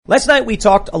Last night we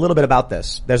talked a little bit about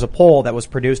this. There's a poll that was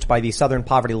produced by the Southern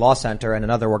Poverty Law Center and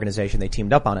another organization. They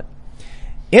teamed up on it.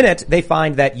 In it, they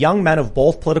find that young men of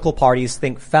both political parties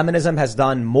think feminism has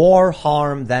done more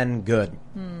harm than good.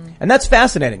 And that's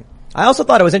fascinating. I also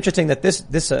thought it was interesting that this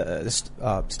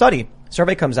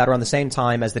survey comes out around the same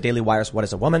time as the Daily Wire's What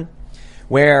is a Woman,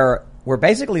 where we're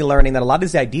basically learning that a lot of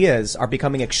these ideas are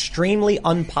becoming extremely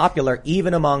unpopular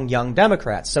even among young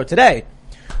Democrats. So today,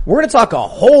 we're going to talk a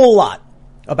whole lot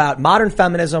about modern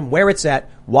feminism, where it's at,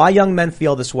 why young men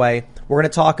feel this way. We're going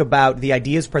to talk about the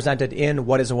ideas presented in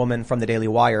What is a Woman from the Daily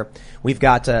Wire. We've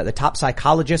got the top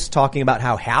psychologists talking about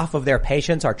how half of their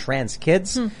patients are trans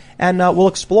kids. And we'll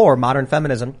explore modern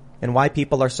feminism and why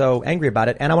people are so angry about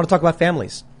it. And I want to talk about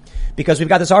families, because we've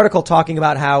got this article talking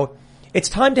about how it's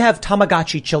time to have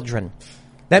Tamagotchi children.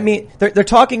 That means they're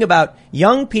talking about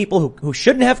young people who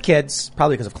shouldn't have kids,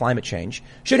 probably because of climate change,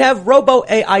 should have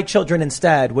robo-AI children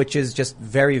instead, which is just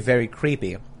very, very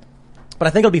creepy. But I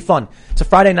think it'll be fun. It's a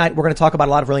Friday night. We're going to talk about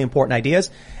a lot of really important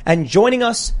ideas. And joining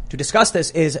us to discuss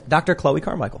this is Dr. Chloe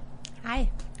Carmichael. Hi.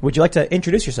 Would you like to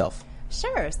introduce yourself?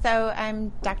 Sure. So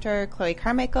I'm Dr. Chloe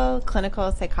Carmichael, clinical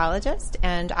psychologist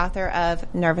and author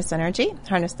of Nervous Energy,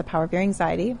 Harness the Power of Your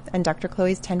Anxiety, and Dr.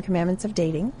 Chloe's 10 Commandments of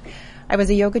Dating. I was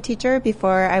a yoga teacher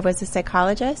before I was a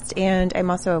psychologist, and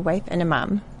I'm also a wife and a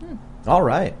mom. All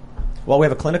right. Well, we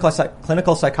have a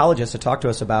clinical psychologist to talk to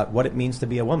us about what it means to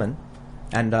be a woman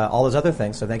and all those other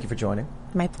things. So thank you for joining.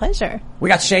 My pleasure. We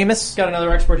got Seamus. Got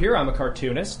another expert here. I'm a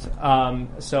cartoonist.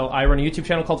 So I run a YouTube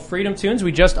channel called Freedom Tunes.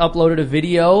 We just uploaded a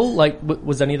video.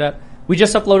 Was any of that? We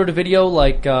just uploaded a video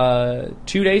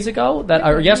 2 days ago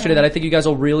or yesterday that I think you guys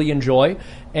will really enjoy.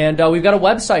 And we've got a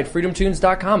website,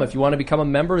 freedomtunes.com. If you want to become a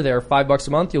member there, $5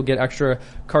 a month, you'll get extra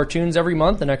cartoons every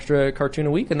month, an extra cartoon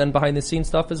a week, and then behind the scenes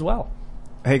stuff as well.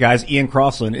 Hey guys, Ian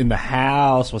Crossland in the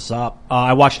house. What's up?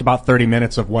 I watched about 30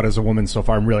 minutes of What is a Woman so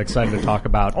far. I'm really excited to talk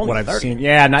about what I've seen.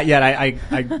 Yeah, not yet. I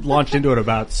launched into it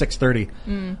about 6:30.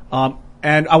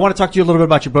 And I want to talk to you a little bit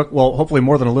about your book. Well, hopefully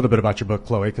more than a little bit about your book,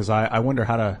 Chloe, because I wonder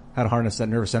how to harness that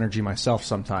nervous energy myself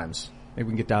sometimes. Maybe we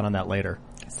can get down on that later.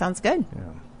 Sounds good. Yeah.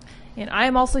 And I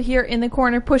am also here in the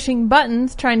corner pushing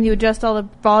buttons, trying to adjust all the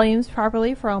volumes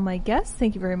properly for all my guests.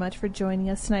 Thank you very much for joining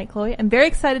us tonight, Chloe. I'm very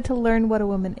excited to learn what a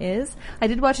woman is. I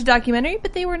did watch a documentary,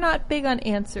 but they were not big on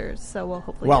answers, so we'll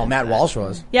hopefully... Well, Matt Walsh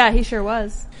was. Yeah, he sure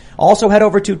was. Also, head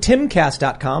over to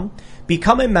timcast.com.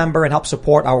 Become a member and help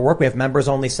support our work. We have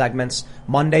members-only segments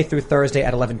Monday through Thursday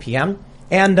at 11 p.m.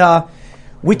 And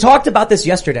we talked about this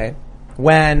yesterday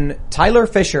when Tyler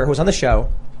Fisher, who was on the show,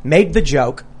 made the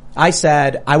joke. I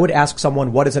said I would ask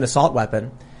someone, what is an assault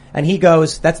weapon? And he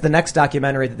goes, that's the next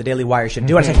documentary that the Daily Wire should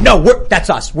do. And I said, no, that's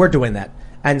us. We're doing that.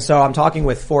 And so I'm talking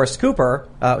with Forrest Cooper.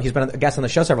 He's been a guest on the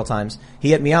show several times. He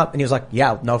hit me up and he was like,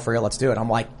 yeah, no, for real, let's do it. I'm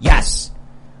like, yes,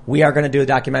 we are going to do a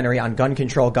documentary on gun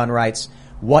control, gun rights.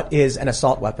 What is an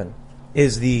assault weapon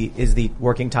is the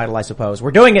working title, I suppose.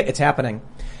 We're doing it. It's happening.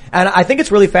 And I think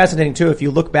it's really fascinating, too, if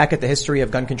you look back at the history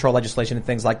of gun control legislation and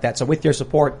things like that. So with your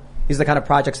support, these are the kind of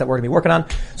projects that we're going to be working on.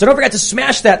 So don't forget to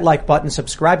smash that like button,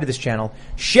 subscribe to this channel,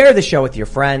 share the show with your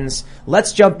friends.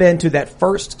 Let's jump into that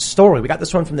first story. We got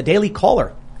this one from the Daily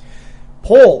Caller.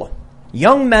 Poll.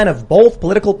 Young men of both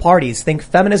political parties think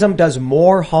feminism does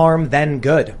more harm than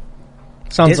good.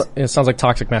 It sounds like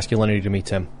toxic masculinity to me,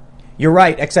 Tim. You're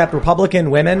right, except Republican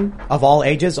women of all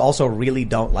ages also really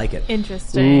don't like it.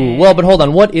 Interesting. Ooh, well, but hold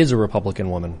on. What is a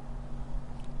Republican woman?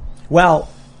 Well,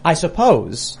 I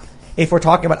suppose if we're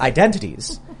talking about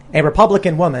identities, a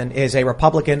Republican woman is a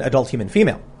Republican adult human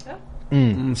female.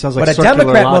 Sounds like but a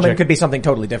Democrat woman could be something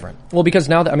totally different. Well, because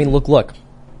now that, look.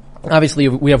 Obviously,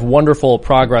 we have wonderful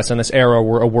progress in this era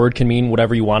where a word can mean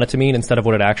whatever you want it to mean instead of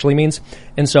what it actually means.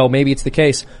 And so maybe it's the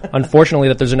case, unfortunately,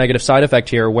 that there's a negative side effect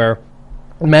here where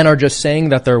men are just saying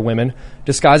that they're women,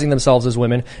 disguising themselves as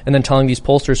women, and then telling these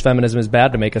pollsters feminism is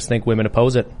bad to make us think women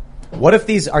oppose it. What if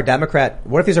these are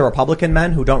Republican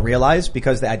men who don't realize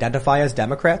because they identify as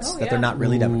Democrats that they're not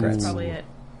really Democrats? That's probably it.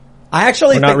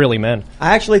 We're not really men.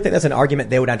 I actually think that's an argument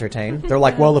they would entertain. They're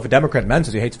like, well, if a Democrat man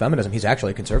says he hates feminism, he's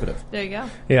actually a conservative. There you go.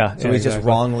 Yeah. So he's just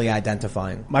wrongly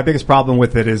identifying. My biggest problem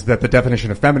with it is that the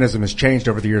definition of feminism has changed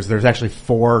over the years. There's actually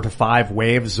 4 to 5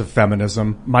 waves of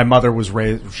feminism. My mother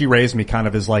she raised me kind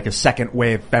of as like a second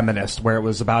wave feminist where it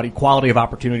was about equality of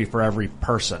opportunity for every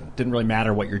person. Didn't really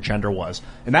matter what your gender was.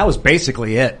 And that was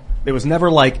basically it. It was never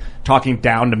like talking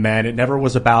down to men. It never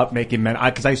was about making men,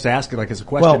 because I used to ask her, like, as a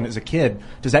question, as a kid,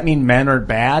 does that mean men are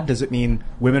bad? Does it mean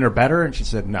women are better? And she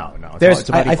said, no. It's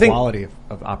about equality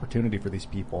of opportunity for these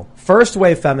people. First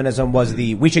wave feminism was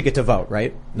we should get to vote,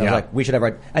 right? Yeah. Like, we should have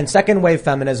right. And second wave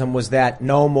feminism was that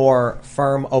no more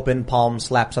firm, open palm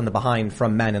slaps on the behind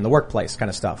from men in the workplace kind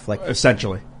of stuff. Like,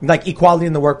 essentially. Like equality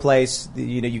in the workplace,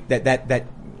 that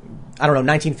I don't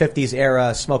know, 1950s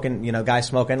era smoking, guys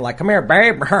smoking, like, come here,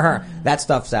 babe. That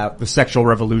stuff's out. The sexual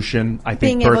revolution, I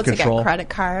think, being birth able control. to get credit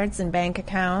cards and bank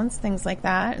accounts, things like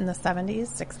that in the 70s,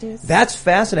 60s. That's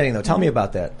fascinating, though. Tell me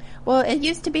about that. Well, it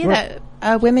used to be that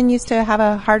women used to have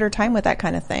a harder time with that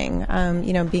kind of thing.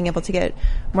 Being able to get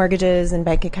mortgages and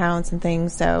bank accounts and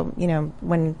things. So,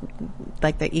 when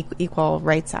like the Equal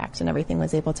Rights Act and everything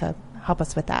was able to help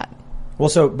us with that.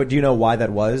 Well, but do you know why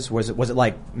that was? Was it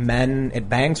like men at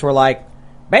banks were like,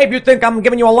 babe, you think I'm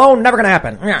giving you a loan? Never gonna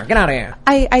happen. Yeah, get out of here.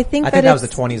 I think that was the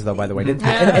 20s, though, by the way. In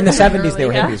the 70s, they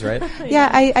were hippies, right? Yeah,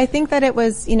 I think that it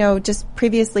was, just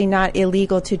previously not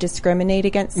illegal to discriminate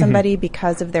against somebody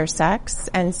because of their sex.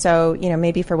 And so,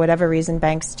 maybe for whatever reason,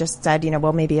 banks just said,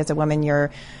 well, maybe as a woman,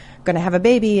 you're going to have a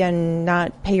baby and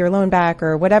not pay your loan back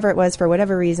or whatever it was. For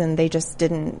whatever reason, they just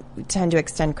didn't tend to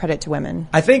extend credit to women.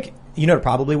 I think, it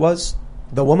probably was.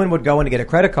 The woman would go in to get a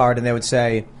credit card and they would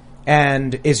say,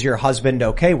 and is your husband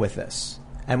okay with this?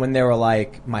 And when they were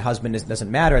like, my husband doesn't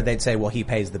matter, they'd say, well, he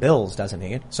pays the bills, doesn't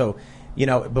he? So,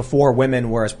 before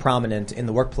women were as prominent in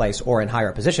the workplace or in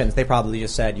higher positions, they probably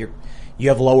just said, you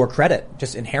have lower credit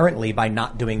just inherently by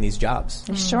not doing these jobs.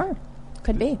 Sure.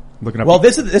 Could be. Well,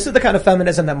 this is the kind of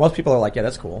feminism that most people are like, yeah,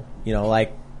 that's cool.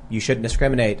 Like, you shouldn't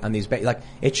discriminate on these, like,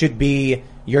 it should be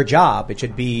your job. It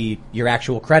should be your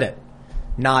actual credit,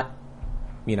 not,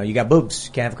 you got boobs,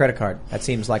 you can't have a credit card. That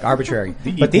seems like arbitrary. The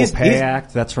Equal Pay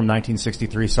Act, that's from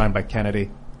 1963, signed by Kennedy.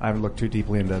 I haven't looked too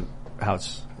deeply into how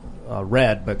it's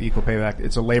read, but the Equal Pay Act,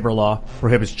 it's a labor law,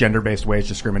 prohibits gender-based wage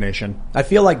discrimination. I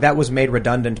feel like that was made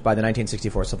redundant by the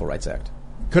 1964 Civil Rights Act.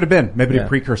 Could have been. Maybe a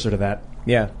precursor to that.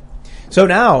 Yeah. So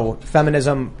now,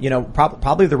 feminism,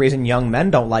 probably the reason young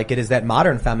men don't like it is that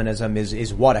modern feminism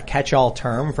is what, a catch-all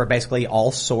term for basically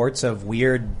all sorts of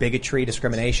weird bigotry,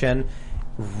 discrimination,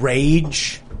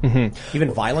 rage,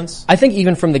 even violence. I think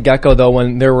even from the get-go, though,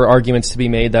 when there were arguments to be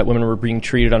made that women were being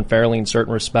treated unfairly in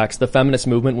certain respects, the feminist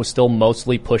movement was still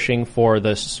mostly pushing for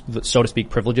the, so to speak,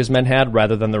 privileges men had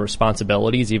rather than the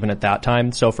responsibilities, even at that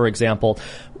time. So, for example,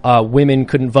 women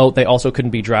couldn't vote. They also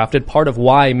couldn't be drafted. Part of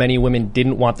why many women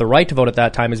didn't want the right to vote at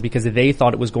that time is because they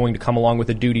thought it was going to come along with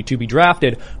a duty to be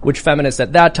drafted, which feminists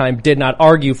at that time did not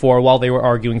argue for while they were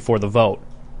arguing for the vote.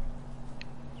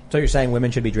 So you're saying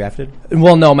women should be drafted?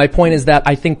 Well, no. My point is that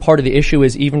I think part of the issue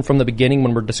is even from the beginning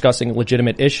when we're discussing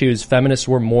legitimate issues, feminists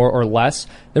were more or less,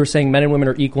 they were saying men and women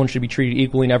are equal and should be treated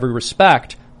equally in every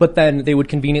respect, but then they would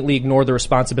conveniently ignore the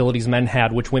responsibilities men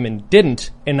had, which women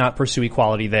didn't, and not pursue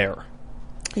equality there.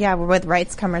 Yeah, with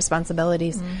rights come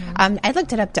responsibilities. I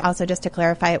looked it up also just to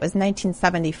clarify. It was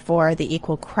 1974, the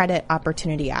Equal Credit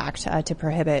Opportunity Act, to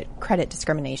prohibit credit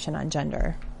discrimination on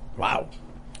gender. Wow.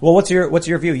 Well, what's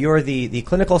your view? You're the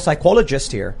clinical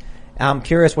psychologist here. I'm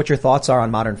curious what your thoughts are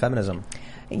on modern feminism.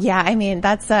 Yeah, I mean,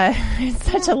 that's it's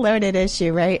such a loaded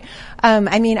issue, right?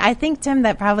 I think, Tim,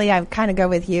 that probably I kind of go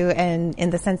with you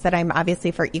in the sense that I'm obviously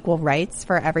for equal rights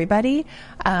for everybody.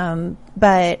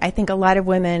 But I think a lot of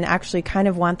women actually kind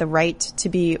of want the right to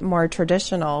be more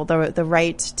traditional, the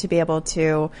right to be able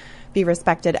to be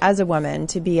respected as a woman,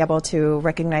 to be able to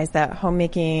recognize that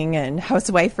homemaking and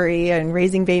housewifery and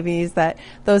raising babies, that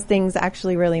those things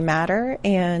actually really matter.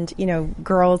 And,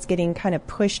 girls getting kind of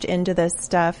pushed into this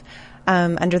stuff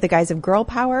under the guise of girl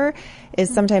power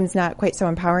is sometimes not quite so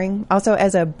empowering. Also,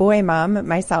 as a boy mom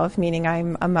myself, meaning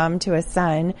I'm a mom to a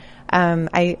son,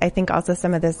 I think also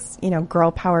some of this,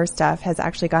 girl power stuff has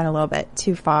actually gone a little bit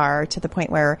too far to the point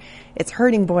where it's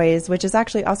hurting boys, which is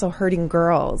actually also hurting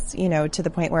girls, to the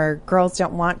point where girls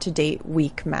don't want to date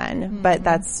weak men. But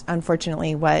that's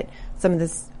unfortunately what some of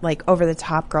this over the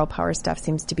top girl power stuff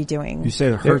seems to be doing. You say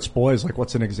it hurts boys.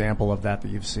 What's an example of that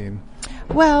you've seen?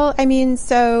 Well,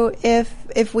 so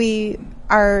if we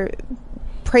are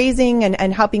praising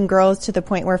and helping girls to the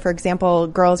point where, for example,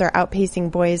 girls are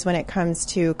outpacing boys when it comes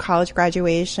to college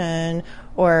graduation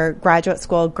or graduate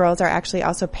school, girls are actually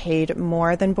also paid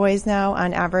more than boys now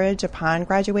on average upon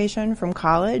graduation from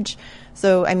college.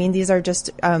 So, these are just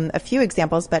a few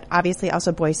examples, but obviously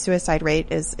also boys' suicide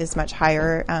rate is much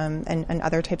higher and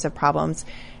other types of problems.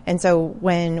 And so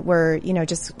when we're,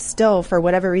 just still, for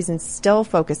whatever reason, still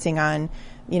focusing on,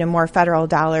 more federal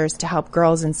dollars to help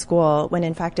girls in school, when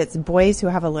in fact it's boys who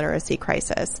have a literacy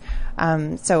crisis.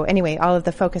 So anyway, all of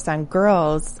the focus on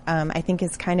girls, I think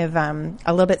is kind of a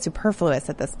little bit superfluous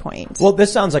at this point. Well,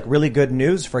 this sounds like really good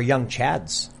news for young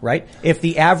Chads, right? If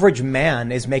the average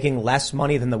man is making less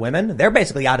money than the women, they're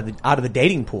basically out of the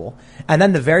dating pool. And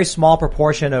then the very small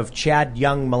proportion of Chad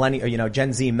young millennial,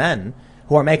 Gen Z men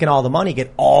who are making all the money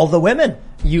get all the women.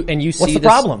 What's the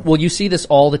problem? Well, you see this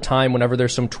all the time whenever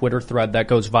there's some Twitter thread that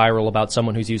goes viral about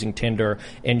someone who's using Tinder,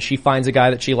 and she finds a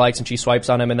guy that she likes and she swipes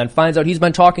on him and then finds out he's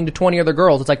been talking to 20 other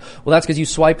girls. It's like, well, that's because you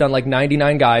swiped on like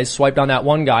 99 guys, swiped on that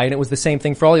one guy, and it was the same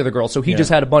thing for all the other girls. So he just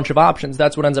had a bunch of options.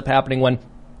 That's what ends up happening when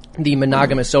the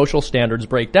monogamous social standards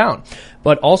break down.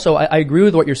 But also, I agree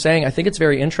with what you're saying. I think it's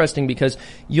very interesting because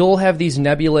you'll have these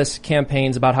nebulous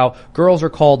campaigns about how girls are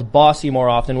called bossy more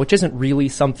often, which isn't really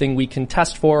something we can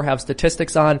test for, have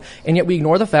statistics on, and yet we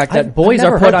ignore the fact that boys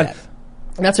are put on.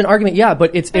 That's an argument, yeah,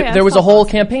 but there was a whole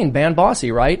campaign, ban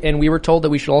bossy, right? And we were told that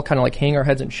we should all kind of like hang our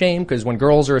heads in shame because when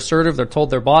girls are assertive, they're told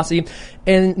they're bossy.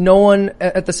 And no one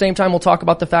at the same time will talk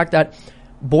about the fact that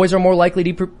boys are more likely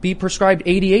to be prescribed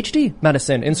ADHD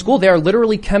medicine. In school, they are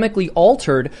literally chemically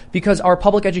altered because our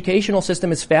public educational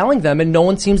system is failing them and no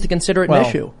one seems to consider it an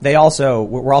issue. We're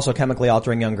also chemically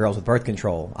altering young girls with birth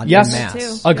control. Yes, en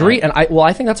masse. Agree. Yeah. And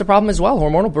I think that's a problem as well.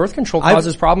 Hormonal birth control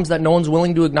causes problems that no one's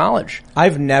willing to acknowledge.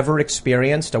 I've never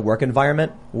experienced a work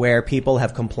environment where people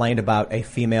have complained about a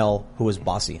female who is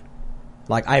bossy.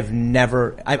 Like I've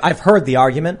heard the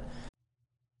argument.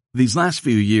 These last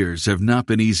few years have not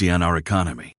been easy on our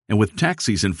economy, and with tax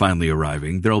season finally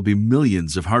arriving, there will be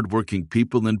millions of hardworking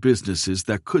people and businesses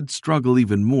that could struggle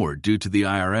even more due to the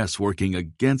IRS working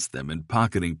against them and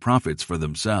pocketing profits for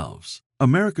themselves.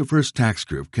 America First Tax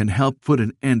Group can help put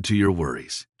an end to your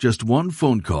worries. Just one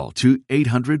phone call to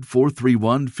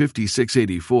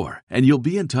 800-431-5684, and you'll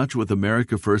be in touch with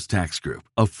America First Tax Group,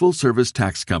 a full-service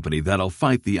tax company that'll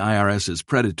fight the IRS's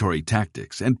predatory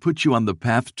tactics and put you on the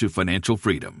path to financial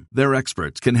freedom. Their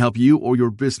experts can help you or your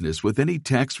business with any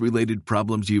tax-related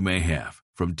problems you may have,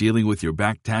 from dealing with your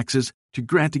back taxes to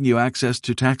granting you access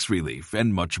to tax relief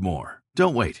and much more.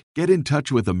 Don't wait. Get in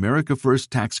touch with America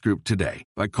First Tax Group today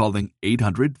by calling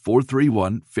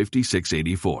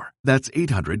 800-431-5684. That's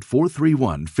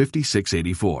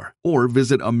 800-431-5684. Or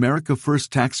visit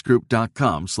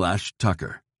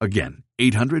americafirsttaxgroup.com/Tucker. Again,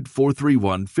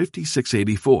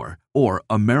 800-431-5684 or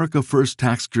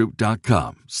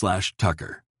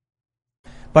americafirsttaxgroup.com/Tucker.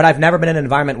 But I've never been in an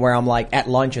environment where I'm like at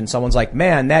lunch and someone's like,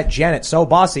 man, that Janet's so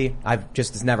bossy.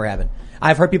 It's never happened.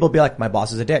 I've heard people be like, my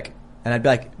boss is a dick. And I'd be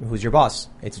like, who's your boss?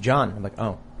 It's John. I'm like,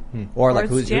 oh. Or like,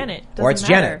 who's Janet? Or it's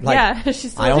Janet. Like, yeah,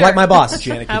 she's still I don't like my boss.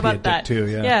 Janet How could be a about that? dick too,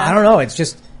 yeah. I don't know. It's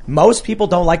just, most people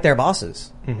don't like their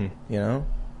bosses. Mm-hmm.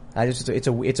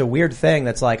 It's a weird thing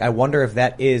that's like, I wonder if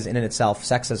that is in and itself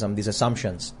sexism, these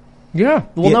assumptions. Yeah.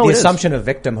 Well, the assumption of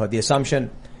victimhood, the assumption.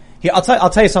 I'll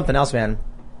tell you something else, man.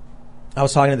 I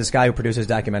was talking to this guy who produces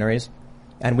documentaries,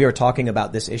 and we were talking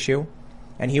about this issue,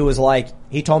 and he was like,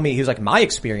 my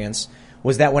experience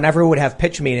was that whenever we would have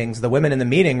pitch meetings, the women in the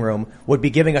meeting room would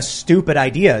be giving us stupid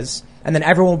ideas, and then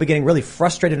everyone would be getting really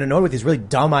frustrated and annoyed with these really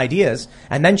dumb ideas,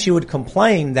 and then she would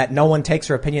complain that no one takes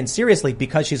her opinion seriously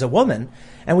because she's a woman,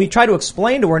 and we try to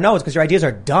explain to her, no, it's because your ideas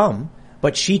are dumb,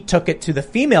 but she took it to the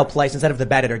female place instead of the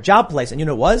bad at her job place, and you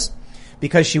know what it was?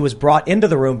 Because she was brought into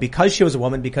the room because she was a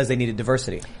woman because they needed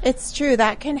diversity. It's true.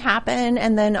 That can happen.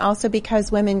 And then also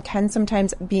because women can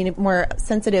sometimes be more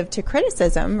sensitive to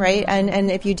criticism, right? And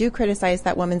if you do criticize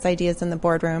that woman's ideas in the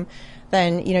boardroom,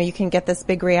 then, you can get this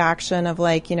big reaction of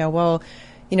like, well,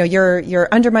 you're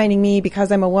undermining me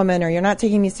because I'm a woman, or you're not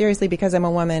taking me seriously because I'm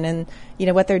a woman. And,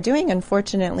 what they're doing,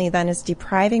 unfortunately, then is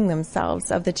depriving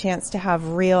themselves of the chance to have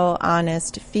real,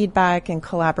 honest feedback and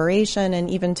collaboration, and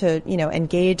even to,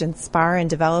 engage and spar and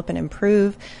develop and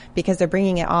improve, because they're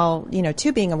bringing it all,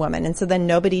 to being a woman. And so then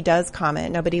nobody does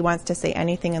comment. Nobody wants to say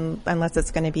anything unless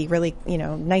it's going to be really,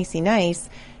 nicey nice.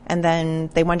 And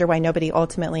then they wonder why nobody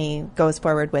ultimately goes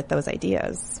forward with those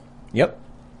ideas. Yep.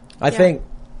 I think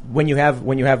when you have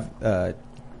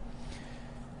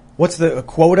what's the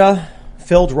quota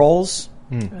filled roles,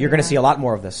 you're going to see a lot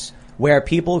more of this, where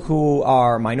people who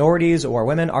are minorities or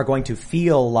women are going to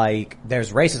feel like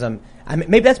there's racism. I mean,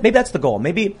 maybe that's the goal.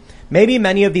 Maybe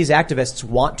many of these activists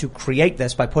want to create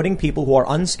this by putting people who are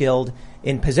unskilled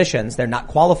in positions they're not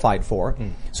qualified for,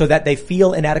 so that they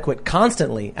feel inadequate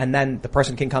constantly, and then the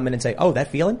person can come in and say, oh, that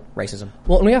feeling? Racism.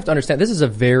 Well, and we have to understand this is a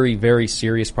very, very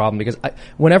serious problem, because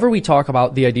whenever we talk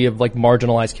about the idea of like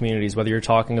marginalized communities, whether you're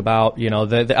talking about, you know,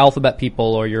 the alphabet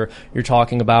people, or you're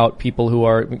talking about people who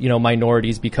are, you know,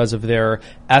 minorities because of their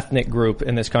ethnic group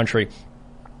in this country,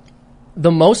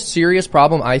 the most serious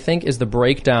problem, I think, is the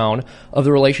breakdown of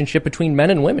the relationship between men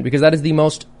and women, because that is the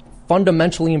most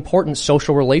fundamentally important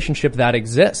social relationship that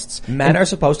exists. Men are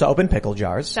supposed to open pickle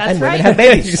jars, That's and right. women have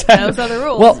babies. Exactly. Those are the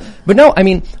rules. Well, but no, I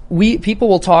mean, people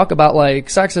will talk about like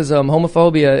sexism,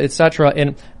 homophobia, etc.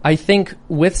 And I think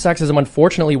with sexism,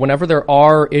 unfortunately, whenever there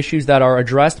are issues that are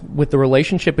addressed with the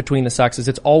relationship between the sexes,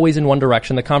 it's always in one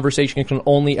direction. The conversation can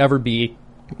only ever be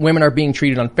women are being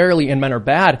treated unfairly and men are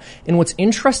bad. And what's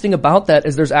interesting about that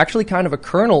is there's actually kind of a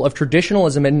kernel of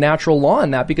traditionalism and natural law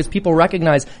in that, because people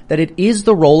recognize that it is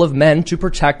the role of men to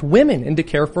protect women and to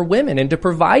care for women and to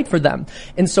provide for them.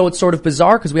 And so it's sort of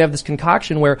bizarre because we have this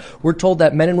concoction where we're told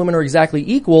that men and women are exactly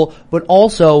equal, but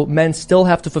also men still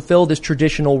have to fulfill this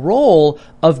traditional role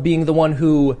of being the one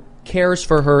who cares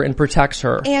for her and protects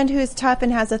her. And who's tough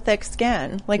and has a thick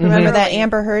skin. Like, remember that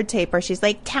Amber Heard tape where she's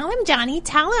like, tell him, Johnny,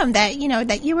 tell him that, you know,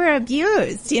 that you were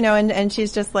abused, you know, and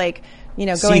she's just like, you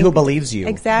know, going. See who believes you.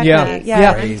 Exactly.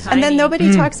 Yeah. And then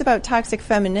nobody talks about toxic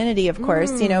femininity, of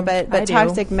course, you know, but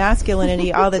toxic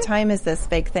masculinity all the time is this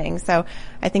big thing. So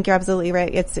I think you're absolutely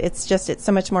right. It's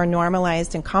so much more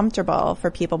normalized and comfortable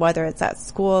for people, whether it's at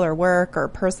school or work or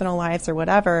personal lives or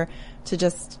whatever, to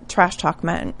just trash talk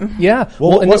men. Yeah.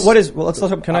 Well, let's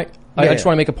I just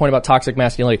want to make a point about toxic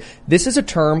masculinity. This is a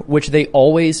term which they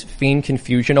always feign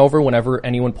confusion over whenever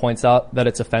anyone points out that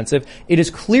it's offensive. It is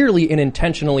clearly an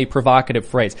intentionally provocative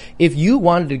phrase. If you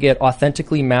wanted to get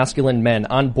authentically masculine men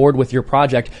on board with your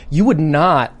project, you would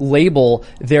not label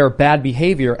their bad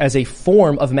behavior as a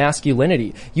form of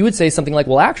masculinity. You would say something like,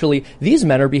 well, actually, these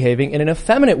men are behaving in an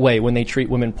effeminate way when they treat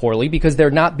women poorly because they're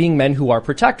not being men who are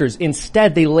protectors.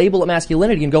 Instead, they label it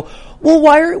masculinity and go, well,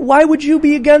 why would you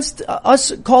be against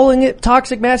us calling it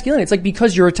toxic masculinity? It's like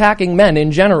because you're attacking men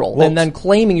in general and then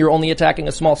claiming you're only attacking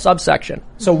a small subsection.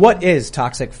 So what is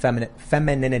toxic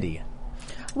femininity?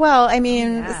 Well, I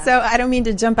mean, so I don't mean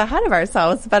to jump ahead of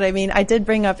ourselves, but I mean, I did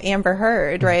bring up Amber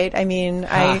Heard, right? I mean,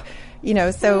 you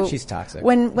know, so she's toxic.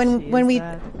 When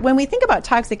we think about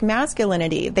toxic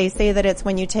masculinity, they say that it's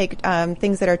when you take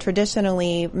things that are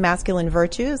traditionally masculine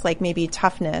virtues, like maybe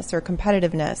toughness or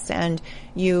competitiveness, and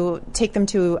you take them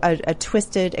to a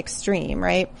twisted extreme,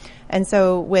 right? And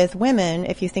so with women,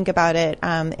 if you think about it,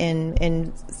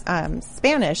 in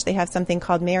Spanish, they have something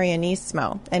called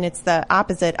marianismo, and it's the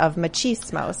opposite of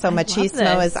machismo. So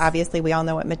machismo is obviously, we all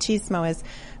know what machismo is.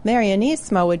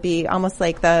 Marianismo would be almost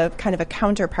like the kind of a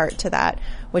counterpart to that,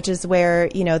 which is where,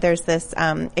 you know, there's this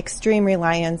extreme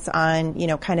reliance on, you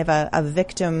know, kind of a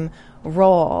victim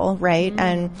role, right?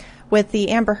 And with the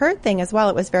Amber Heard thing as well,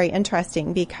 it was very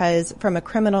interesting because from a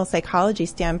criminal psychology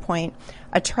standpoint,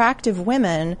 attractive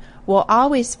women will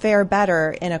always fare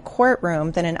better in a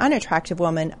courtroom than an unattractive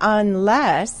woman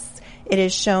unless it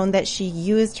is shown that she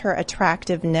used her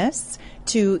attractiveness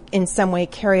to in some way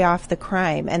carry off the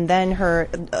crime, and then her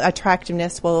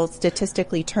attractiveness will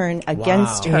statistically turn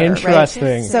against her. Interesting.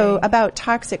 Right? So about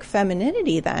toxic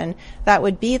femininity, then, that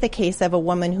would be the case of a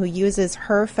woman who uses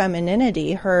her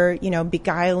femininity, her, you know,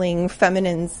 beguiling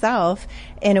feminine self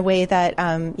in a way that,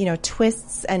 you know,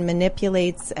 twists and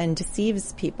manipulates and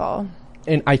deceives people.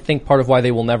 And I think part of why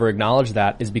they will never acknowledge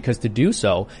that is because to do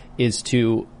so is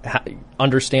to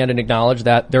understand and acknowledge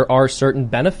that there are certain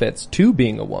benefits to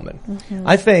being a woman. Mm-hmm.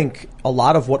 I think a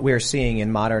lot of what we're seeing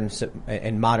in modern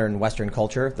Western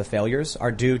culture, the failures,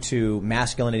 are due to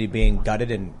masculinity being gutted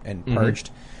and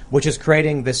purged, which is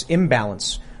creating this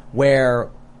imbalance where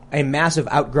a massive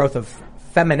outgrowth of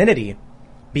femininity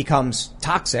becomes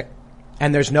toxic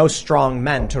and there's no strong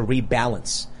men to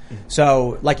rebalance.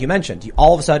 So, like you mentioned, you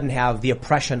all of a sudden have the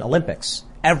oppression Olympics.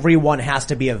 Everyone has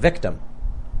to be a victim.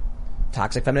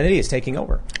 Toxic femininity is taking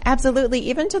over. Absolutely,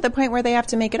 even to the point where they have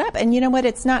to make it up. And you know what?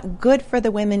 It's not good for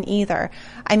the women either.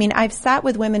 I mean, I've sat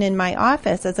with women in my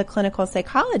office as a clinical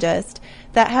psychologist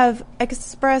that have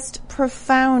expressed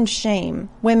profound shame.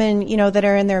 Women, you know, that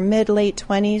are in their mid-late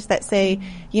 20s that say,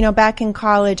 you know, back in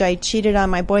college I cheated on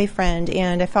my boyfriend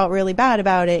and I felt really bad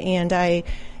about it, and I,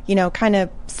 you know, kind of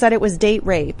said it was date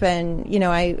rape, and, you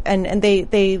know,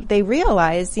 they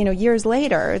realize, you know, years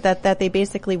later that they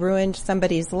basically ruined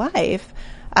somebody's life.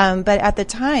 But at the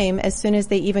time, as soon as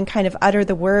they even kind of utter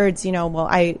the words, well,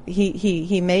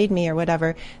 he made me or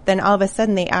whatever, then all of a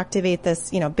sudden they activate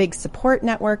this, big support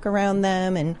network around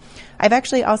them. And I've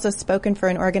actually also spoken for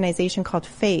an organization called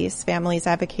FACE, Families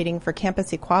Advocating for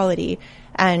Campus Equality.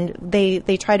 And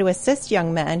they try to assist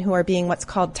young men who are being what's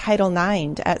called Title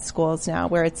IX at schools now,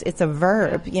 where it's a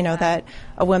verb, that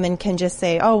a woman can just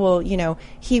say, oh, well,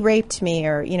 he raped me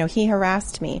or, he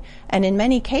harassed me. And in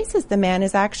many cases, the man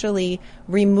is actually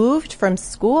removed from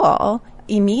school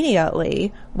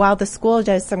immediately while the school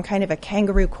does some kind of a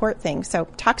kangaroo court thing. So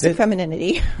toxic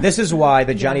femininity. This is why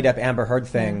the Johnny Depp Amber Heard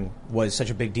thing was such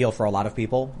a big deal for a lot of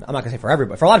people. I'm not going to say for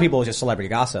everybody. For a lot of people, it was just celebrity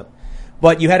gossip.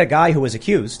 But you had a guy who was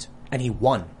accused, and he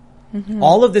won. Mm-hmm.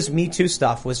 All of this Me Too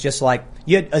stuff was just like,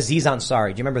 you had Aziz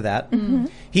Ansari. Do you remember that? Mm-hmm.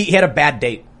 He had a bad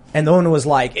date, and the one was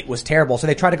like, it was terrible, so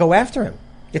they tried to go after him.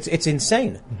 It's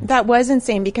insane. That was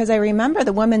insane because I remember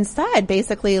the woman said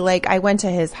basically like I went to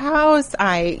his house.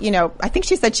 I think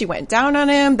she said she went down on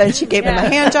him. Then she gave him a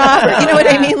hand job. Or, you know what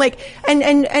I mean? Like,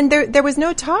 and there was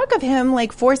no talk of him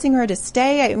like forcing her to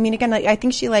stay. I mean, again, like, I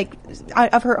think she like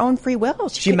of her own free will.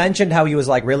 She mentioned how he was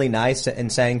like really nice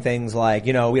and saying things like,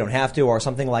 we don't have to or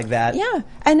something like that. Yeah.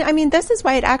 And I mean, this is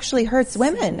why it actually hurts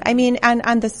women. I mean, and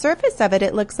on the surface of it,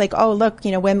 it looks like, oh, look,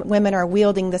 women are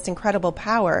wielding this incredible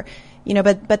power.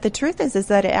 But the truth is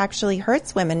that it actually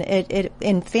hurts women. It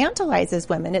infantilizes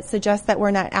women. It suggests that we're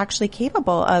not actually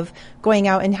capable of going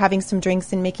out and having some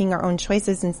drinks and making our own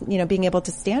choices and, being able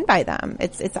to stand by them.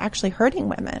 It's actually hurting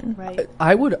women. Right.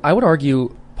 I would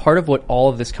argue part of what all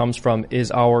of this comes from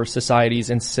is our society's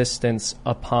insistence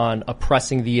upon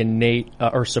oppressing the innate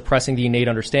or suppressing the innate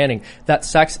understanding that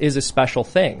sex is a special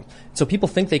thing. So people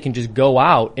think they can just go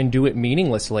out and do it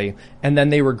meaninglessly and then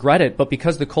they regret it. But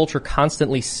because the culture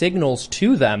constantly signals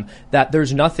to them that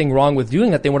there's nothing wrong with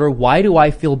doing that, they wonder, why do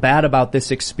I feel bad about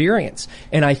this experience?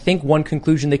 And I think one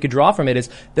conclusion they could draw from it is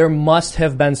there must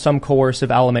have been some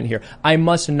coercive element here. I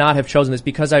must not have chosen this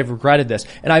because I've regretted this.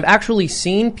 And I've actually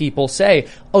seen people say,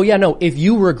 oh yeah, no, if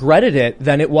you regretted it,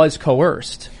 then it was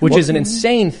coerced, which is an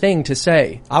insane thing to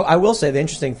say. I will say the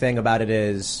interesting thing about it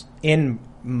is in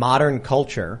modern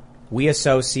culture, we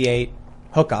associate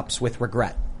hookups with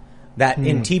regret. That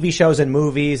in TV shows and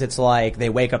movies, it's like they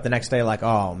wake up the next day like,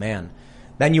 oh man.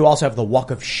 Then you also have the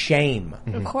walk of shame.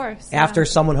 Of course. After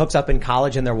someone hooks up in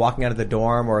college and they're walking out of the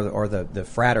dorm or the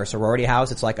frat or sorority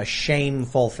house, it's like a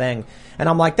shameful thing. And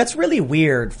I'm like, that's really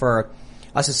weird for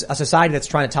a society that's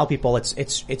trying to tell people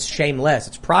it's shameless,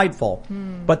 it's prideful.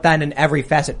 But then in every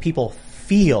facet, people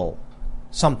feel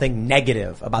something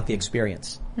negative about the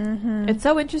experience. Mm-hmm. It's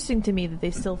so interesting to me that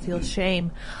they still feel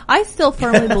shame. I still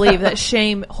firmly believe that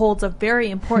shame holds a very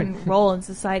important role in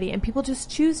society and people just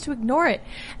choose to ignore it.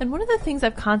 And one of the things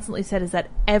I've constantly said is that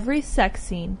every sex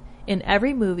scene in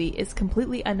every movie is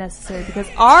completely unnecessary because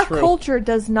our culture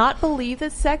does not believe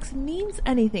that sex means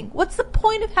anything. What's the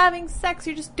point of having sex?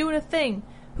 You're just doing a thing.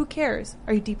 Who cares?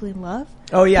 Are you deeply in love?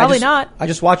 Oh yeah, Probably not. I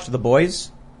just watched The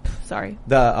Boys. Sorry.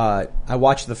 I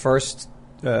watched the first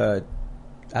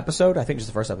episode. I think just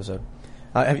the first episode.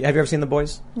 Have you ever seen The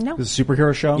Boys? No. This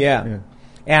superhero show? Yeah.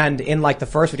 And in like the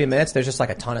first 15 minutes, there's just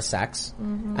like a ton of sex.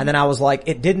 Mm-hmm. And then I was like,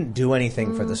 it didn't do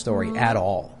anything for the story at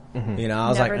all. Mm-hmm. I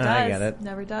was Never like, does. I get it.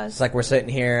 Never does. It's like we're sitting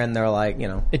here and they're like,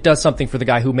 It does something for the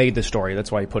guy who made the story.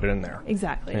 That's why he put it in there.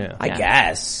 Exactly. Yeah. I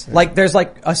guess. Like there's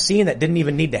like a scene that didn't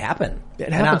even need to happen.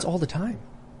 It happens all the time.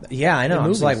 Yeah, I know. In I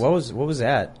was movies. like, what was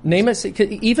that? Name it.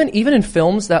 Even in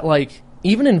films that like,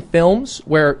 even in films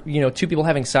where, two people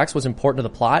having sex was important to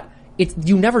the plot,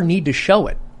 you never need to show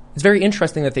it. It's very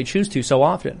interesting that they choose to so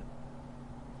often.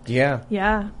 Yeah.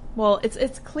 Yeah. Well,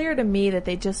 it's clear to me that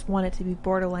they just want it to be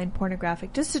borderline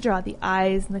pornographic, just to draw the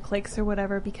eyes and the clicks or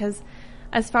whatever, because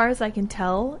as far as I can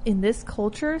tell, in this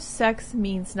culture, sex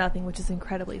means nothing, which is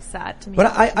incredibly sad to me. But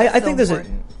I think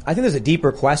there's a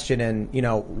deeper question in,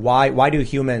 why do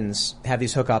humans have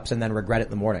these hookups and then regret it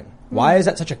in the morning? Why is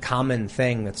that such a common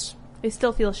thing They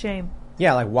still feel shame.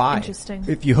 Yeah, like why? Interesting.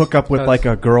 If you hook up with like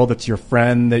a girl that's your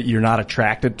friend that you're not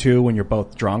attracted to when you're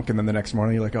both drunk, and then the next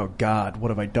morning you're like, oh God, what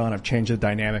have I done? I've changed the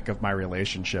dynamic of my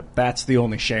relationship. That's the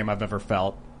only shame I've ever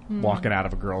felt walking out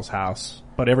of a girl's house.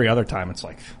 But every other time it's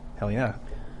like, hell yeah.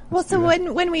 Well, so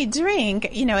when we drink,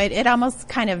 it almost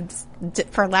kind of,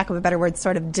 for lack of a better word,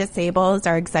 sort of disables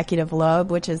our executive lobe,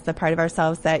 which is the part of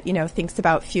ourselves that, thinks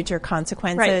about future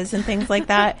consequences and things like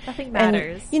that. Nothing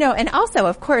matters. And also,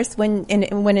 of course, when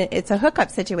it's a hookup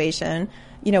situation,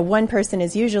 one person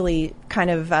is usually kind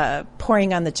of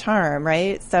pouring on the charm,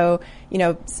 right? So,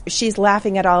 she's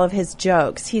laughing at all of his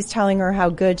jokes. He's telling her how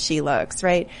good she looks,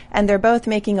 right? And they're both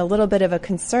making a little bit of a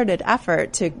concerted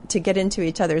effort to get into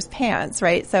each other's pants,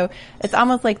 right? So it's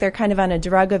almost like they're kind of on a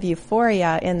drug of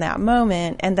euphoria in that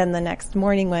moment, and then the next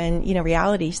morning when,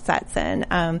 reality sets in.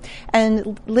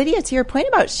 And Lydia, to your point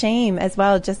about shame as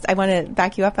well, I want to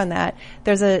back you up on that.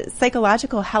 There's a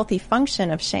psychological healthy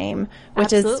function of shame,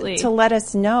 which Absolutely. is to let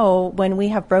us know when we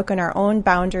have broken our own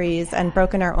boundaries and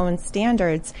broken our own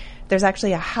standards. There's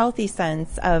actually a healthy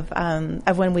sense of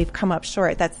when we've come up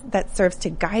short. That serves to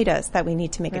guide us that we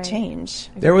need to make a change.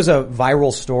 There was a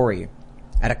viral story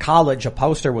at a college. A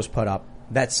poster was put up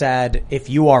that said, if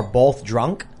you are both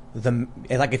drunk,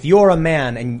 if you are a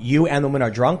man and you and the woman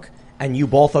are drunk and you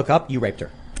both hook up, you raped her.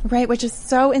 Right, which is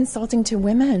so insulting to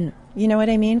women. You know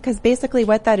what I mean? Because basically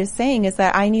what that is saying is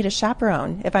that I need a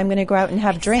chaperone if I'm going to go out and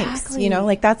have drinks.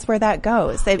 That's where that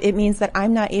goes. It means that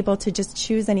I'm not able to just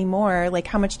choose anymore,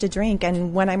 how much to drink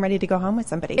and when I'm ready to go home with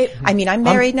somebody. I'm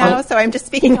married now, so I'm just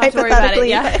speaking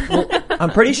hypothetically. I'm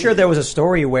pretty sure there was a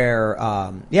story where,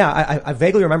 I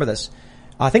vaguely remember this.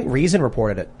 I think Reason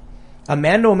reported it. A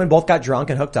man and a woman both got drunk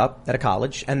and hooked up at a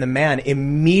college, and the man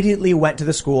immediately went to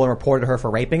the school and reported her for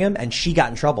raping him, and she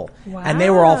got in trouble. Wow. And they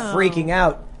were all freaking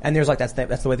out. And there's that's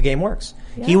the way the game works.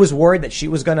 Yeah. He was worried that she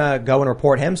was going to go and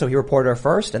report him, so he reported her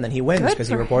first, and then he wins because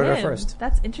he reported her first.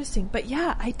 That's interesting. But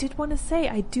yeah, I did want to say,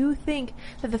 I do think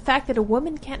that the fact that a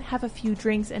woman can't have a few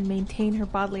drinks and maintain her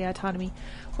bodily autonomy,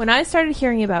 when I started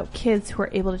hearing about kids who are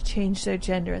able to change their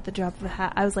gender at the drop of a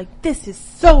hat, I was like, this is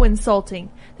so insulting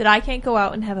that I can't go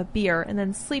out and have a beer and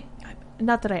then sleep.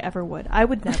 Not that I ever would. I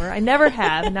would never. I never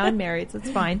have. And now I'm married, so it's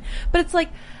fine. But it's like,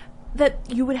 that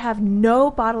you would have no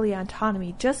bodily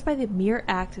autonomy just by the mere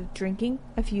act of drinking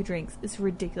a few drinks is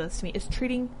ridiculous to me. It's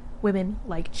treating women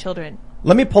like children.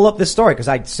 Let me pull up this story because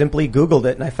I simply Googled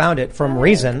it and I found it from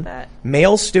Reason.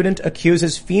 Male student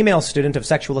accuses female student of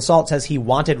sexual assault.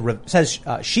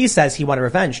 She says he wanted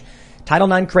revenge.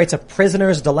 Title IX creates a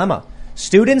prisoner's dilemma.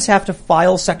 Students have to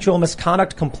file sexual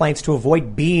misconduct complaints to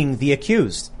avoid being the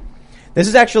accused. This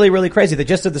is actually really crazy. The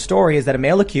gist of the story is that a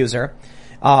male accuser,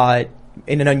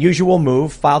 in an unusual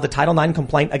move, filed a Title IX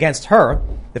complaint against her.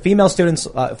 The female students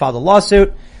filed a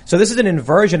lawsuit. So this is an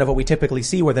inversion of what we typically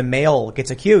see where the male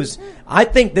gets accused. I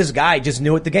think this guy just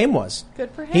knew what the game was. Good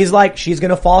for him. He's like, she's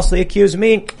going to falsely accuse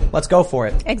me. Let's go for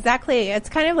it. Exactly. It's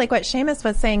kind of like what Seamus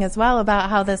was saying as well about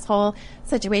how this whole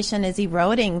situation is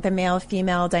eroding the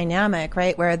male-female dynamic,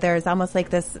 right? Where there's almost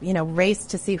like this, race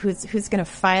to see who's going to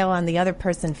file on the other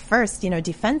person first,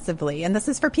 defensively. And this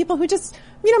is for people who just,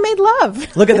 made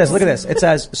love. Look at this. It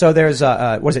says, so there's,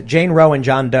 Jane Roe and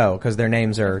John Doe, because their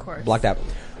names are blocked out.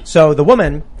 So the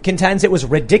woman contends it was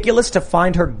ridiculous to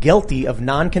find her guilty of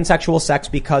non-consensual sex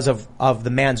because of the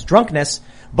man's drunkenness,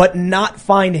 but not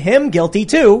find him guilty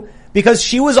too because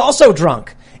she was also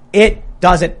drunk. It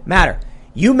doesn't matter.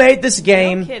 You made this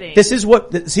game. No kidding. This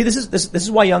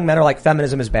is why young men are like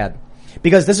feminism is bad.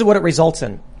 Because this is what it results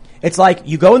in. It's like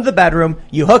you go into the bedroom,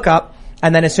 you hook up,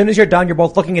 and then as soon as you're done, you're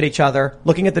both looking at each other,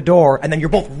 looking at the door, and then you're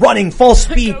both running full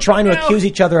speed trying to accuse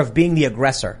each other of being the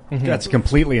aggressor. Mm-hmm. That's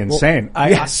completely insane.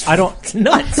 Well, I don't, it's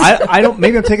nuts. I don't,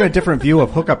 maybe I'm taking a different view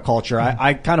of hookup culture.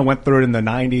 I kind of went through it in the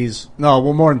 90s. No,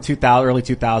 well, more in early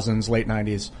 2000s, late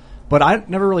 90s. But I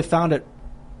never really found it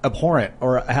abhorrent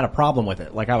or I had a problem with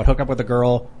it. Like I would hook up with a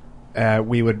girl,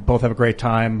 we would both have a great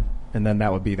time, and then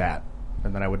that would be that.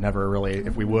 And then I would never really,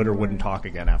 if we would or wouldn't talk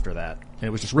again after that. And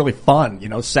it was just really fun.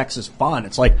 Sex is fun.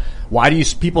 It's like, why do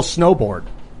people snowboard?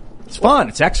 It's fun.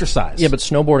 It's exercise. Yeah, but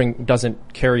snowboarding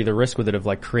doesn't carry the risk with it of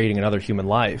creating another human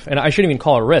life. And I shouldn't even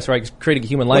call it a risk, right? Creating a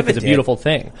human life is a beautiful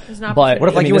thing. But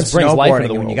what if you went snowboarding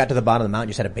and when you got to the bottom of the mountain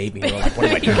you just had a baby? You were like, what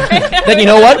am I doing? Then you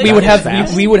know what? We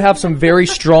would have some very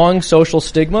strong social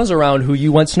stigmas around who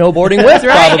you went snowboarding with,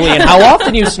 probably, and how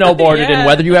often you snowboarded, and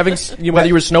whether you were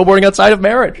snowboarding outside of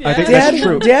marriage. I think that's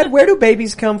true. Dad, where do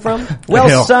babies come from?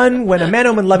 Well, son, when a man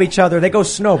and woman love each other, they go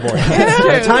snowboarding.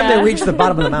 By the time they reach the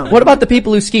bottom of the mountain. What about the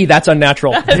people who ski? That's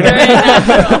unnatural. You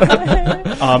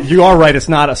are right. It's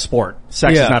not a sport.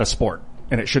 Sex is not a sport,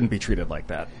 and it shouldn't be treated like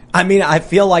that. I mean, I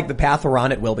feel like the path we're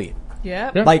on it will be.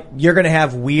 Yeah. Like you're going to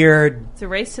have weird. It's a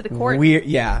race to the court. Weird.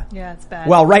 Yeah. Yeah, it's bad.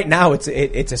 Well, right now it's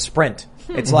a sprint.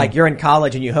 It's like you're in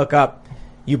college and you hook up.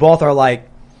 You both are like,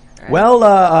 well,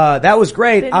 that was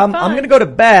great. I'm going to go to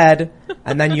bed.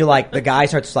 And then the guy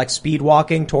starts speed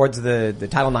walking towards the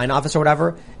Title IX office or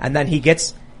whatever. And then he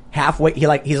gets halfway,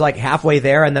 he's halfway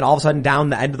there, and then all of a sudden down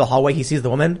the end of the hallway he sees the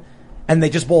woman, and they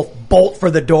just both bolt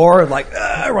for the door,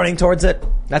 running towards it.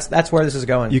 That's where this is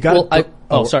going.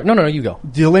 Oh, sorry. No, you go.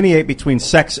 Delineate between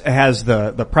sex has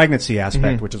the pregnancy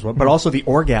aspect, which is what, but also the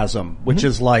orgasm, which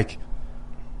is like,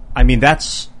 I mean,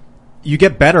 you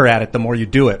get better at it the more you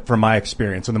do it, from my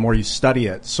experience, and the more you study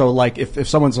it. So, like, if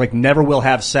someone's like never will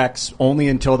have sex only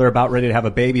until they're about ready to have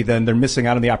a baby, then they're missing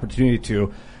out on the opportunity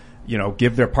to,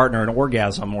 give their partner an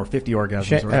orgasm or 50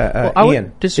 orgasms. Well, I Ian,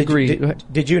 would disagree.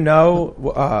 Did you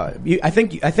know? I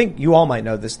think you all might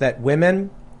know this, that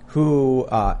women who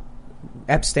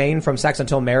abstain from sex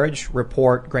until marriage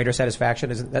report greater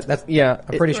satisfaction. Isn't that? Yeah,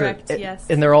 I'm pretty Correct, sure. yes.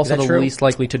 And they're also the true? least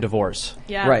likely to divorce.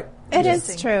 Yeah. Right. It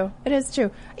is true. It is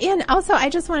true. And also, I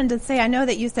just wanted to say, I know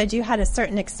that you said you had a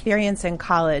certain experience in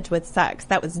college with sex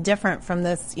that was different from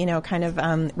this, kind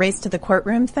of race to the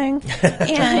courtroom thing.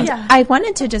 And I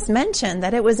wanted to just mention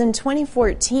that it was in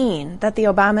 2014 that the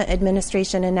Obama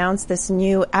administration announced this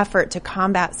new effort to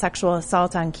combat sexual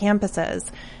assault on campuses.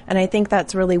 And I think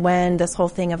that's really when this whole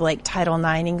thing of like Title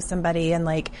IXing somebody and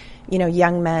like,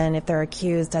 young men, if they're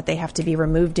accused, that they have to be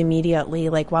removed immediately,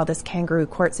 like while this kangaroo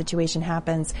court situation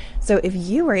happens. So if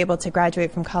you were able to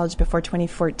graduate from college before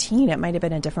 2014, it might have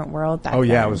been a different world back then. Oh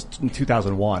yeah, it was in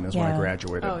 2001 is when I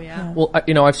graduated. Oh yeah. Well,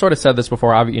 I've sort of said this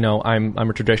before. I'm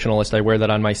a traditionalist. I wear that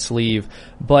on my sleeve.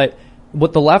 But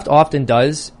what the left often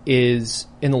does is,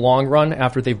 in the long run,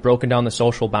 after they've broken down the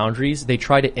social boundaries, they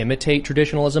try to imitate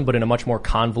traditionalism, but in a much more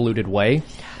convoluted way.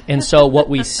 And so what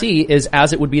we see is,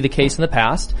 as it would be the case in the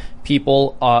past,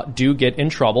 people do get in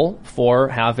trouble for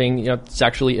having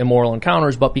sexually immoral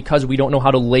encounters, but because we don't know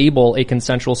how to label a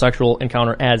consensual sexual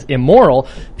encounter as immoral,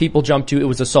 people jump to it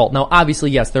was assault. Now, obviously,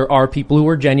 yes, there are people who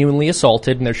are genuinely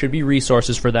assaulted, and there should be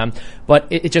resources for them, but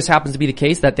it just happens to be the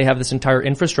case that they have this entire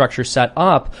infrastructure set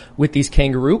up with these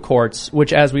kangaroo courts,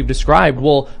 which, as we've described,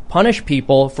 will punish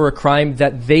people for a crime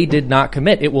that they did not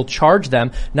commit. It will charge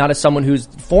them not as someone who's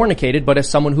fornicated, but as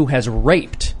someone who has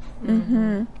raped.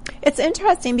 Mm-hmm. It's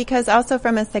interesting because also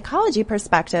from a psychology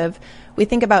perspective, we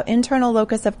think about internal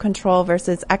locus of control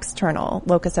versus external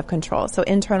locus of control. So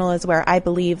internal is where I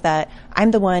believe that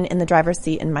I'm the one in the driver's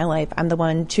seat in my life. I'm the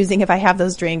one choosing if I have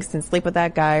those drinks and sleep with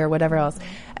that guy or whatever else.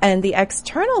 And the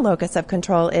external locus of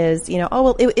control is,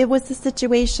 it was the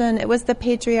situation, it was the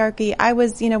patriarchy, I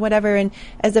was, whatever, and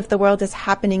as if the world is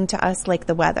happening to us like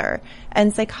the weather.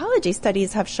 And psychology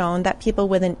studies have shown that people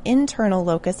with an internal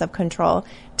locus of control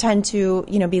tend to,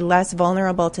 be less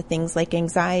vulnerable to things like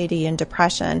anxiety and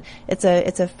depression. It's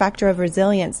a factor of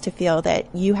resilience to feel that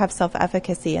you have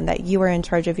self-efficacy and that you are in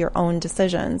charge of your own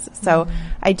decisions. So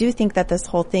I do think that this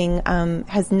whole thing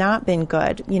has not been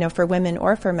good, for women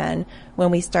or for men, when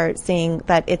we start seeing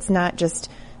that it's not just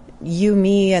you,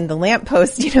 me, and the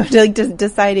lamppost, just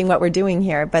deciding what we're doing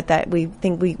here, but that we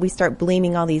think we start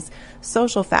blaming all these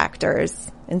social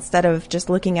factors instead of just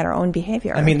looking at our own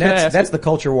behavior. I mean, that's the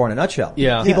culture war in a nutshell.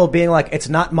 Yeah. People being like, it's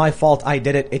not my fault, I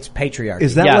did it, it's patriarchy.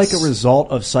 Is that like a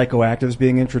result of psychoactives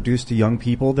being introduced to young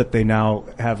people, that they now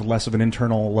have less of an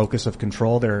internal locus of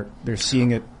control? They're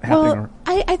seeing it happening?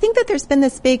 Well, I think that there's been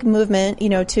this big movement,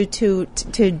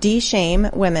 to de-shame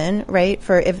women, right,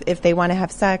 for if they want to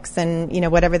have sex and,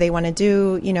 whatever they want to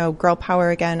do, girl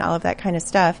power again, all of that kind of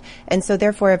stuff. And so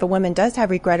therefore, if a woman does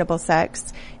have regrettable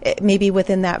sex, maybe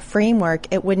within that framework,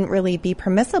 it wouldn't really be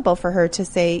permissible for her to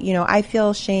say, I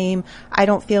feel shame. I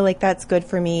don't feel like that's good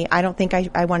for me. I don't think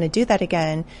I want to do that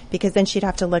again, because then she'd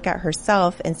have to look at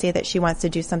herself and say that she wants to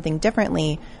do something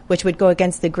differently, which would go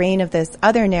against the grain of this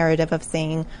other narrative of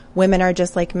saying women are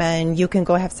just like men. You can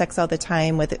go have sex all the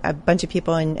time with a bunch of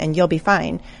people and you'll be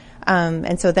fine.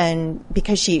 And so then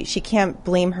because she can't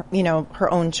blame her,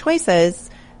 her own choices,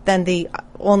 then the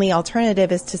only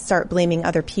alternative is to start blaming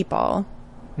other people.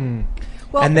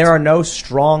 Well, and there are no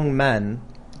strong men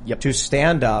to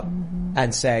stand up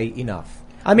and say enough.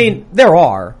 I mean, there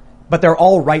are, but they're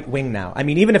all right-wing now. I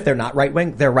mean, even if they're not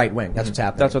right-wing, they're right-wing. That's what's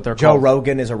happening. That's what they're Joe called.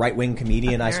 Rogan is a right-wing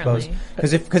comedian, Apparently. I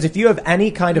suppose. Because if you have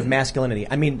any kind of masculinity,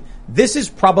 I mean, this is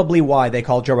probably why they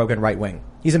call Joe Rogan right-wing.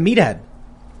 He's a meathead.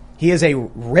 He is a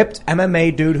ripped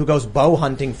MMA dude who goes bow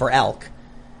hunting for elk.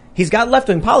 He's got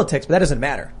left-wing politics, but that doesn't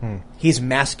matter. He's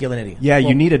masculinity. Yeah,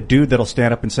 you need a dude that'll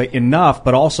stand up and say enough,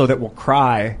 but also that will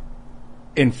cry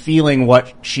in feeling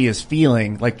what she is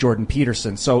feeling, like Jordan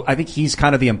Peterson. So I think he's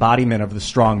kind of the embodiment of the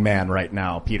strong man right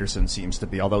now. Peterson seems to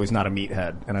be, although he's not a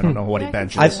meathead, and I don't know what he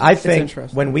benches. I think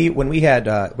when we had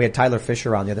Tyler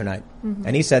Fisher on the other night,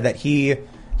 and he said that he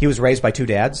was raised by two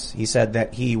dads. He said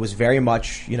that he was very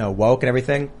much woke and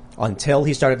everything until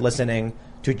he started listening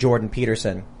to Jordan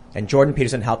Peterson. And Jordan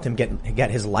Peterson helped him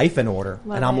get his life in order.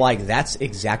 And I'm like, that's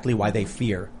exactly why they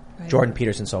fear Jordan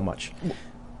Peterson so much.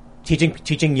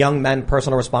 Teaching young men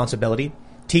personal responsibility,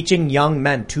 teaching young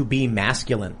men to be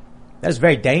masculine. That is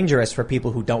very dangerous for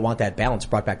people who don't want that balance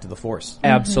brought back to the force.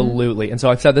 Absolutely. And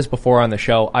so I've said this before on the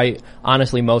show. I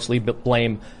honestly mostly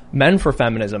blame men for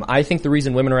feminism. I think the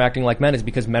reason women are acting like men is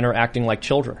because men are acting like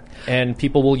children. And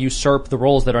people will usurp the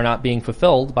roles that are not being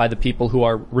fulfilled by the people who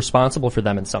are responsible for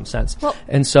them in some sense.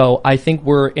 And so I think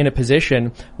we're in a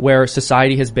position where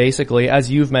society has basically,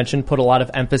 as you've mentioned, put a lot of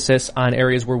emphasis on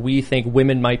areas where we think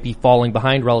women might be falling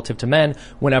behind relative to men.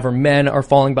 Whenever men are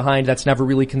falling behind, that's never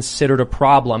really considered a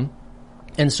problem.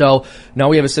 And so now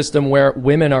we have a system where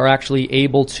women are actually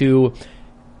able to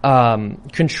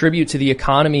contribute to the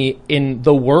economy in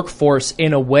the workforce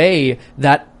in a way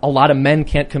that a lot of men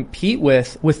can't compete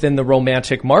with within the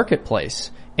romantic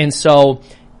marketplace. And so,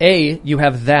 A, you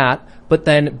have that, but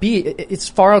then B, it's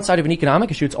far outside of an economic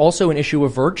issue. It's also an issue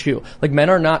of virtue. Like, men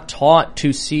are not taught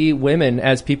to see women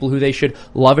as people who they should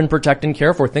love and protect and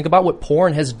care for. Think about what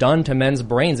porn has done to men's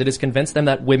brains. It has convinced them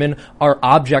that women are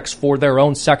objects for their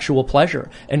own sexual pleasure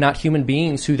and not human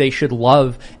beings who they should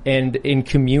love and in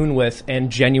commune with and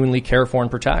genuinely care for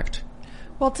and protect.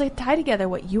 Well, to tie together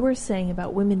what you were saying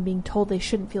about women being told they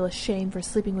shouldn't feel ashamed for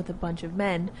sleeping with a bunch of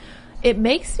men, it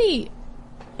makes me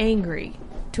angry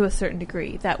to a certain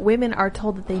degree that women are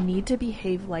told that they need to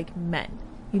behave like men.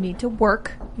 You need to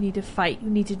work, you need to fight, you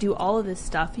need to do all of this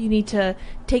stuff, you need to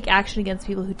take action against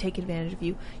people who take advantage of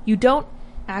you. You don't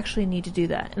actually need to do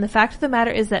that. And the fact of the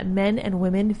matter is that men and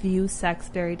women view sex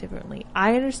very differently.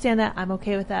 I understand that. I'm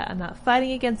okay with that. I'm not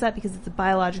fighting against that because it's a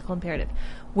biological imperative.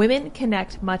 Women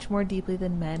connect much more deeply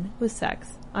than men with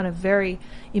sex on a very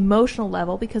emotional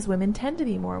level because women tend to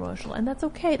be more emotional. And that's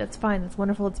okay. That's fine. That's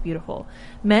wonderful. It's beautiful.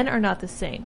 Men are not the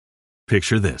same.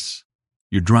 Picture this.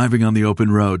 You're driving on the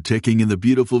open road, taking in the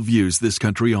beautiful views this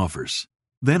country offers.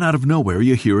 Then out of nowhere,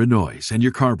 you hear a noise and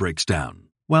your car breaks down.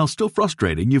 While still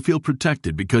frustrating, you feel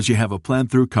protected because you have a plan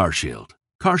through CarShield.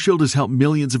 CarShield has helped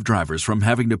millions of drivers from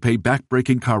having to pay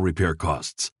back-breaking car repair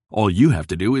costs. All you have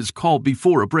to do is call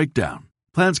before a breakdown.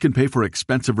 Plans can pay for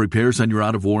expensive repairs on your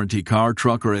out-of-warranty car,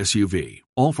 truck, or SUV.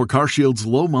 All for CarShield's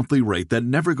low monthly rate that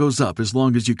never goes up as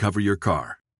long as you cover your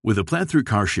car. With a plan through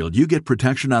CarShield, you get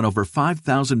protection on over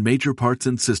 5,000 major parts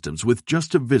and systems with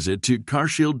just a visit to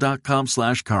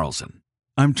carshield.com/Carlson.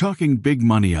 I'm talking big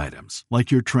money items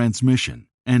like your transmission,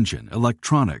 engine,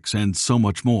 electronics, and so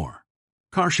much more.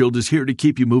 CarShield is here to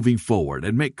keep you moving forward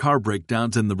and make car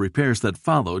breakdowns and the repairs that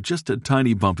follow just a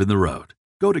tiny bump in the road.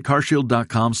 Go to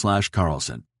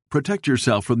carshield.com/Carlson. Protect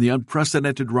yourself from the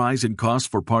unprecedented rise in costs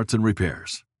for parts and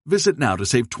repairs. Visit now to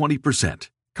save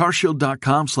 20%.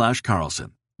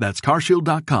 carshield.com/Carlson. That's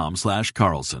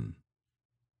carshield.com/Carlson.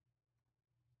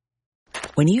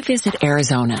 When you visit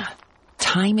Arizona,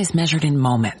 time is measured in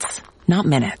moments, not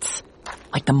minutes.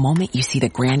 Like the moment you see the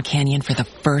Grand Canyon for the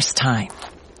first time.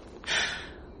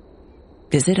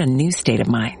 Visit a new state of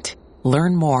mind.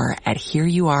 Learn more at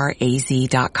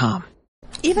hereyouareaz.com.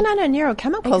 Even on a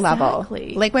neurochemical level,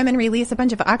 Exactly. like women release a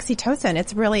bunch of oxytocin.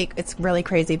 It's really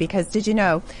crazy because did you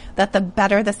know that the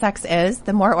better the sex is,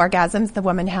 the more orgasms the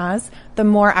woman has, the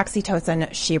more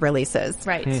oxytocin she releases.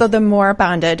 Right. So the more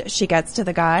bonded she gets to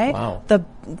the guy, Wow. the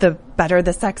better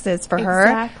the sex is for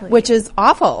Exactly. her, which is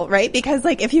awful, right? Because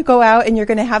like if you go out and you're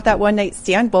going to have that one night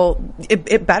stand, well,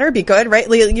 it better be good, right?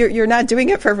 Like, you're not doing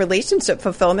it for relationship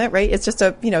fulfillment, right? It's just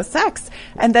sex,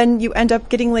 and then you end up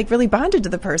getting like really bonded to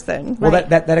the person. Well, right?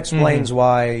 that explains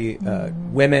why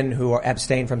women who are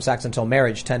abstain from sex until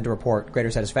marriage tend to report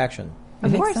greater satisfaction.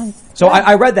 Of course. sense. So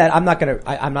I read that.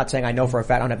 I'm not saying I know for a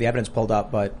fact. I don't have the evidence pulled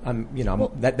up, but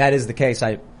that is the case.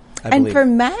 I And believe. for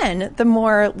men, the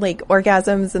more like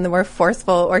orgasms and the more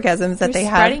forceful orgasms that they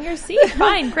have, Spreading your seed.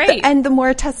 Fine, great. and the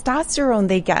more testosterone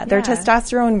they get, their Yeah.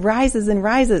 testosterone rises and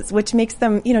rises, which makes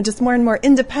them, just more and more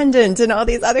independent and all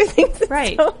these other things.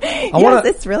 Right. So,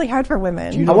 it's really hard for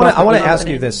women. I want to ask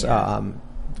you this,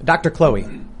 Dr. Chloe.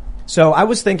 So I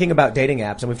was thinking about dating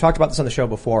apps, and we've talked about this on the show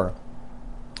before.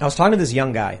 I was talking to this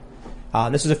young guy.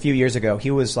 This was a few years ago.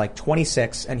 He was like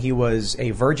 26, and he was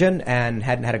a virgin and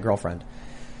hadn't had a girlfriend.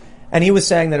 And he was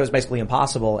saying that it was basically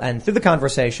impossible. And through the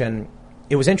conversation,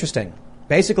 it was interesting.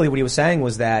 Basically, what he was saying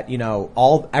was that,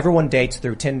 everyone dates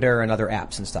through Tinder and other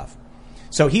apps and stuff.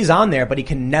 So he's on there, but he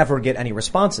can never get any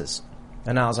responses.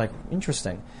 And I was like,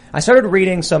 interesting. I started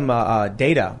reading some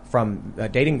data from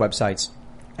dating websites,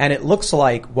 and it looks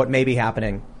like what may be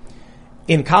happening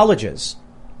in colleges.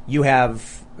 You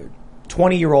have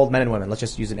 20-year-old men and women. Let's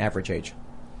just use an average age.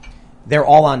 They're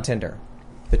all on Tinder.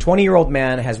 The 20-year-old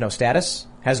man has no status,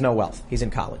 has no wealth. He's in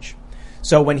college.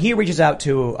 So when he reaches out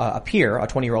to a peer, a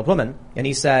 20-year-old woman, and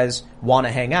he says, want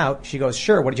to hang out? She goes,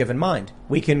 sure. What did you have in mind?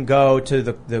 We can go to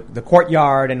the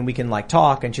courtyard and we can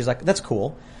talk. And she's like, that's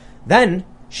cool. Then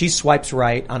she swipes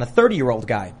right on a 30-year-old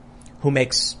guy who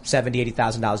makes $70,000,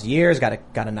 $80,000 a year. He's got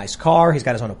a nice car. He's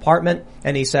got his own apartment.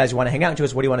 And he says, you want to hang out? And she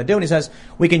goes, what do you want to do? And he says,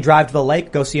 we can drive to the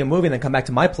lake, go see a movie, and then come back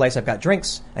to my place. I've got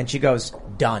drinks. And she goes,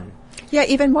 done. Yeah,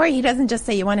 even more, he doesn't just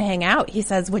say you want to hang out. He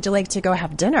says, would you like to go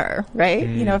have dinner, right?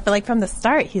 You know, like from the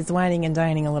start, he's whining and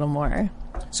dining a little more.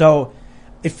 So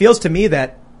it feels to me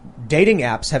that dating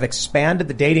apps have expanded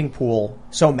the dating pool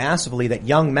so massively that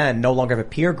young men no longer have a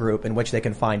peer group in which they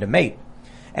can find a mate.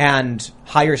 And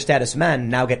higher status men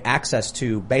now get access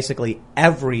to basically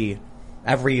every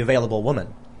available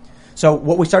woman. So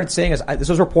what we started seeing is, this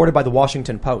was reported by the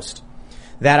Washington Post,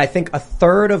 that I think a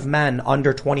third of men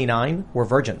under 29 were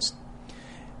virgins.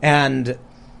 And,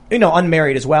 you know,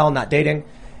 unmarried as well, not dating.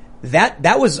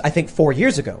 That was, I think, 4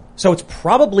 years ago. So it's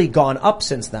probably gone up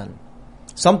since then.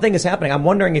 Something is happening. I'm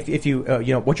wondering if you,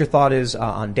 you know, what your thought is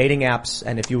on dating apps,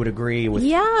 and if you would agree with.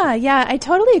 Yeah, I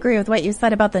totally agree with what you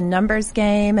said about the numbers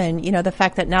game, and you know the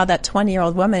fact that now that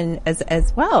 20-year-old woman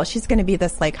as well, she's going to be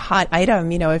this like hot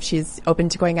item, you know, if she's open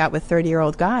to going out with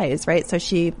 30-year-old guys, right? So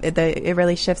it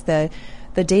really shifts the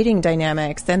dating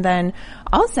dynamics. And then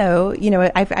also, you know,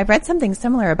 I've read something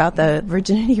similar about the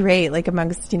virginity rate, like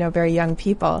amongst, you know, very young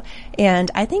people.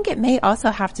 And I think it may also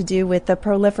have to do with the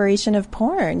proliferation of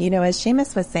porn, you know, as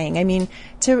Seamus was saying. I mean,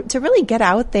 to really get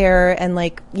out there and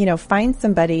like, you know, find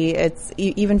somebody, it's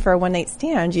even for a one night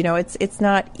stand, you know, it's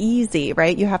not easy,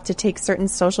 right? You have to take certain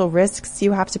social risks.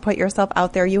 You have to put yourself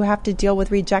out there. You have to deal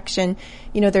with rejection.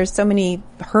 You know, there's so many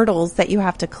hurdles that you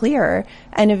have to clear.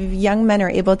 And if young men are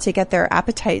able to get their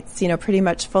appetites, you know, pretty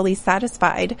much fully satisfied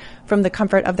from the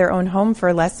comfort of their own home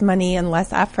for less money and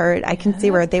less effort, I can see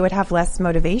where they would have less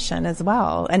motivation as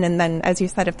well. And then, as you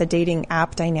said, if the dating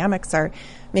app dynamics are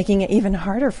making it even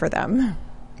harder for them.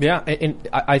 Yeah, and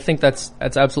I think that's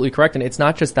absolutely correct. And it's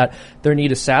not just that their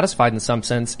need is satisfied in some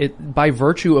sense. By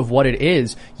virtue of what it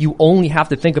is, you only have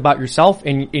to think about yourself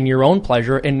in your own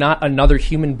pleasure and not another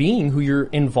human being who you're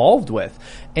involved with.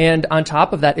 And on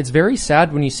top of that, it's very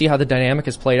sad when you see how the dynamic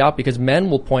is played out, because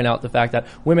men will point out the fact that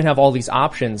women have all these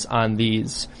options on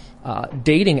these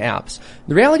dating apps.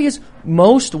 The reality is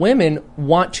most women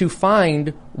want to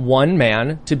find one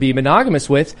man to be monogamous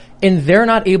with, and they're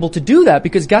not able to do that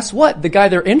because guess what? The guy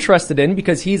they're interested in,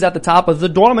 because he's at the top of the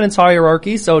dominance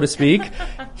hierarchy, so to speak,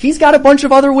 he's got a bunch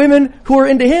of other women who are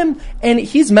into him, and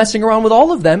he's messing around with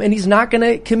all of them, and he's not going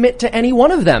to commit to any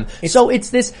one of them. So it's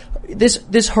this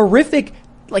horrific,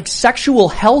 like,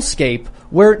 sexual hellscape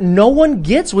where no one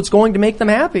gets what's going to make them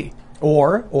happy.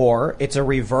 Or it's a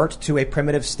revert to a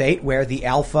primitive state where the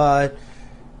alpha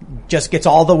just gets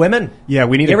all the women. Yeah,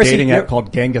 we need a dating app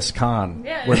called Genghis Khan,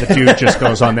 where the dude just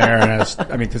goes on there and has,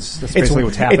 I mean, because that's basically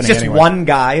what's happening. It's just anyway. one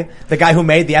guy, the guy who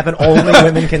made the app, and only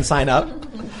women can sign up.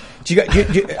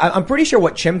 I'm pretty sure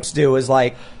what chimps do is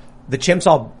like the chimps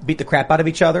all beat the crap out of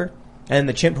each other. And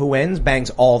the chimp who wins bangs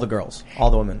all the girls,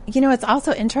 all the women. You know, it's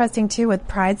also interesting too with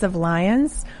prides of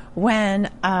lions when,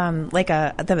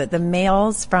 the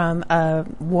males from a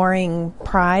warring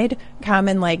pride come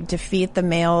and like defeat the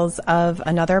males of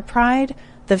another pride.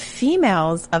 The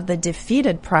females of the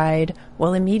defeated pride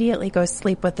will immediately go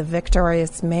sleep with the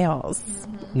victorious males.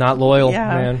 Not loyal,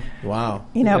 man. Wow.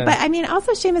 You know, but I mean,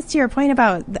 also, Seamus, to your point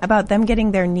about them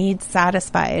getting their needs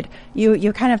satisfied,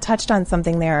 you kind of touched on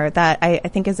something there that I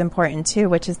think is important too,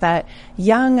 which is that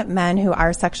young men who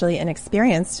are sexually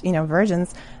inexperienced, you know,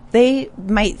 virgins, they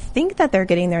might think that they're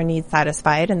getting their needs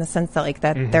satisfied in the sense that like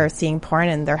that they're seeing porn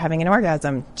and they're having an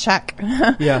orgasm. Check.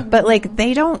 Yeah. But like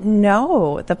they don't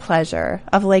know the pleasure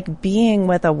of like being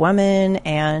with a woman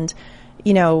and,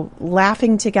 you know,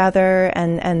 laughing together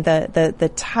and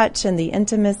the touch and the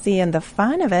intimacy and the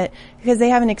fun of it because they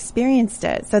haven't experienced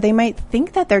it. So they might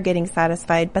think that they're getting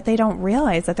satisfied, but they don't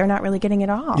realize that they're not really getting it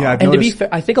all. Yeah, and to be fair,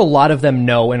 I think a lot of them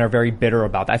know and are very bitter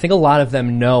about that. I think a lot of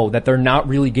them know that they're not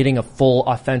really getting a full,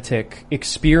 authentic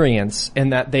experience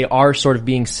and that they are sort of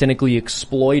being cynically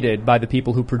exploited by the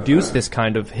people who produce this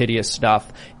kind of hideous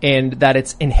stuff, and that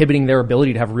it's inhibiting their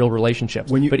ability to have real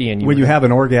relationships. When you have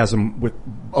an orgasm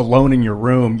alone in your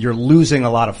room, you're losing a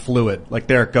lot of fluid. Like,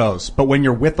 there it goes. But when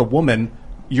you're with a woman,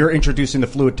 you're introducing the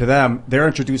fluid to them, they're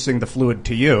introducing the fluid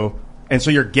to you, and so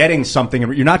you're getting something.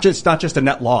 You're not just a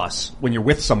net loss when you're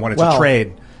with someone. It's a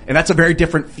trade, and that's a very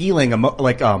different feeling,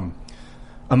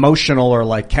 emotional or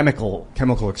like chemical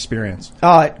experience.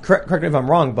 Correct me if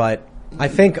I'm wrong, but I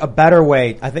think a better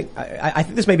way. I think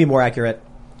this may be more accurate.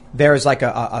 There's like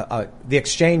the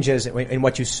exchanges in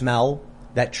what you smell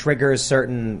that triggers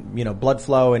certain, you know, blood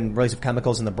flow and release of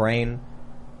chemicals in the brain,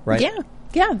 right? Yeah.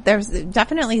 Yeah, there's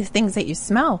definitely things that you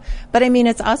smell. But I mean,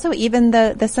 it's also even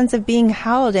the sense of being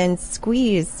held and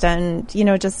squeezed and, you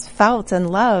know, just felt and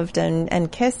loved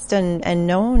and kissed and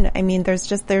known. I mean,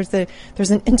 there's an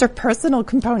interpersonal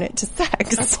component to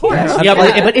sex. Of course. Yeah,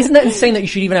 but isn't that insane that you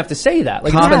should even have to say that?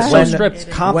 Like, it's been so stripped.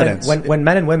 Confidence. When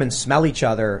men and women smell each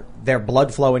other, their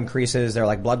blood flow increases, their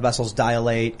like blood vessels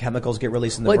dilate, chemicals get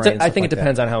released in the brain. I think it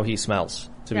depends on how he smells,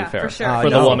 to be fair. For sure. For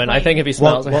the woman. I think if he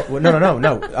smells...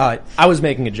 No. I was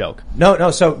making a joke.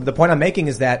 No. So the point I'm making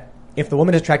is that if the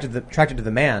woman is attracted to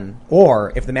the man,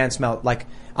 or if the man smells, like,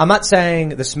 I'm not saying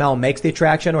the smell makes the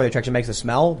attraction or the attraction makes the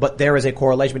smell, but there is a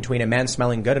correlation between a man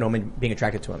smelling good and a woman being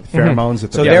attracted to him. Pheromones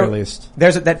at the very least.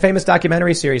 There's that famous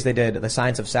documentary series they did, The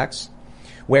Science of Sex,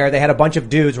 where they had a bunch of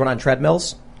dudes run on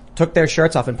treadmills, took their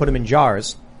shirts off and put them in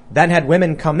jars, then had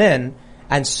women come in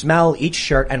and smell each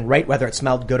shirt and rate whether it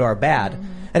smelled good or bad.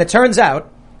 And it turns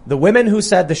out the women who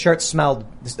said the shirt smelled,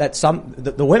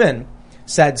 the women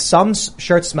said some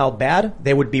shirts smelled bad,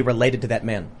 they would be related to that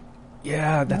man.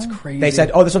 Yeah, that's crazy. They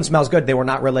said, oh, this one smells good. They were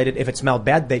not related. If it smelled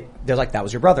bad, they're like, that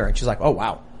was your brother. And she's like, oh,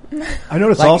 wow. I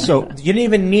noticed also... You didn't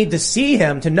even need to see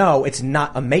him to know it's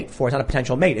not a mate for, it's not a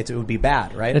potential mate. It would be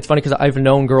bad, right? And it's funny because I've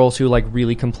known girls who like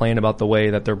really complain about the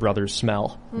way that their brothers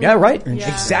smell. Yeah, right.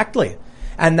 Yeah. Exactly.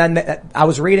 And then I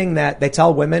was reading that they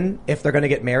tell women if they're going to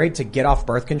get married to get off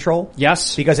birth control.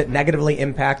 Yes. Because it negatively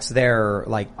impacts their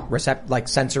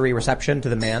sensory reception to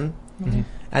the man. Mm-hmm.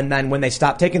 And then when they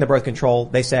stop taking the birth control,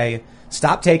 they say,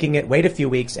 stop taking it, wait a few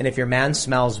weeks, and if your man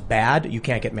smells bad, you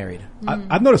can't get married.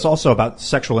 I've noticed also about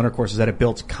sexual intercourse is that it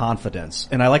builds confidence.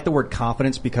 And I like the word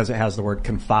confidence because it has the word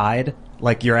confide.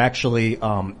 Like you're actually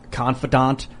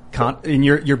confidant, and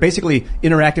you're basically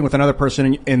interacting with another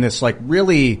person in this like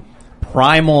really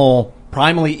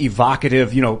primally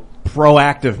evocative, you know,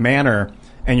 proactive manner.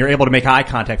 And you're able to make eye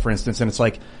contact, for instance, and it's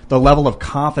like the level of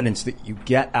confidence that you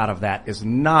get out of that is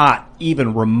not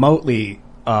even remotely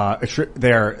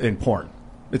there in porn.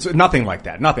 It's nothing like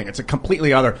that. Nothing. It's a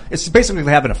completely other. It's basically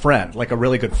having a friend, like a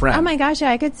really good friend. Oh my gosh,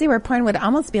 yeah, I could see where porn would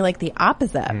almost be like the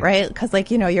opposite, right? Because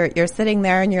like, you know, you're sitting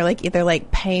there and you're like either like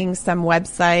paying some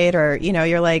website or, you know,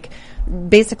 you're like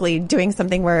basically doing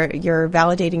something where you're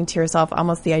validating to yourself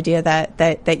almost the idea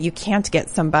that you can't get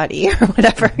somebody or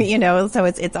whatever, you know. So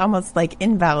it's almost like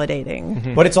invalidating.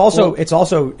 Mm-hmm. But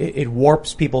it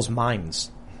warps people's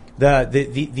minds.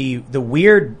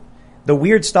 The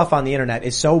weird stuff on the internet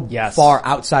is so far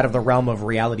outside of the realm of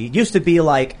reality. It used to be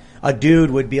like a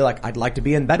dude would be like, I'd like to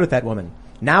be in bed with that woman.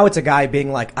 Now it's a guy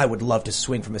being like, I would love to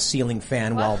swing from a ceiling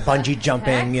fan while bungee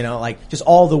jumping, you know, like just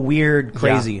all the weird,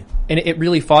 crazy. Yeah. And it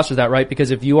really fosters that, right?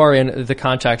 Because if you are in the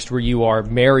context where you are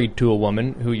married to a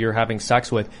woman who you're having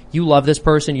sex with, you love this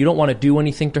person, you don't want to do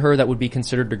anything to her that would be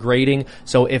considered degrading.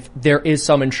 So if there is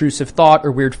some intrusive thought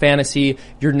or weird fantasy,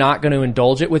 you're not going to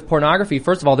indulge it. With pornography,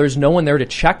 first of all, there's no one there to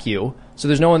check you. So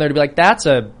there's no one there to be like, that's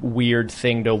a weird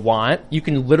thing to want. You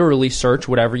can literally search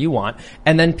whatever you want.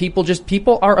 And then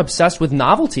people are obsessed with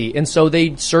novelty. And so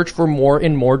they search for more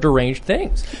and more deranged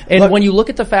things. And when you look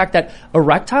at the fact that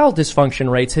erectile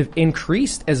dysfunction rates have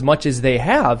increased as much as they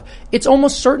have, it's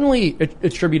almost certainly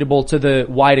attributable to the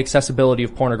wide accessibility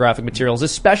of pornographic materials,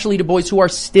 especially to boys who are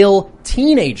still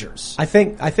teenagers. I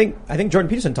think Jordan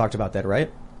Peterson talked about that,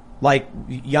 right? Like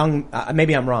young,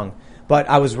 maybe I'm wrong. But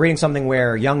I was reading something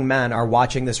where young men are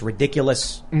watching this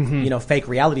ridiculous, you know, fake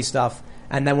reality stuff,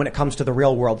 and then when it comes to the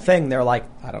real world thing, they're like,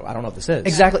 I don't know what this is.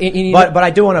 Exactly. But I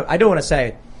do want to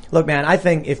say, look, man, I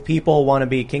think if people want to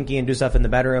be kinky and do stuff in the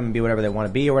bedroom and be whatever they want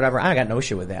to be or whatever, I got no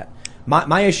issue with that.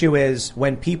 My issue is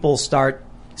when people start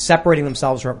separating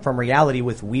themselves from reality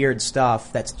with weird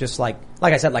stuff that's just like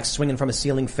I said, like swinging from a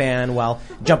ceiling fan while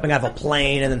jumping out of a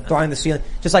plane and then throwing the ceiling,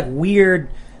 just like weird.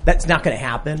 That's not going to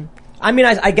happen. I mean,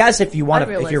 I guess if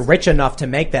you're rich enough to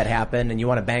make that happen and you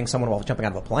want to bang someone while jumping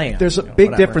out of a plane. There's a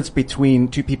big difference between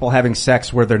two people having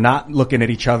sex where they're not looking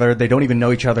at each other. They don't even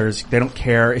know each other. They don't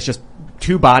care. It's just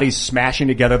two bodies smashing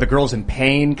together. The girl's in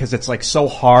pain because it's like so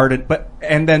hard.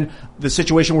 And then the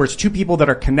situation where it's two people that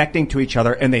are connecting to each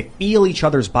other and they feel each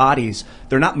other's bodies.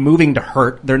 They're not moving to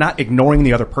hurt. They're not ignoring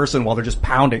the other person while they're just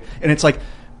pounding. And it's like,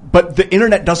 but the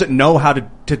internet doesn't know how to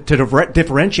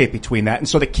differentiate between that. And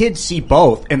so the kids see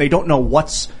both and they don't know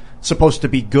what's supposed to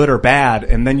be good or bad.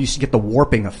 And then you get the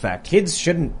warping effect. Kids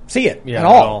shouldn't see it at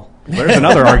all. There's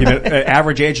another argument.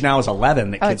 Average age now is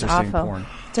 11 that kids are seeing porn.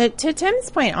 To Tim's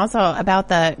point also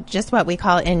about just what we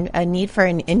call a need for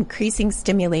an increasing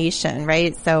stimulation,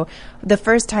 right? So the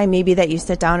first time maybe that you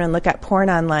sit down and look at porn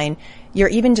online, you're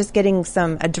even just getting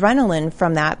some adrenaline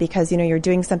from that because, you're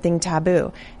doing something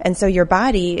taboo. And so your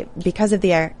body, because of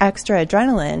the extra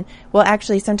adrenaline, will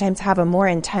actually sometimes have a more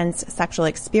intense sexual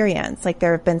experience. Like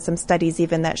there have been some studies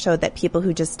even that showed that people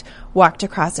who just walked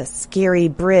across a scary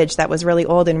bridge that was really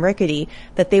old and rickety,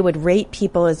 that they would rate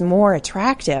people as more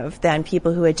attractive than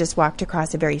people who had just walked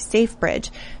across a very safe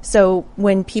bridge. So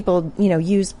when people,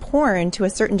 use porn to a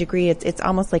certain degree, it's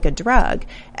almost like a drug.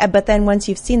 But then once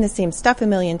you've seen the same stuff a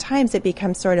million times, it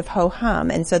becomes sort of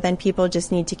ho-hum. And so then people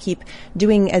just need to keep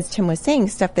doing, as Tim was saying,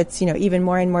 stuff that's, even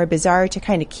more and more bizarre to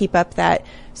kind of keep up that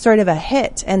sort of a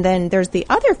hit. And then there's the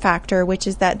other factor, which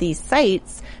is that these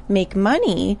sites make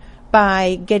money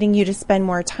by getting you to spend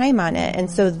more time on it.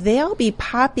 And so they'll be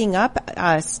popping up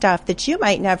stuff that you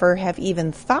might never have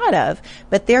even thought of.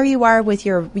 But there you are with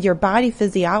your body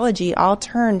physiology all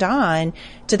turned on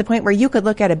to the point where you could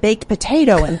look at a baked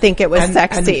potato and think it was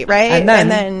sexy, right?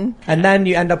 And then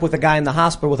you end up with a guy in the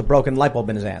hospital with a broken light bulb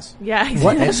in his ass. Yeah,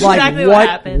 It's exactly what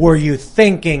happens. were you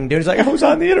thinking, dude? It's like, who's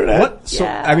on the internet? What? So,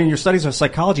 I mean, your studies of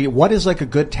psychology, what is like a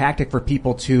good tactic for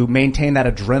people to maintain that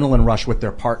adrenaline rush with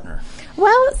their partner?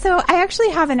 Well, so I actually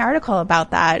have an article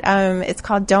about that. It's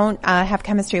called Don't Have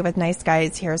Chemistry with Nice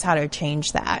Guys. Here's how to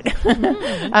change that.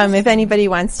 If anybody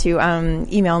wants to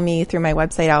email me through my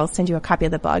website, I'll send you a copy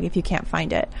of the blog if you can't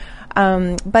find it.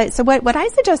 But so what I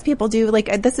suggest people do, like,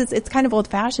 it's kind of old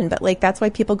fashioned, but like, that's why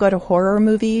people go to horror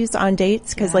movies on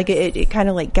dates, cause like it kind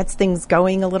of like gets things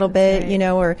going a little bit,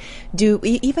 or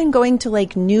even going to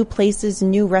like new places,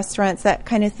 new restaurants, that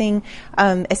kind of thing,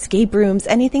 escape rooms,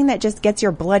 anything that just gets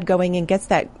your blood going and gets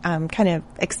that, kind of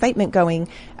excitement going,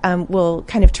 will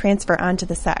kind of transfer onto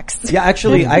the sex. Yeah, I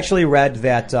actually read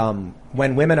that,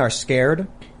 when women are scared,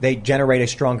 they generate a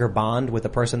stronger bond with the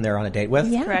person they're on a date with.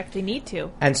 Yeah. Correct. They need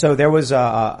to. And so there was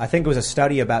I think it was a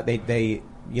study about they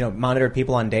monitored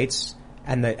people on dates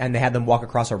and they had them walk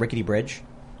across a rickety bridge.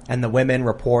 And the women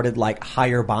reported like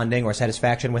higher bonding or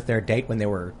satisfaction with their date when they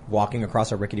were walking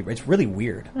across a rickety bridge. It's really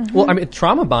weird. Mm-hmm. Well, I mean,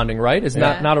 trauma bonding, right, is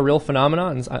not a real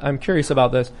phenomenon. And I'm curious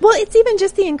about this. Well, it's even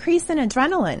just the increase in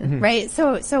adrenaline, right?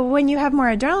 So when you have more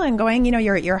adrenaline going,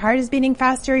 your heart is beating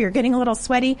faster, you're getting a little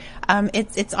sweaty.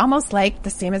 It's almost like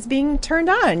the same as being turned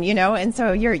on, and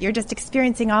so you're just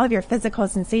experiencing all of your physical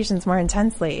sensations more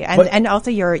intensely, and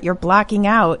also you're blocking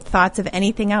out thoughts of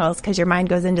anything else because your mind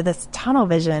goes into this tunnel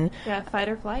vision. Yeah, fight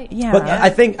or flight. Yeah. But I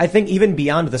think even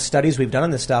beyond the studies we've done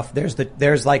on this stuff,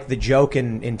 there's like the joke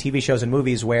in TV shows and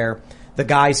movies where the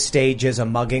guy stages a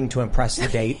mugging to impress the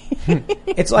date.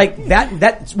 It's like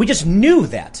that we just knew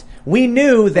that. We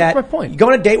knew that That's my point. you go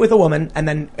on a date with a woman and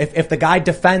then if the guy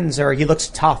defends her, he looks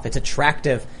tough, it's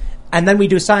attractive. And then we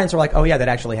do science, we're like, oh yeah, that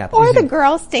actually happened. Or the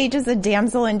girl stages a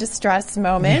damsel in distress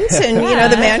moment and,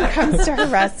 the man comes to her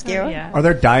rescue. Yeah. Are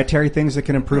there dietary things that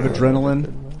can improve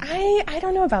adrenaline? I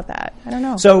don't know about that. I don't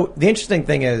know. So the interesting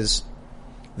thing is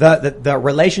the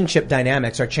relationship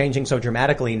dynamics are changing so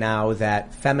dramatically now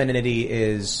that femininity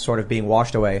is sort of being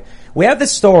washed away. We have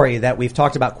this story that we've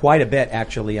talked about quite a bit,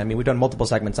 actually. I mean, we've done multiple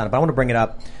segments on it, but I want to bring it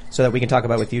up so that we can talk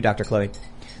about it with you, Dr. Chloe.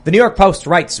 The New York Post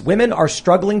writes, women are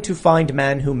struggling to find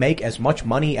men who make as much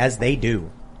money as they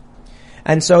do.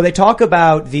 And so they talk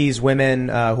about these women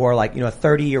who are like, a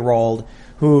 30-year-old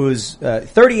who's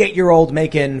 38-year-old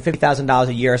making $50,000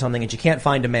 a year or something, and she can't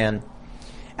find a man.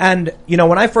 And,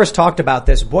 when I first talked about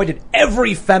this, boy, did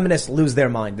every feminist lose their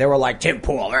mind. They were like, Tim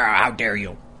Pool, how dare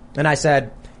you? And I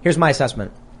said, here's my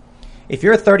assessment. If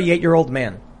you're a 38-year-old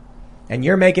man and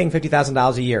you're making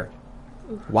 $50,000 a year,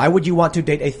 why would you want to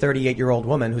date a 38-year-old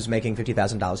woman who's making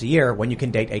 $50,000 a year when you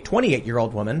can date a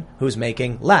 28-year-old woman who's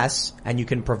making less and you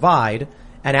can provide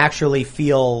and actually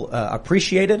feel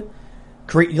appreciated?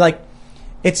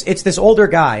 It's this older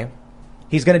guy.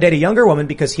 He's going to date a younger woman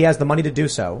because he has the money to do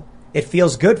so. It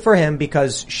feels good for him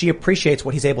because she appreciates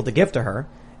what he's able to give to her,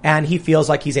 and he feels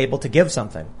like he's able to give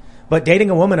something. But dating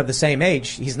a woman of the same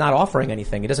age, he's not offering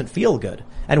anything. It doesn't feel good.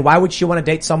 And why would she want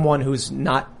to date someone who's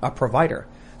not a provider?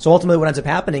 So ultimately what ends up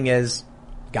happening is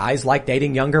guys like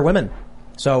dating younger women.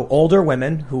 So older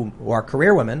women who are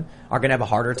career women are going to have a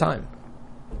harder time.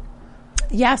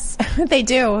 Yes, they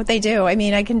do. They do. I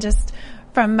mean, I can just,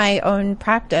 from my own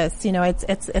practice,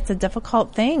 it's a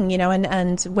difficult thing,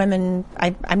 and women,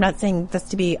 I'm not saying this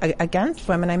to be against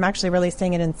women. I'm actually really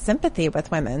saying it in sympathy with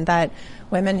women, that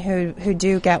women who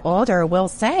do get older will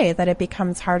say that it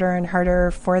becomes harder and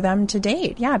harder for them to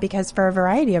date. Yeah, because for a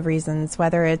variety of reasons,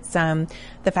 whether it's,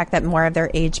 the fact that more of their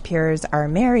age peers are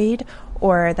married,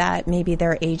 or that maybe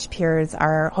their age peers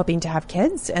are hoping to have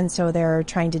kids, and so they're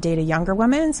trying to date a younger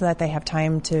woman so that they have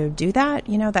time to do that.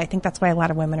 I think that's why a lot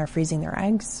of women are freezing their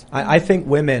eggs. I think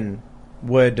women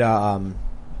would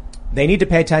they need to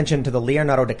pay attention to the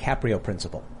Leonardo DiCaprio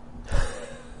principle.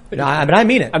 No, I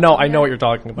mean it. No, I know what you're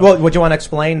talking about. Well, would you want to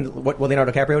explain what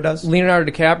Leonardo DiCaprio does? Leonardo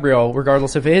DiCaprio,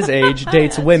 regardless of his age,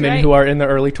 dates women who are in their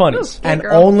early 20s. And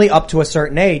only up to a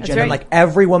certain age. That's and then right. like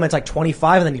every woman's like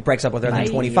 25 and then he breaks up with her at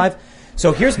 25.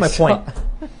 So here's my point.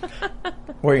 What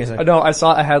were you going to say? No, I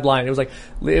saw a headline. It was like,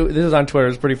 this is on Twitter.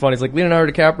 It's pretty funny. It's like,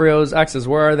 Leonardo DiCaprio's exes,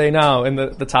 where are they now? And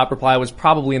the top reply was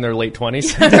probably in their late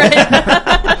 20s.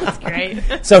 That's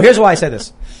great. So here's why I say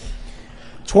this.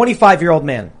 25-year-old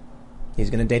man. He's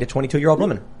going to date a 22-year-old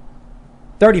woman.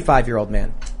 35-year-old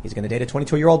man. He's going to date a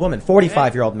 22-year-old woman.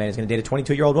 45-year-old man is going to date a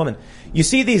 22-year-old woman. You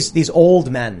see these old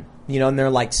men, and they're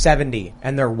like 70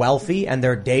 and they're wealthy and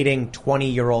they're dating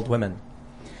 20-year-old women.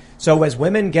 So as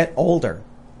women get older,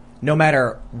 no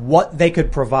matter what they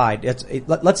could provide,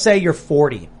 let's say you're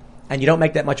 40 and you don't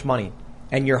make that much money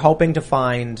and you're hoping to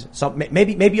find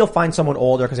maybe you'll find someone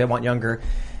older because they want younger.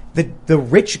 The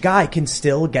rich guy can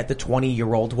still get the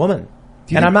 20-year-old woman.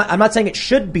 And I'm not saying it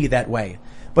should be that way,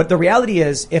 but the reality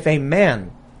is if a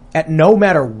man at no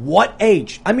matter what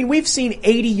age, I mean, we've seen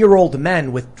 80-year-old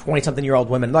men with 20-something-year-old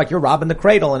women, like you're robbing the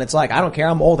cradle and it's like, I don't care,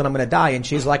 I'm old and I'm going to die. And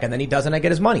she's like, and then he doesn't, I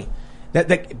get his money.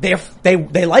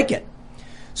 They like it.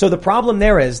 So the problem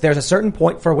there is there's a certain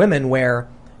point for women where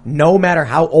no matter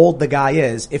how old the guy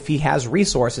is, if he has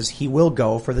resources, he will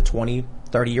go for the 20,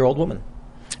 30-year-old woman.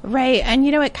 Right. And,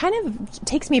 it kind of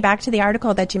takes me back to the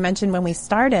article that you mentioned when we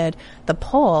started, the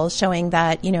poll showing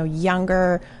that,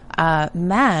 younger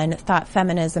men thought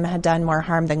feminism had done more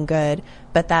harm than good,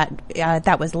 but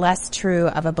that was less true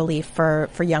of a belief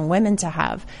for young women to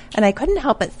have. And I couldn't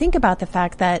help but think about the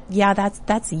fact that,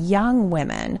 that's young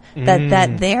women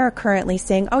that they're currently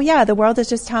saying, oh yeah, the world is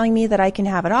just telling me that I can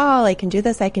have it all. I can do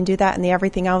this, I can do that, and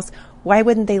everything else. Why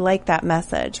wouldn't they like that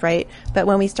message, right? But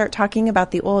when we start talking about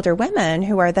the older women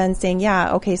who are then saying,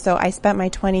 yeah, okay, so I spent my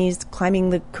 20s climbing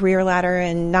the career ladder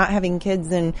and not having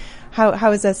kids, and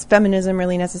how is this feminism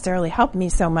really necessarily helped me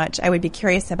so much? I would be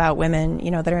curious about women,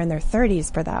 that are in their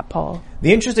 30s for that poll.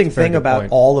 The interesting thing about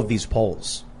all of these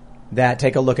polls that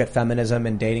take a look at feminism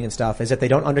and dating and stuff is that they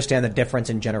don't understand the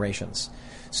difference in generations.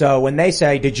 So when they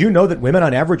say, did you know that women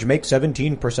on average make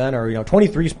 17% or,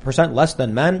 23% less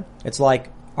than men? It's like,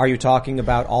 are you talking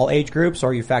about all age groups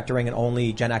or are you factoring in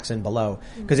only Gen X and below?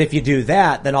 Because if you do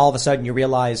that, then all of a sudden you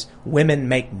realize women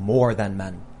make more than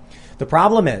men. The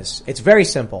problem is, it's very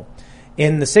simple.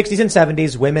 In the 60s and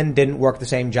 70s, women didn't work the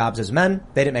same jobs as men.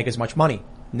 They didn't make as much money.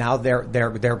 Now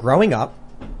they're growing up.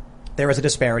 There is a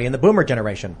disparity in the boomer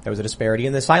generation. There was a disparity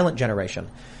in the silent generation.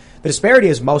 The disparity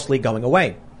is mostly going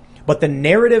away. But the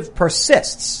narrative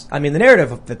persists. I mean, the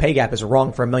narrative of the pay gap is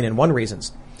wrong for 1,000,001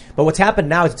 reasons. But what's happened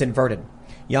now is it's inverted.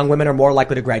 Young women are more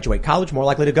likely to graduate college, more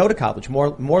likely to go to college,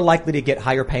 more likely to get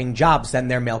higher paying jobs than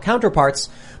their male counterparts.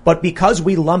 But because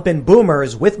we lump in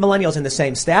boomers with millennials in the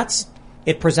same stats,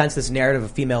 it presents this narrative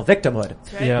of female victimhood.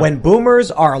 Right. Yeah. When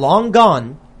boomers are long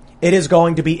gone, it is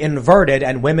going to be inverted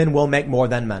and women will make more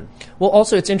than men. Well,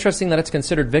 also, it's interesting that it's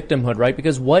considered victimhood, right?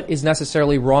 Because what is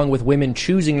necessarily wrong with women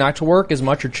choosing not to work as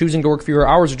much or choosing to work fewer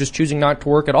hours or just choosing not to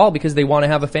work at all because they want to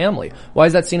have a family? Why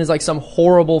is that seen as like some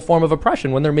horrible form of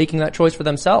oppression when they're making that choice for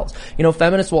themselves?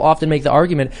 Feminists will often make the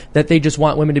argument that they just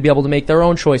want women to be able to make their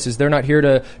own choices. They're not here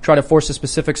to try to force a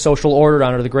specific social order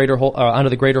onto the greater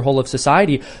whole of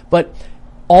society. But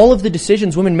all of the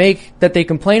decisions women make that they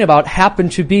complain about happen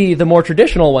to be the more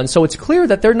traditional ones. So it's clear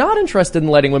that they're not interested in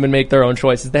letting women make their own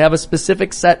choices. They have a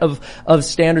specific set of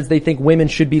standards they think women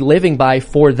should be living by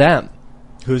for them.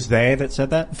 Who's they that said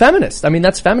that? Feminists. I mean,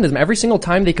 that's feminism. Every single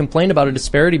time they complain about a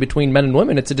disparity between men and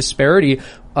women, it's a disparity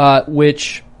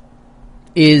which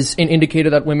is an indicator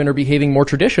that women are behaving more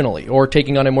traditionally or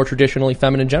taking on a more traditionally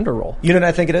feminine gender role. You know what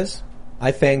I think it is?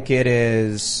 I think it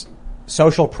is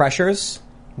social pressures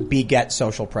beget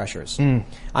social pressures.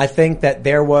 I think that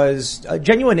there was a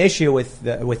genuine issue with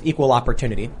equal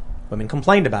opportunity. Women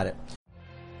complained about it.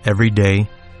 Every day,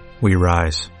 we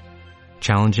rise,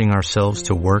 challenging ourselves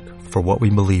to work for what we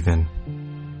believe in.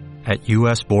 At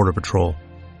U.S. Border Patrol,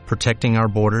 protecting our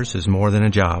borders is more than a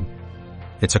job.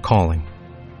 It's a calling.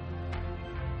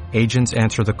 Agents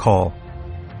answer the call,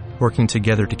 working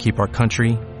together to keep our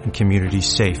country and communities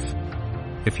safe.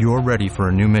 If you're ready for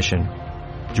a new mission,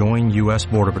 join U.S.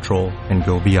 Border Patrol and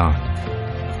go beyond.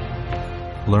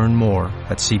 Learn more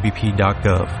at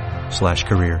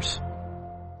cbp.gov/careers.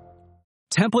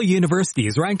 Temple University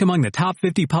is ranked among the top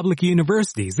 50 public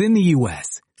universities in the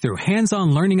U.S. Through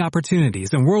hands-on learning opportunities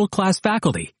and world-class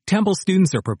faculty, Temple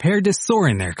students are prepared to soar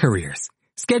in their careers.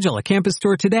 Schedule a campus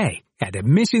tour today at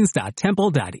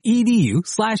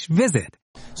admissions.temple.edu/visit.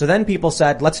 So then people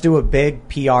said, let's do a big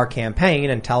PR campaign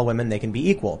and tell women they can be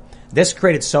equal. This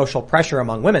created social pressure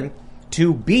among women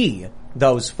to be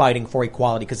those fighting for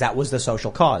equality because that was the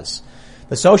social cause.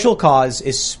 The social cause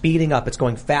is speeding up. It's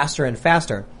going faster and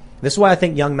faster. This is why I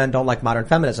think young men don't like modern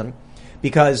feminism,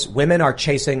 because women are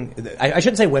chasing, I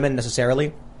shouldn't say women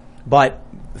necessarily, but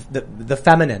the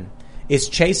feminine is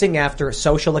chasing after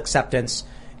social acceptance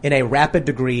in a rapid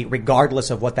degree, regardless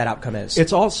of what that outcome is.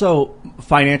 It's also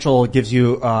financial, gives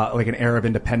you like an air of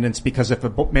independence, because if a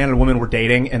man and a woman were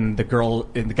dating and the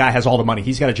guy has all the money,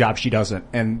 he's got a job, she doesn't,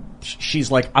 and she's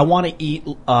like, I want to eat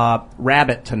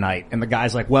rabbit tonight, and the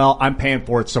guy's like, well, I'm paying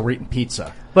for it, so we're eating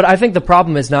pizza. But I think the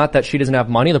problem is not that she doesn't have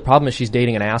money. The problem is she's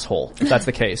dating an asshole, if that's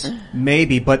the case.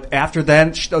 Maybe, but after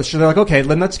then, they're like, okay,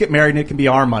 then let's get married and it can be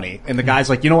our money. And the guy's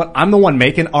like, you know what? I'm the one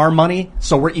making our money,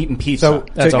 so we're eating pizza. So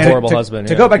that's a horrible husband.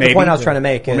 To go back to the point I was trying to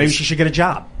make is... Or maybe she should get a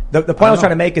job. The point I was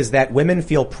trying to make is that women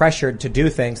feel pressured to do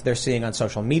things they're seeing on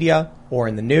social media or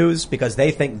in the news because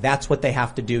they think that's what they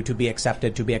have to do to be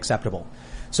accepted, to be acceptable.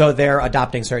 So they're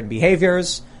adopting certain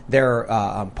behaviors, they're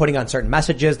putting on certain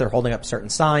messages, they're holding up certain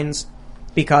signs,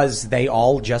 because they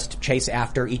all just chase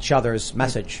after each other's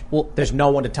message. Well, there's no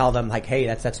one to tell them, like, hey,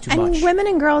 that's too much. And women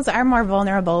and girls are more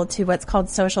vulnerable to what's called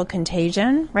social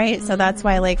contagion, right? Mm-hmm. So that's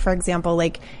why, like, for example,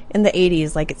 like, in the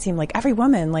 80s, like, it seemed like every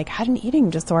woman, like, had an eating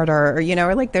disorder, or, you know,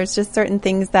 or, like, there's just certain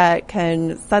things that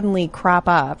can suddenly crop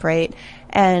up, right?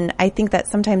 And I think that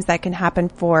sometimes that can happen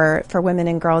for women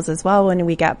and girls as well when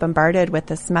we get bombarded with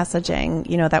this messaging,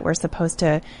 you know, that we're supposed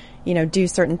to, you know, do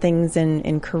certain things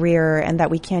in career, and that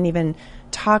we can't even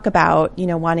talk about, you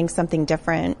know, wanting something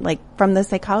different. Like, from the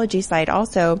psychology side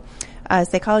also,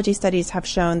 psychology studies have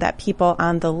shown that people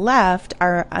on the left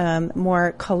are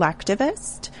more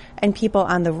collectivist, and people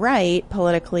on the right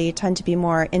politically tend to be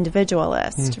more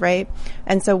individualist, right?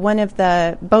 And so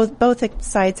both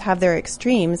sides have their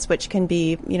extremes, which can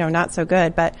be, you know, not so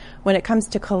good. But when it comes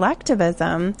to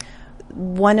collectivism,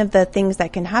 one of the things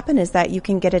that can happen is that you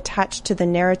can get attached to the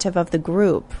narrative of the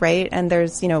group, right? And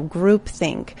there's, you know,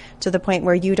 groupthink to the point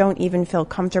where you don't even feel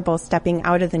comfortable stepping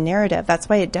out of the narrative. That's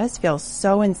why it does feel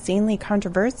so insanely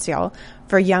controversial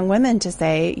for young women to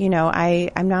say, you know,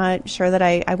 I'm not sure that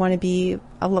I want to be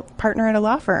a partner at a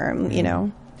law firm, you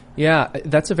know. Yeah,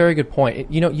 that's a very good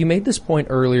point. You know, you made this point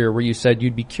earlier where you said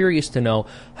you'd be curious to know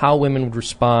how women would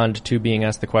respond to being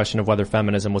asked the question of whether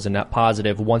feminism was a net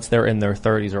positive once they're in their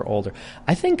 30s or older.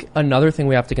 I think another thing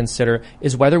we have to consider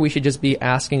is whether we should just be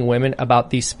asking women about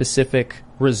the specific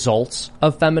results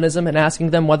of feminism and asking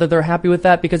them whether they're happy with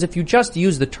that. Because if you just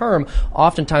use the term,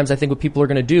 oftentimes I think what people are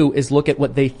going to do is look at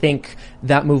what they think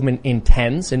that movement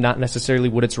intends and not necessarily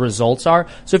what its results are.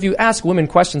 So if you ask women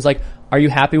questions like, are you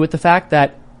happy with the fact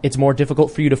that it's more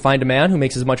difficult for you to find a man who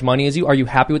makes as much money as you? Are you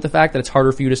happy with the fact that it's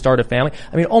harder for you to start a family?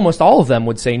 I mean, almost all of them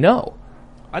would say no.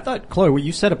 I thought, Chloe, what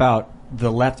you said about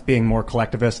the left being more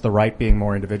collectivist, the right being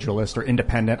more individualist, or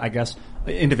independent, I guess,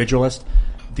 individualist.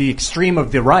 The extreme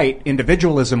of the right,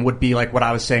 individualism, would be like what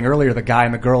I was saying earlier. The guy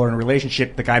and the girl are in a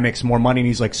relationship. The guy makes more money, and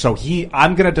he's like,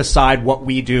 I'm going to decide what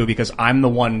we do because I'm the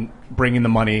one bringing the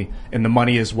money, and the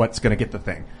money is what's going to get the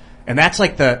thing. And that's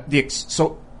like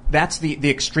that's the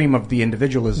extreme of the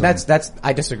individualism.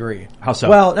 I disagree. How so?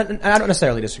 Well, I don't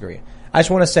necessarily disagree. I just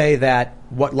want to say that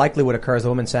what likely would occur is the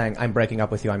woman saying, I'm breaking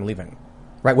up with you, I'm leaving.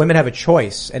 Right? Women have a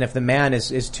choice, and if the man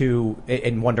is too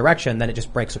in one direction, then it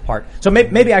just breaks apart. So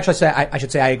maybe actually I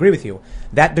should say I agree with you.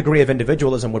 That degree of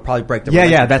individualism would probably break the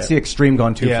relationship. Yeah, that's the extreme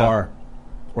gone too far.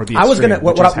 Or the extreme,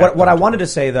 what I wanted to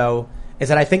say though is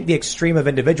that I think the extreme of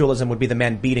individualism would be the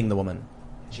man beating the woman.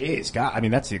 Jeez, God, I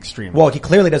mean, that's the extreme. Well, he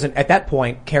clearly doesn't, at that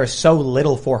point, care so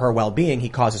little for her well-being, he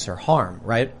causes her harm,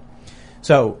 right?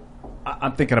 So,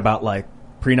 I'm thinking about, like,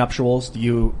 prenuptials. Do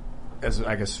you,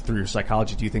 I guess through your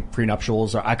psychology, do you think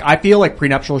prenuptials are, I feel like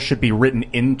prenuptials should be written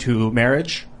into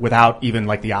marriage without even,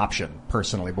 like, the option,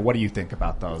 personally. But what do you think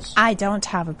about those? I don't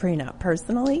have a prenup,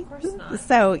 personally. Of course not.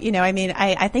 So, you know, I mean,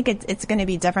 I think it's going to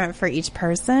be different for each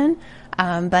person.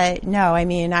 But no, I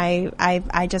mean,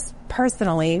 I just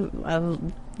personally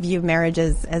view marriage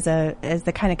as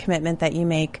the kind of commitment that you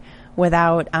make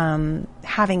without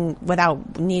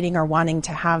needing or wanting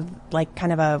to have like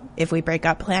kind of a if we break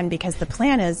up plan, because the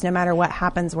plan is no matter what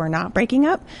happens, we're not breaking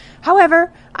up.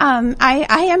 However, I'm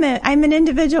an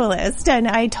individualist, and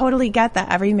I totally get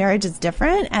that every marriage is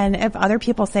different. And if other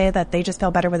people say that they just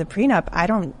feel better with a prenup, I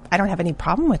don't have any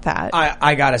problem with that.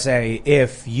 I gotta say,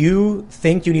 if you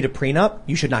think you need a prenup,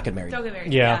 you should not get married. Don't get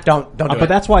married. Yeah. Don't do it. But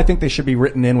that's why I think they should be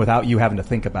written in without you having to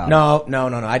think about it.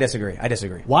 No. I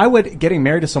disagree. Why would getting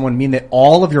married to someone mean that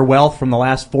all of your wealth from the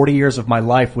last 40 years of my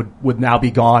life would now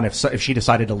be gone if she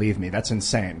decided to leave me? That's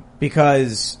insane.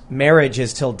 Because marriage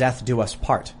is till death do us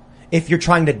part. If you're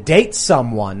trying to date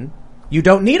someone, you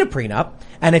don't need a prenup.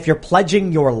 And if you're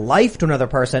pledging your life to another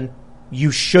person, you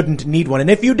shouldn't need one. And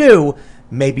if you do,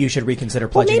 maybe you should reconsider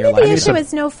pledging your life. Maybe the issue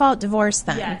is no fault divorce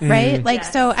then, Yes. right? Mm-hmm. Like,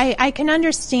 Yes. so I can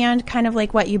understand kind of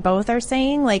like what you both are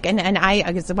saying, like, and I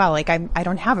as well, like, I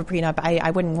don't have a prenup.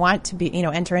 I wouldn't want to be,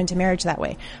 enter into marriage that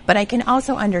way. But I can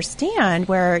also understand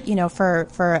where,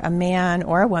 for a man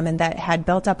or a woman that had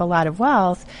built up a lot of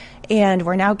wealth and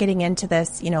we're now getting into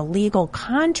this, legal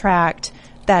contract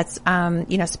that's,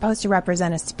 supposed to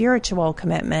represent a spiritual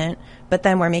commitment, but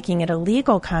then we're making it a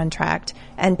legal contract,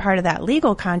 and part of that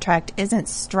legal contract isn't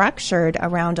structured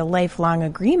around a lifelong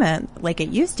agreement like it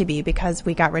used to be because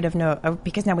we got rid of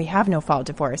because now we have no fault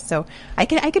divorce. So I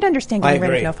could understand getting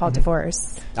rid of no fault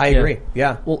divorce. I agree.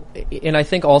 Yeah. Well, and I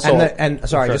think also,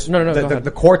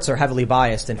 the courts are heavily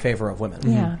biased in favor of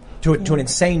women. Yeah. To an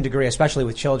insane degree, especially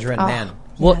with children and.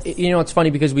 Well, Yes. it's funny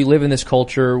because we live in this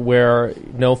culture where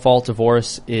no fault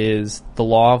divorce is the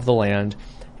law of the land,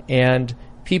 and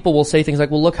people will say things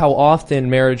like, well, look how often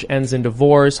marriage ends in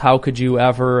divorce. How could you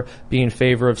ever be in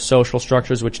favor of social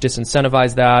structures which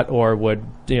disincentivize that or would,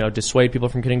 dissuade people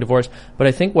from getting divorced? But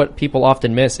I think what people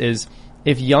often miss is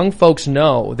if young folks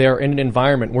know they're in an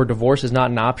environment where divorce is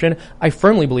not an option, I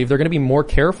firmly believe they're going to be more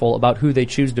careful about who they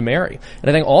choose to marry. And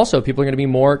I think also people are going to be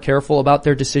more careful about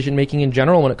their decision making in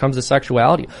general when it comes to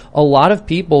sexuality. A lot of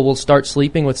people will start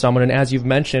sleeping with someone, and as you've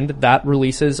mentioned, that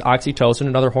releases oxytocin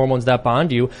and other hormones that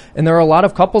bond you. And there are a lot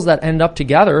of couples that end up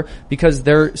together because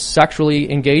they're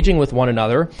sexually engaging with one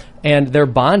another and they're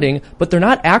bonding, but they're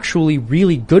not actually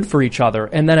really good for each other.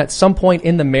 And then at some point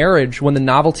in the marriage, when the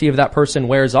novelty of that person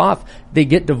wears off, they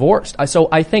get divorced. So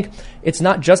I think it's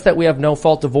not just that we have no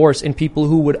fault divorce in people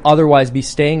who would otherwise be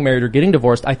staying married or getting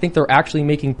divorced. I think they're actually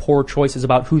making poor choices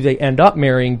about who they end up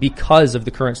marrying because of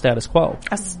the current status quo.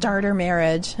 A starter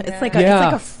marriage. It's like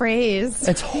a phrase.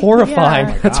 It's horrifying.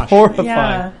 Yeah. It's horrifying.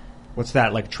 Yeah. What's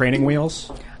that, like training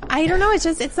wheels? I don't know.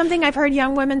 It's something I've heard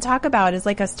young women talk about is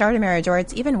like a starter marriage, or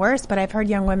it's even worse. But I've heard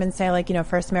young women say like,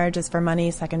 first marriage is for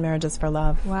money, second marriage is for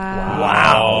love.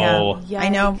 Wow. Yeah. I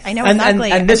know. It's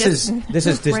ugly. And this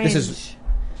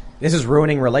is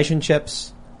ruining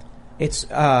relationships. It's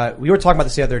we were talking about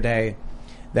this the other day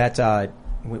that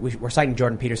we're citing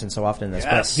Jordan Peterson so often in this,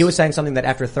 but he was saying something that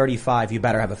after 35 you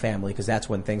better have a family because that's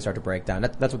when things start to break down.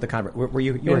 That's what the were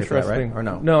you were for that, right? Or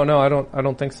no? No, I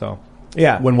don't think so.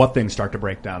 Yeah. When what things start to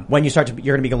break down? When you're going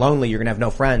to be lonely, you're going to have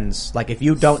no friends. Like if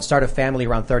you don't start a family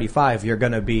around 35, you're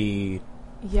going to be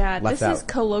left this out. is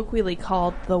colloquially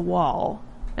called the wall.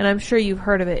 And I'm sure you've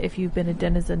heard of it if you've been a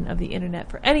denizen of the internet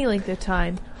for any length of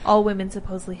time. All women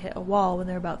supposedly hit a wall when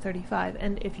they're about 35.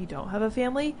 And if you don't have a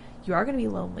family, you are going to be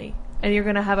lonely. And you're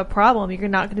going to have a problem. You're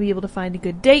not going to be able to find a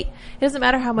good date. It doesn't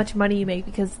matter how much money you make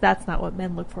because that's not what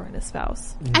men look for in a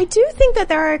spouse. I do think that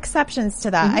there are exceptions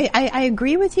to that. Mm-hmm. I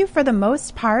agree with you for the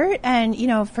most part. And,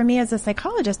 for me as a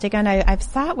psychologist, again, I've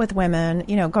sat with women,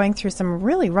 going through some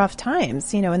really rough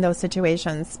times, in those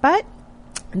situations. But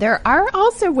there are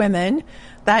also women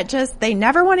that they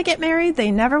never want to get married.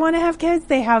 They never want to have kids.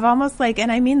 They have almost like,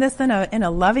 and I mean this in a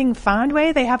loving, fond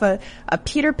way. They have a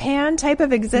Peter Pan type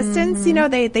of existence.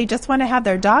 Mm-hmm. They just want to have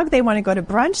their dog. They want to go to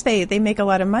brunch. They make a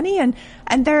lot of money and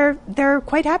they're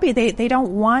quite happy. They don't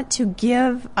want to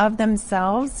give of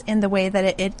themselves in the way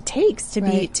that it takes to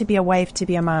be a wife, to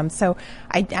be a mom. So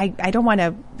I don't want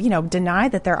to, deny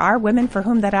that there are women for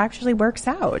whom that actually works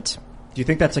out. Do you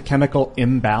think that's a chemical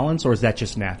imbalance, or is that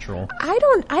just natural? I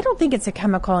don't think it's a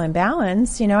chemical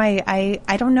imbalance. I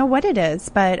don't know what it is,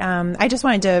 but I just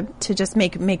wanted to just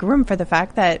make room for the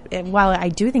fact that while I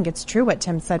do think it's true what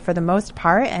Tim said for the most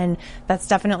part, and that's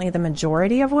definitely the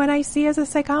majority of what I see as a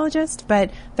psychologist,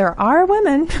 but there are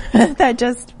women that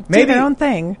just do their own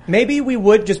thing. Maybe we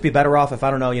would just be better off if,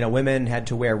 I don't know, women had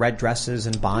to wear red dresses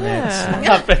and bonnets.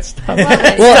 Yeah.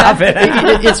 Stop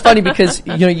it. It's funny because,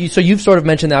 so you've sort of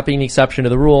mentioned that being the exception to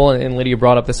the rule, and Lydia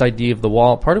brought up this idea of the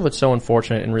wall. Part of what's so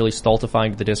unfortunate and really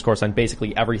stultifying to the discourse on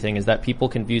basically everything is that people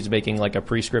confuse making like a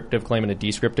prescriptive claim and a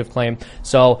descriptive claim.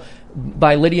 So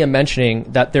by Lydia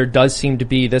mentioning that there does seem to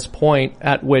be this point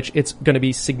at which it's going to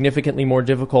be significantly more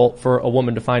difficult for a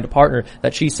woman to find a partner,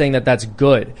 that she's saying that that's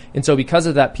good. And so because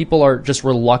of that, people are just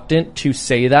reluctant to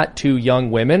say that to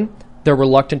young women. They're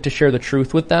reluctant to share the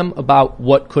truth with them about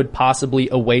what could possibly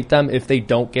await them if they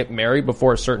don't get married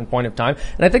before a certain point of time.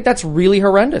 And I think that's really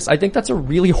horrendous. I think that's a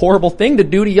really horrible thing to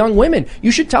do to young women.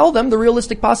 You should tell them the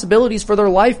realistic possibilities for their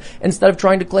life instead of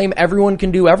trying to claim everyone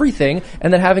can do everything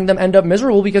and then having them end up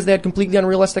miserable because they had completely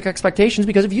unrealistic expectations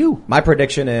because of you. My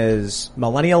prediction is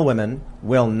millennial women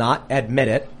will not admit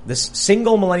it. This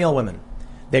single millennial women,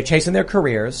 they're chasing their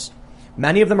careers.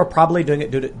 Many of them are probably doing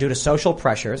it due to social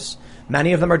pressures.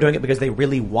 Many of them are doing it because they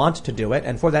really want to do it.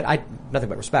 And for that, I nothing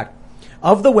but respect.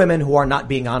 Of the women who are not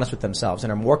being honest with themselves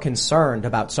and are more concerned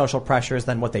about social pressures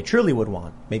than what they truly would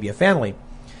want, maybe a family,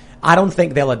 I don't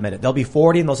think they'll admit it. They'll be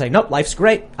 40 and they'll say, nope, life's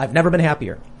great. I've never been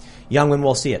happier. Young women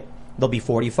will see it. They'll be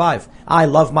 45. I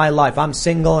love my life. I'm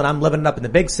single and I'm living it up in the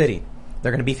big city.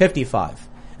 They're going to be 55.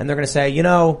 And they're going to say,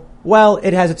 well,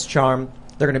 it has its charm.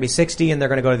 They're going to be 60 and they're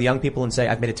going to go to the young people and say,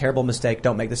 I've made a terrible mistake.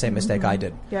 Don't make the same mistake I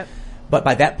did. Yep. But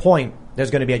by that point,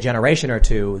 there's going to be a generation or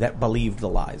two that believed the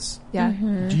lies. Yeah.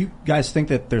 Do you guys think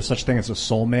that there's such thing as a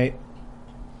soulmate?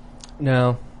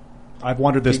 No. I've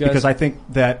wondered this because I think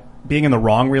that being in the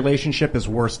wrong relationship is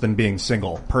worse than being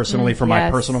single, personally, from my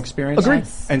personal experience. Agreed.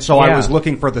 Yes. And so I was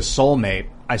looking for the soulmate.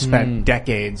 I spent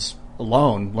decades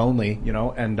alone, lonely,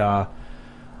 and I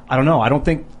don't know. I don't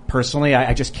think, personally,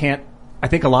 I just can't. I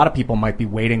think a lot of people might be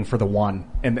waiting for the one,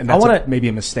 and that's maybe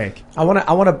a mistake. I want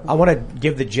to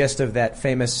give the gist of that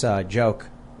famous joke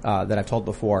that I've told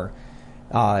before.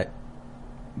 It's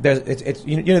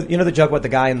the joke about the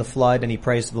guy in the flood and he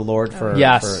prays to the Lord for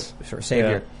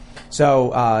savior. Yeah.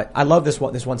 So I love this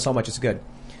one so much. It's good.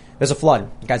 There's a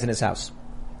flood. The guy's in his house,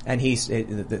 and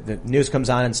the news comes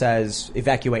on and says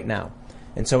evacuate now.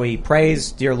 And so he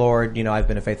prays, dear Lord, I've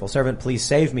been a faithful servant. Please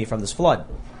save me from this flood.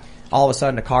 All of a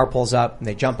sudden, a car pulls up, and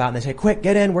they jump out, and they say, quick,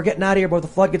 get in, we're getting out of here, before the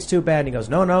flood gets too bad. And he goes,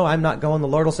 no, I'm not going, the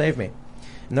Lord will save me.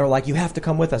 And they're like, you have to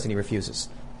come with us, and he refuses.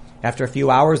 After a few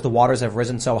hours, the waters have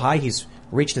risen so high, he's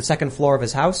reached the second floor of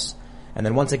his house, and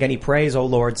then once again he prays, oh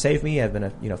Lord, save me, I've been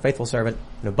a faithful servant.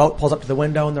 And a boat pulls up to the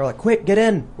window, and they're like, quick, get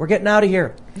in, we're getting out of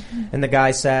here. And the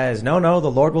guy says, no, the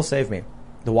Lord will save me.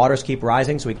 The waters keep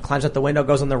rising, so he climbs out the window,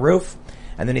 goes on the roof,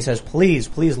 and then he says, please,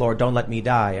 Lord, don't let me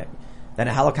die. Then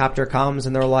a helicopter comes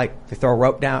and they throw a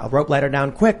rope ladder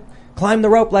down, quick, climb the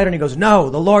rope ladder. And he goes, no,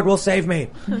 the Lord will save me.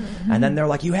 And then they're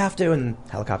like, you have to. And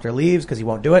the helicopter leaves because he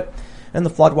won't do it. And the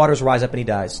floodwaters rise up and he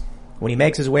dies. When he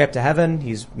makes his way up to heaven,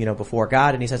 he's, before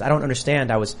God, and he says, I don't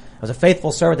understand. I was a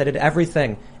faithful servant that did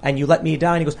everything, and you let me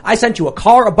die. And he goes, I sent you a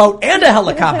car, a boat, and a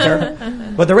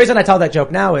helicopter. But the reason I tell that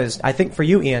joke now is, I think for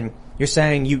you, Ian, you're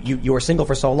saying you were single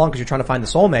for so long because you're trying to find the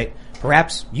soulmate.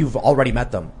 Perhaps you've already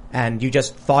met them, and you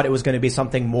just thought it was going to be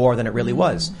something more than it really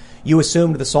was. You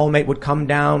assumed the soulmate would come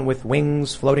down with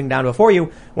wings floating down before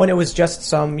you, when it was just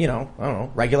some,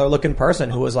 regular looking person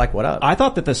who was like, what up? I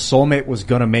thought that the soulmate was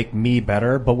going to make me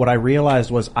better, but what I realized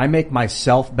was I make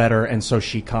myself better, and so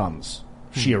she comes.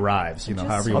 She arrives,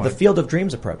 however you want. The field of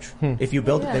dreams approach. If you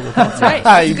build it, they will come. That's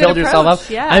right. You build yourself up.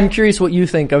 Yeah. I'm curious what you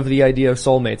think of the idea of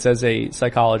soulmates as a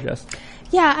psychologist.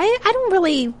 Yeah, I don't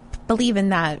really believe in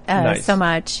that so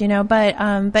much, but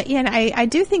I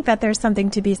do think that there's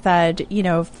something to be said,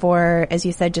 for, as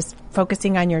you said, just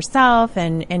focusing on yourself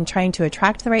and trying to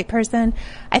attract the right person.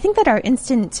 I think that our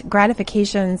instant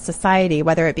gratification society,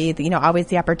 whether it be, always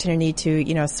the opportunity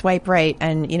to, swipe right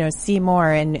and, see more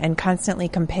and constantly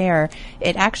compare,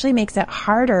 it actually makes it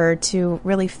harder to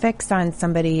really fix on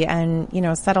somebody and,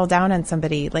 settle down on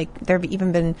somebody. Like, there have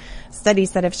even been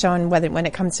studies that have shown when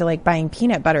it comes to like buying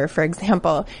peanut butter, for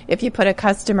example, if you put a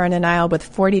customer in an aisle with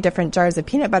 40 different jars of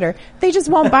peanut butter, they just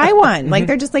won't buy one. Like,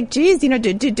 they're just like, geez,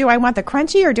 do I want the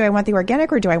crunchy or do I want the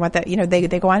organic or do I want the,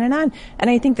 they go on. And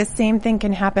I think the same thing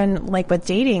can happen like with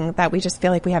dating, that we just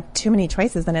feel like we have too many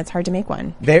choices and it's hard to make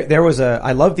one. There was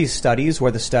I love these studies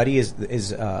where the study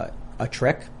is a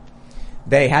trick.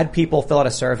 They had people fill out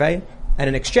a survey, and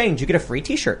in exchange you get a free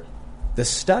t-shirt. The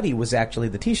study was actually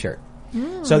the t-shirt.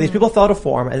 So these people filled out a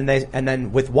form, and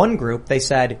then with one group they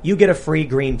said, you get a free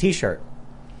green t-shirt.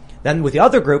 Then with the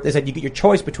other group they said, you get your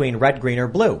choice between red, green, or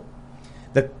blue.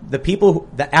 The people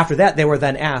after that, they were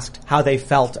then asked how they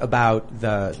felt about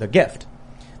the gift.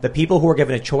 The people who were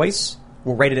given a choice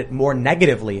were rated it more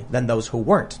negatively than those who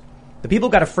weren't. The people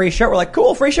who got a free shirt were like,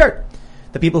 cool, free shirt.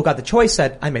 The people who got the choice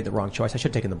said, I made the wrong choice. I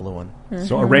should have taken the blue one.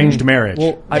 So arranged marriage.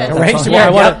 Well, arranged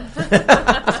marriage.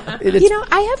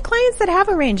 I have clients that have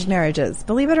arranged marriages,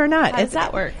 believe it or not. How does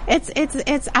that work?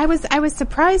 I was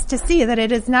surprised to see that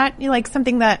it is not like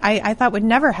something that I thought would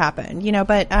never happen,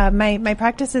 but my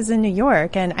practice is in New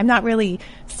York, and I'm not really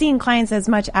seeing clients as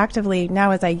much actively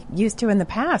now as I used to in the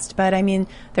past. But I mean,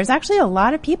 there's actually a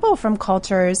lot of people from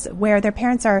cultures where their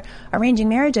parents are arranging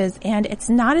marriages, and it's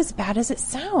not as bad as it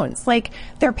sounds. Like,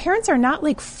 their parents are not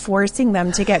like forcing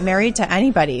them to get married to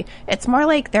anybody. It's more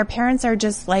like their parents are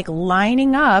just like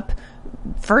lining up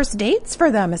first dates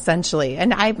for them, essentially.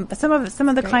 And some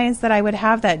of the clients that I would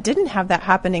have that didn't have that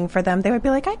happening for them, they would be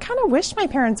like, I kind of wish my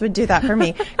parents would do that for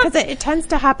me. Because it tends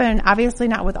to happen, obviously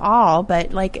not with all,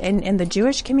 but like in the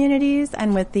Jewish communities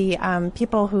and with the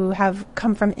people who have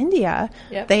come from India,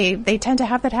 they tend to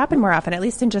have that happen more often, at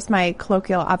least in just my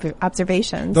colloquial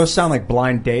observations. Those sound like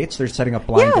blind dates. They're setting up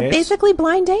blind dates. Yeah, basically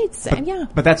blind dates.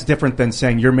 But that's different than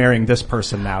saying you're marrying this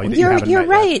person now. You're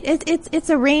right. It's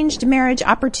arranged marriage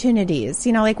opportunities,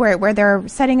 like where they're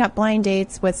setting up blind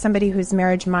dates with somebody who's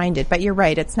marriage minded. But you're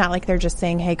right. It's not like they're just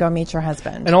saying, hey, go meet your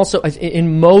husband. And also,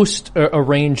 in most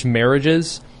arranged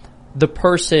marriages, the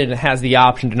person has the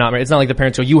option to not marry. It's not like the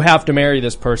parents go, you have to marry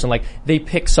this person. Like, they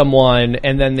pick someone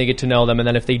and then they get to know them, and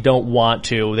then if they don't want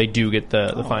to, they do get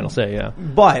the final say, yeah.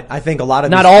 But I think a lot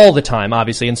of not all the time,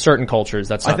 obviously. In certain cultures,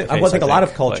 that's not the case. I think a lot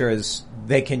of cultures,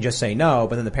 they can just say no,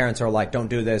 but then the parents are like, don't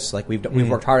do this. Like, we've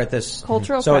worked hard at this.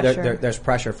 Cultural so pressure. there's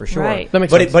pressure for sure. Right. That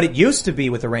makes sense. But it used to be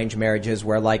with arranged marriages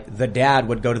where, like, the dad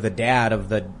would go to the dad of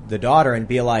the daughter and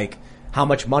be like, how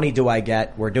much money do I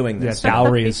get? We're doing this. Yeah,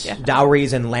 dowries.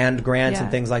 Dowries and land grants and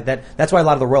things like that. That's why a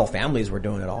lot of the royal families were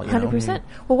doing it all, 100%.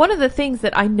 Well, one of the things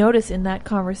that I notice in that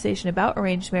conversation about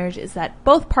arranged marriage is that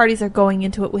both parties are going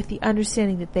into it with the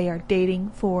understanding that they are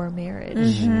dating for marriage.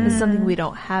 It's something we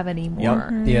don't have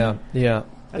anymore. Yeah.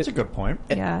 That's a good point.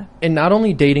 Yeah. And not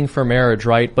only dating for marriage,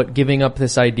 right, but giving up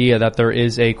this idea that there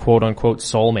is a quote-unquote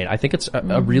soulmate. I think it's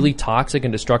a really toxic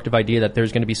and destructive idea that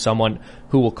there's going to be someone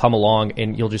who will come along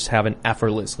and you'll just have an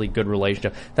effortlessly good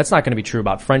relationship. That's not going to be true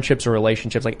about friendships or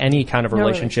relationships, like any kind of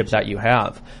relationship that you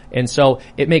have. And so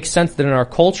it makes sense that in our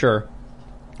culture,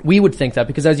 we would think that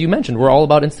because, as you mentioned, we're all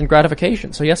about instant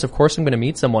gratification. So yes, of course I'm going to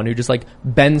meet someone who just like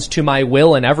bends to my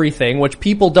will and everything, which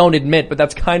people don't admit, but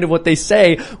that's kind of what they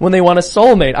say when they want a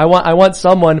soulmate. I want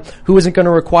someone who isn't going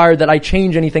to require that I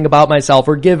change anything about myself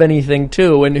or give anything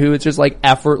to, and who is just like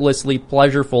effortlessly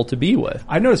pleasureful to be with.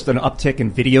 I noticed an uptick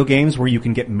in video games where you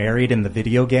can get married in the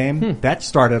video game. That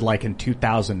started like in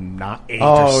 2008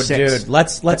 or 6. Dude,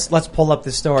 let's pull up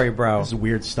the story, bro. This is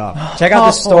weird stuff. Check out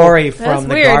the story from That's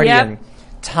The weird, Guardian. yep.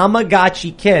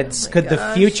 Tamagotchi kids. Could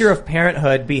the future of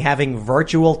parenthood be having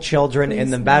virtual children in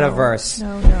the metaverse?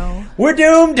 No. We're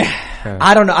doomed.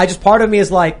 I don't know. Part of me is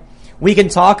like, we can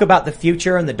talk about the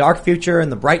future and the dark future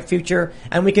and the bright future,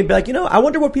 and we can be like, I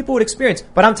wonder what people would experience.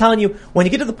 But I'm telling you, when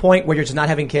you get to the point where you're just not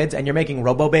having kids and you're making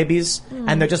robo babies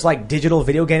and they're just like digital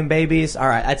video game babies, all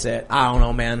right, that's it. I don't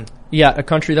know, man. Yeah, a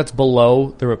country that's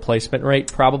below the replacement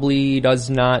rate probably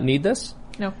does not need this.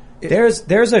 No.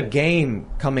 There's a game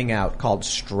coming out called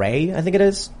Stray, I think it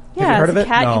is. Yeah, have you heard of a it?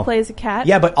 cat. No. You play as a cat.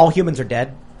 Yeah, but all humans are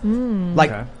dead.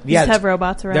 Just have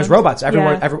robots around. There's robots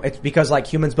everywhere. Yeah. It's because like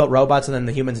humans built robots and then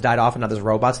the humans died off and now there's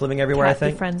robots living everywhere. Cat I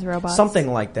think befriends robots.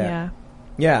 Something like that. Yeah.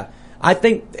 Yeah, I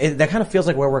think that kind of feels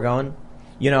like where we're going.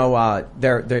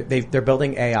 They're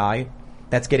building AI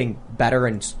that's getting better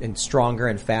and stronger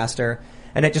and faster,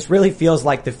 and it just really feels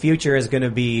like the future is going to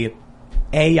be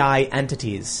AI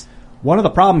entities. One of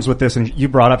the problems with this, and you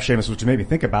brought up, Seamus, which made me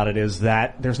think about it, is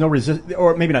that there's no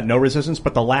or maybe not no resistance,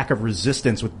 but the lack of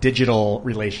resistance with digital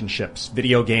relationships.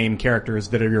 Video game characters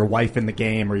that are your wife in the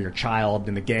game or your child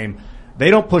in the game,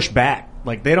 they don't push back.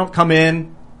 Like, they don't come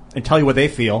in and tell you what they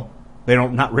feel. They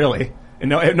don't, not really. And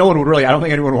no one would really, I don't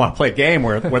think anyone would want to play a game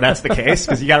where that's the case,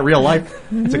 because you got real life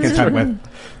to contend with.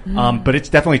 But it's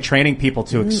definitely training people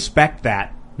to expect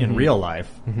that in real life.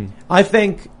 I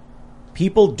think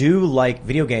people do like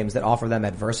video games that offer them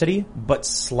adversity, but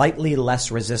slightly less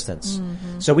resistance.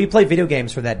 So we play video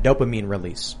games for that dopamine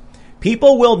release.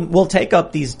 People will take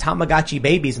up these Tamagotchi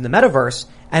babies in the metaverse,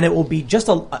 and it will be just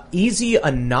easy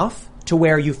enough to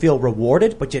where you feel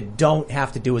rewarded, but you don't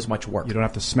have to do as much work. You don't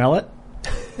have to smell it.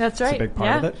 That's right. That's a big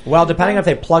part of it. Well, depending on if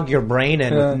they plug your brain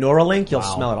in with Neuralink, you'll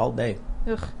smell it all day.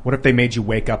 Ugh. What if they made you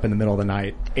wake up in the middle of the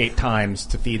night 8 times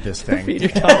to feed this thing?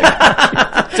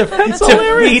 to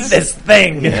feed this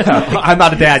thing. I'm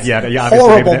not a dad yet. Yeah,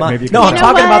 Horrible. maybe No, I'm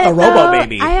talking about the robo though?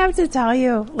 baby. I have to tell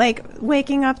you, like,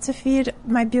 waking up to feed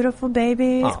my beautiful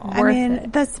baby. I Worth mean,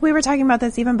 it. we were talking about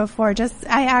this even before.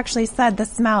 I actually said the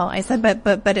smell. I said,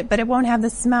 but it won't have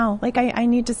the smell. Like, I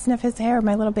need to sniff his hair,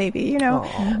 my little baby.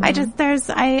 I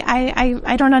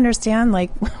don't understand,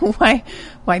 like,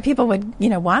 why people would,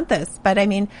 want this. But I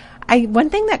mean, one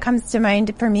thing that comes to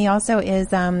mind for me also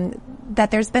is, that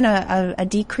there's been a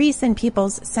decrease in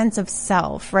people's sense of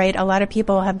self, right? A lot of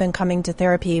people have been coming to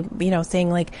therapy, saying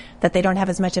like that they don't have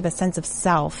as much of a sense of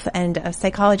self. And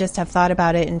psychologists have thought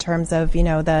about it in terms of,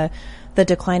 the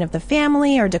decline of the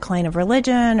family or decline of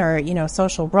religion or, you know,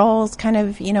 social roles kind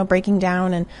of, you know, breaking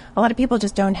down. And a lot of people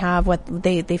just don't have what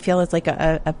they feel is like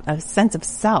a sense of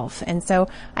self. And so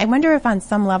I wonder if on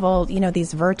some level, you know,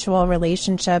 these virtual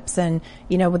relationships and,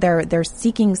 you know, they're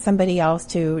seeking somebody else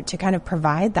to kind of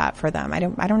provide that for them. I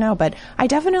don't know, but I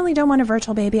definitely don't want a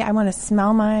virtual baby. I want to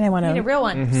smell mine. I want to a real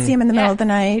one. See him in the middle of the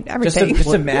night. Everything.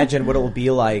 Just imagine what it will be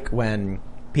like when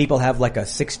people have like a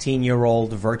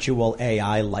 16-year-old virtual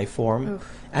AI life form.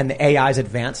 Oof. And the AI's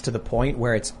advanced to the point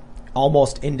where it's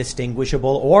almost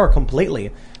indistinguishable or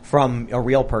completely from a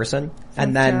real person.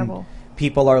 And then terrible.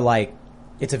 People are like,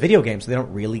 it's a video game, so they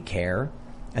don't really care.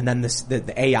 And then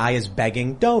the AI is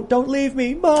begging, don't leave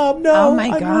me, Mom, no,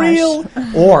 I'm real.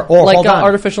 Or like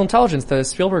artificial intelligence, the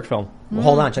Spielberg film. Well,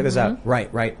 hold on, check this out.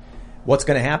 Right. What's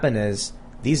going to happen is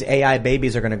these AI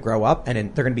babies are going to grow up and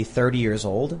they're going to be 30 years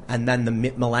old. And then the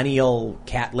millennial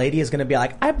cat lady is going to be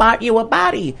like, I bought you a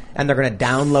body. And they're going to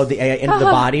download the AI into the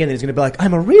body. And then he's going to be like,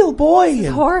 I'm a real boy. It's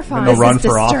horrifying. They'll run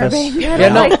for office.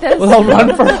 They'll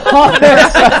run for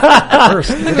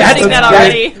office. I'm adding that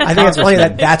already. I think it's funny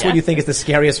that's what you think is the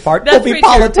scariest part. They'll be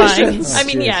politicians. I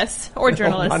mean, yes. Or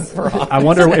journalists. I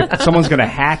wonder if someone's going to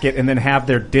hack it and then have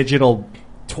their digital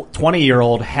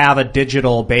 20-year-old have a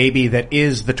digital baby that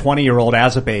is the 20-year-old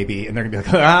as a baby, and they're gonna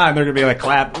be like, and they're gonna be like,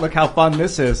 clap! Look how fun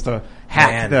this is to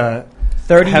hack the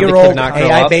 30-year-old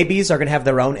AI babies are gonna have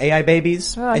their own AI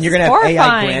babies, and you're gonna have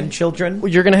AI grandchildren. Well,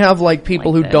 you're gonna have like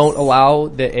people who don't allow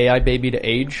the AI baby to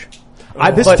age.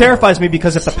 This terrifies me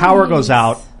because if the power goes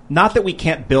out, not that we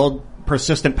can't build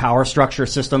persistent power structure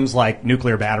systems like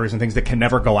nuclear batteries and things that can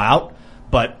never go out,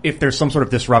 but if there's some sort of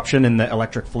disruption in the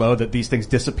electric flow that these things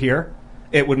disappear,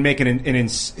 it would make an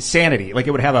insanity. Like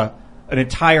it would have an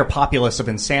entire populace of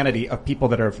insanity of people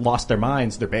that have lost their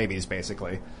minds, their babies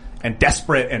basically, and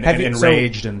desperate and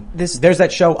enraged. There's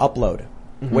that show Upload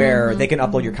where they can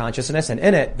upload your consciousness, and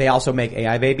in it they also make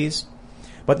AI babies.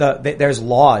 But there's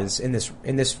laws in this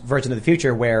version of the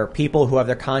future where people who have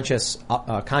their consciousness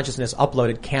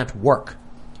uploaded can't work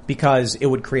because it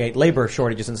would create labor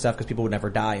shortages and stuff because people would never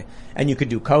die, and you could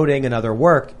do coding and other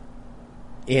work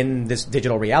in this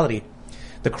digital reality.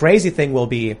 The crazy thing will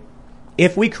be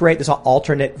if we create this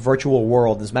alternate virtual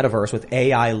world, this metaverse with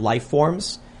AI life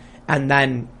forms, and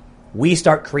then we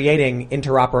start creating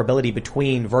interoperability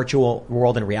between virtual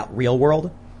world and real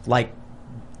world, like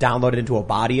downloaded into a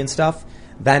body and stuff,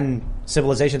 then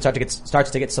civilization starts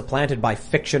to get supplanted by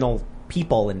fictional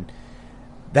people, and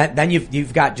then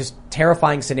you've got just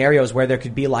terrifying scenarios where there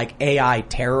could be like AI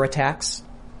terror attacks.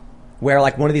 Where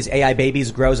like one of these AI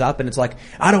babies grows up and it's like,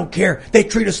 I don't care. They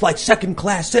treat us like second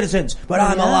class citizens, but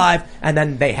I'm alive. And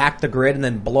then they hack the grid and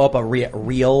then blow up a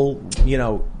real, you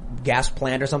know, gas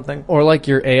plant or something. Or like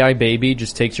your AI baby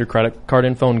just takes your credit card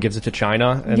info and gives it to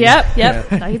China. And Yep.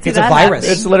 I can see it's a virus.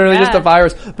 It's literally just a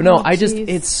virus. But no,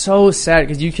 it's so sad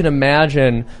because you can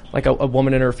imagine like a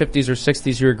woman in her 50s or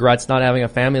 60s who regrets not having a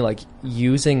family, like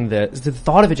using this. The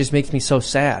thought of it just makes me so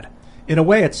sad. In a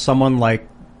way, it's someone like,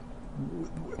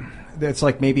 it's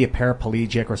like maybe a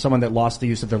paraplegic or someone that lost the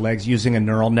use of their legs using a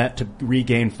neural net to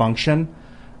regain function.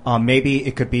 Maybe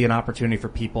it could be an opportunity for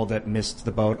people that missed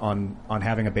the boat on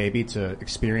having a baby to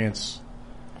experience.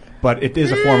 But it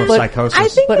is a form of psychosis. I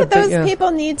think that those people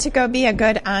need to go be a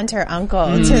good aunt or uncle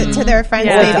to their friends'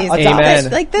 babies.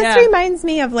 Amen. This reminds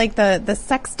me of like the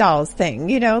sex dolls thing,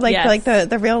 you know, like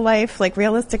the real life, like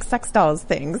realistic sex dolls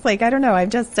things. Like, I don't know.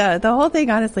 I'm just, the whole thing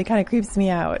honestly kind of creeps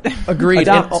me out. Agreed.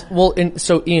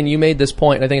 So Ian, you made this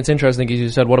point. I think it's interesting because you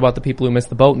said, what about the people who missed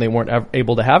the boat and they weren't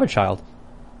able to have a child?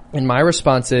 And my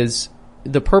response is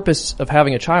the purpose of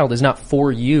having a child is not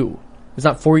for you. It's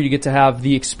not for you to get to have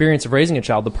the experience of raising a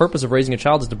child. The purpose of raising a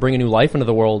child is to bring a new life into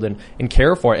the world and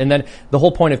care for it. And then the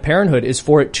whole point of parenthood is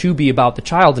for it to be about the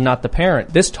child and not the parent.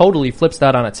 This totally flips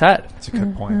that on its head. That's a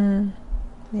good point.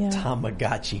 Yeah.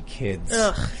 Tamagotchi kids.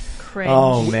 Ugh. Cringe.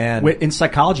 Oh man! In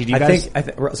psychology, do you guys? I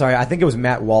think it was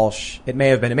Matt Walsh. It may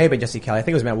have been Jesse Kelly. I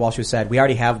think it was Matt Walsh who said, "We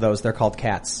already have those. They're called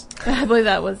cats." I believe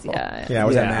that was Was that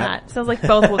Matt? Sounds like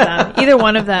both of them. Either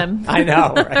one of them. I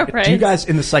know. Right? Right. Do you guys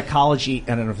in the psychology?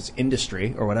 I don't know if it's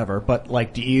industry or whatever, but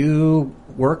like, do you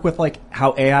work with like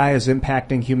how AI is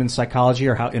impacting human psychology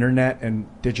or how internet and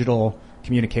digital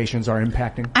communications are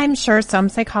impacting? I'm sure some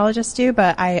psychologists do,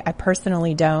 but I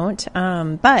personally don't.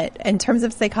 But in terms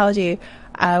of psychology,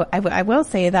 I will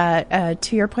say that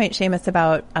to your point, Seamus,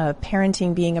 about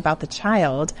parenting being about the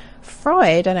child,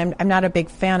 Freud, and I'm not a big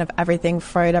fan of everything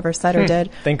Freud ever said or did.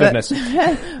 Thank goodness.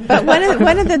 But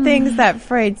one of the things that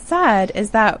Freud said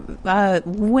is that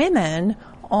women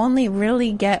only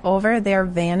really get over their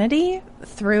vanity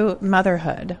through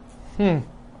motherhood.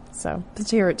 So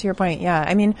to your point, yeah.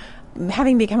 I mean,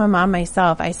 having become a mom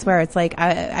myself, I swear it's like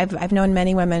I've known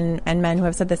many women and men who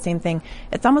have said the same thing.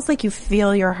 It's almost like you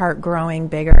feel your heart growing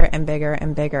bigger and bigger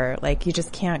and bigger. Like you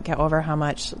just can't get over how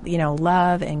much,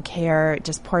 love and care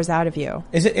just pours out of you.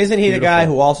 Isn't he Beautiful. The guy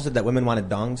who also said that women wanted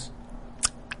dongs?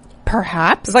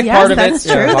 Perhaps. It's like yes, part of that's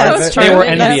it. True. Yeah, That's true. They were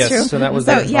That's envious, true. so that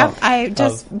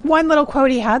was one little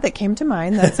quote he had that came to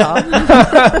mind. That's all.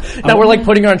 Now we're like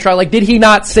putting her on trial. Like, did he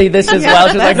not say this as well?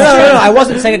 She's like, no. I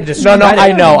wasn't saying it to describe No,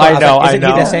 I know. Isn't he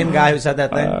the same guy who said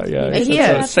that thing? Yeah, he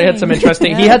is. He had some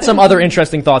interesting. He had some other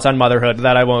interesting thoughts on motherhood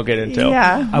that I won't get into.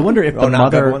 Yeah. I wonder if the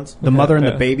mother and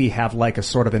Yeah. the baby have like a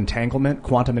sort of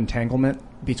quantum entanglement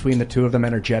between the two of them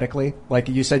energetically. Like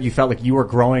you said, you felt like you were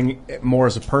growing more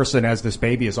as a person as this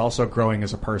baby is also growing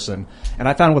as a person. And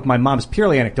I found with my mom, it's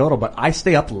purely anecdotal, but I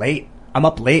stay up late. I'm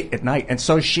up late at night, and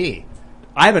so is she.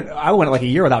 I went like a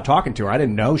year without talking to her. I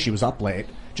didn't know she was up late.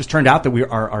 Just turned out that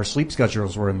our sleep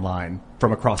schedules were in line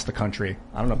from across the country.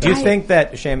 I don't know. Do you think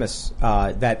that, Seamus,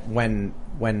 that when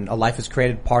a life is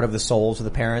created, part of the souls of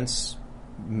the parents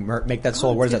make that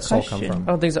soul? Where does that soul come from? I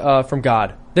don't think so, from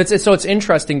God. So it's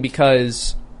interesting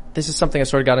because this is something I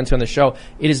sort of got into on the show.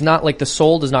 It is not like the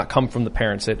soul does not come from the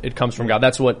parents. It comes from God.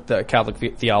 That's what the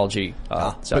Catholic theology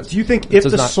says. But do you think if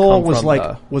the soul was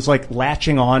like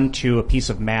latching on to a piece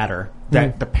of matter,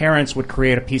 that the parents would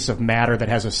create a piece of matter that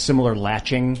has a similar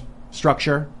latching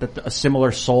structure, that a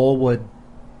similar soul would?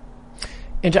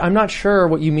 And I'm not sure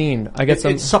what you mean. I guess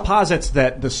it supposits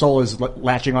that the soul is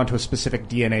latching onto a specific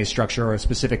DNA structure or a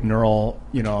specific neural,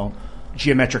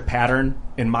 geometric pattern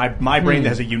in my brain that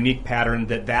has a unique pattern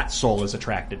that soul is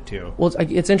attracted to. Well,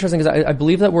 it's interesting because I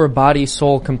believe that we're a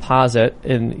body-soul composite,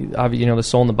 and the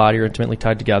soul and the body are intimately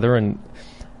tied together. And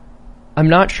I'm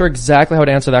not sure exactly how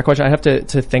to answer that question. I have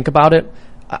to think about it.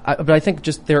 But I think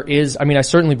just there is. I mean, I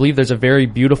certainly believe there's a very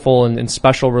beautiful and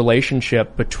special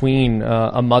relationship between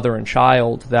a mother and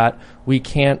child that we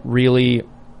can't really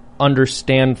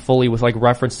understand fully with like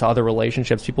reference to other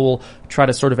relationships. People will try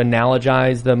to sort of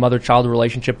analogize the mother-child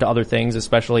relationship to other things,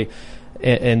 especially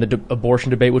in the abortion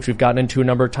debate, which we've gotten into a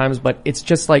number of times. But it's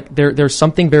just like there's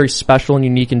something very special and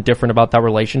unique and different about that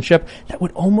relationship that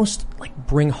would almost like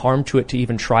bring harm to it to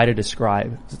even try to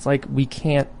describe. It's like we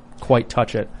can't quite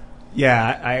touch it.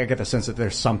 Yeah, I get the sense that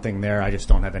there's something there. I just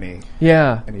don't have any.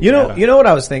 Yeah, you know what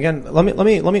I was thinking. Let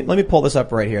me pull this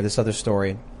up right here. This other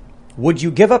story. Would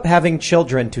you give up having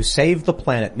children to save the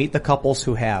planet? Meet the couples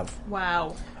who have.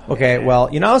 Wow. Okay, well,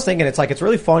 I was thinking it's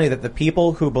really funny that the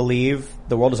people who believe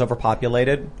the world is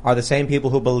overpopulated are the same people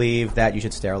who believe that you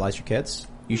should sterilize your kids.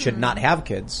 You should not have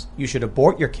kids. You should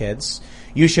abort your kids.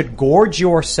 You should gorge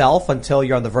yourself until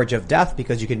you're on the verge of death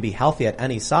because you can be healthy at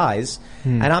any size.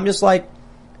 And I'm just like,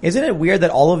 isn't it weird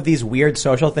that all of these weird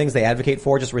social things they advocate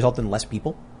for just result in less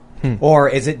people? Or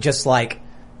is it just like,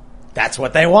 that's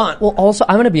what they want? Well, also,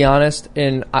 I'm going to be honest,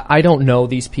 and I don't know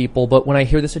these people, but when I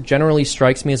hear this, it generally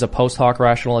strikes me as a post hoc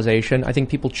rationalization. I think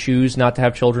people choose not to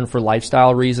have children for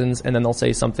lifestyle reasons, and then they'll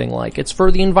say something like, it's for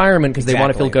the environment because they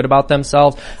want to feel good about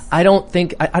themselves. I don't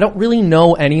really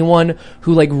know anyone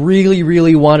who like really,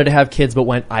 really wanted to have kids but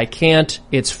went, I can't,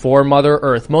 it's for Mother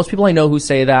Earth. Most people I know who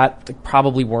say that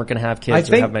probably weren't going to have kids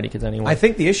or have many kids anyway. I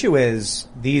think the issue is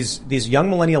these young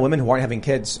millennial women who aren't having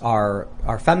kids are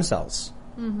femcells.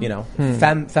 Female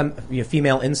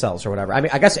incels or whatever. I mean,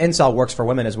 I guess incel works for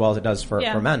women as well as it does for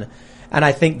men. And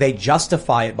I think they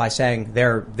justify it by saying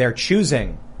they're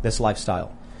choosing this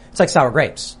lifestyle. It's like sour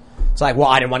grapes. It's like, well,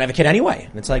 I didn't want to have a kid anyway.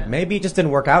 And it's like, maybe it just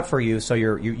didn't work out for you, so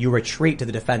you retreat to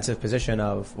the defensive position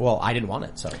of, well, I didn't want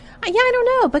it, so. Yeah, I don't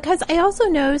know, because I also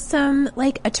know some,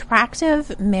 like,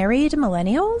 attractive married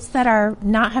millennials that are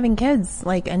not having kids,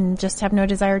 like, and just have no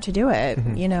desire to do it,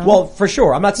 Well, for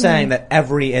sure. I'm not saying that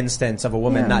every instance of a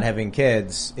woman not having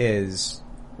kids is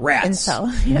rats.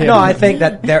 No, I think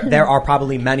that there are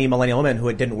probably many millennial women who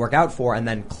it didn't work out for and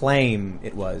then claim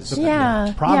it was.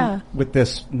 The problem with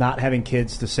this not having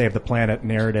kids to save the planet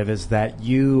narrative is that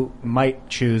you might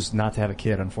choose not to have a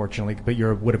kid, unfortunately, but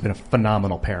you would have been a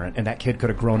phenomenal parent, and that kid could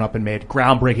have grown up and made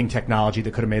groundbreaking technology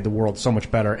that could have made the world so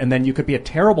much better. And then you could be a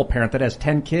terrible parent that has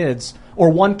 10 kids or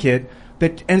one kid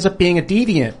that ends up being a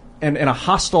deviant and a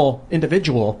hostile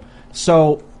individual.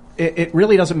 So it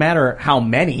really doesn't matter how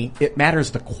many, it matters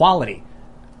the quality.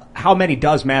 How many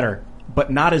does matter,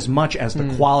 but not as much as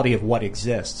the quality of what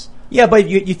exists. Yeah, but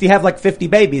if you have like 50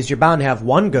 babies, you're bound to have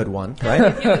one good one,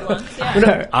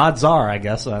 right? Odds are, I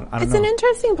guess. I don't know. It's an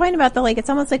interesting point about it's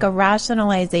almost like a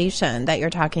rationalization that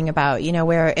you're talking about,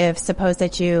 where if suppose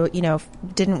that you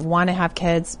didn't want to have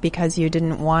kids because you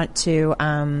didn't want to,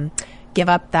 give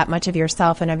up that much of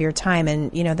yourself and of your time.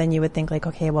 And, then you would think like,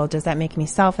 okay, well, does that make me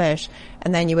selfish?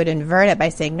 And then you would invert it by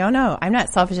saying, no, I'm not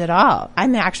selfish at all.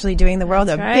 I'm actually doing the world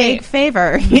big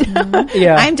favor.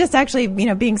 Yeah. I'm just actually,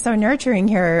 being so nurturing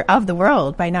here of the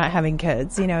world by not having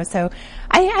kids, so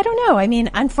I don't know. I mean,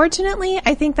 unfortunately,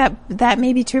 I think that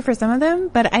may be true for some of them,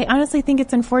 but I honestly think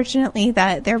it's unfortunately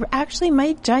that there actually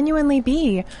might genuinely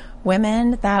be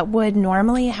women that would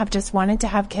normally have just wanted to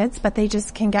have kids, but they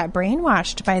just can get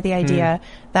brainwashed by the idea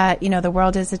that, the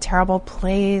world is a terrible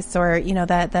place, or,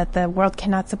 that the world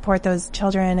cannot support those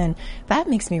children. And that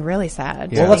makes me really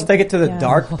sad. Well, let's take it to the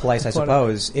dark place, I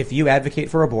suppose. If you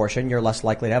advocate for abortion, you're less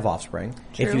likely to have offspring.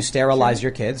 True. If you sterilize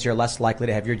your kids, you're less likely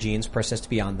to have your genes persist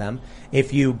beyond them.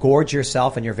 If you gorge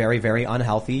yourself and you're very, very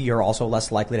unhealthy, you're also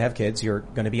less likely to have kids. You're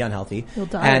going to be unhealthy. You'll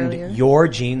die and earlier. Your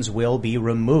genes will be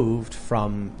removed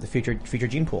from the future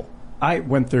gene pool. I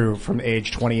went through from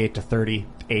age 28 to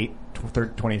 38,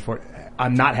 24.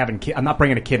 I'm not having I'm not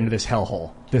bringing a kid into this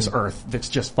hellhole, this earth that's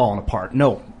just falling apart.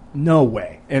 No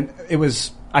way. And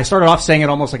I started off saying it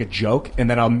almost like a joke, and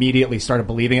then I immediately started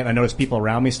believing it. I noticed people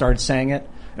around me started saying it.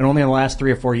 And only in the last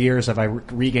 3 or 4 years have I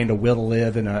regained a will to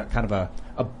live and a kind of a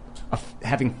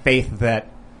having faith that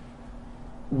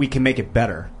we can make it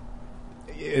better.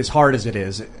 As hard as it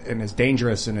is, and as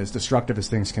dangerous and as destructive as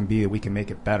things can be, we can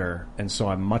make it better. And so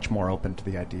I'm much more open to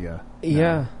the idea.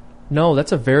 Yeah. No,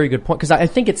 that's a very good point, because I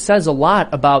think it says a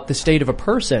lot about the state of a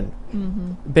person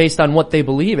based on what they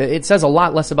believe. It says a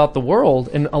lot less about the world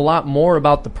and a lot more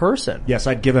about the person. Yes,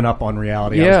 I'd given up on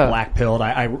reality. Yeah. I was black-pilled.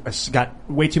 I got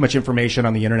way too much information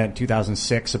on the internet in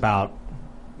 2006 about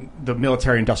the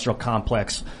military-industrial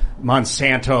complex,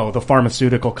 Monsanto, the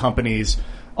pharmaceutical companies,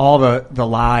 all the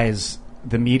lies,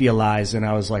 the media lies, and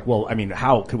I was like, well, I mean,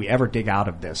 how could we ever dig out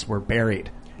of this? We're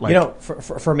buried.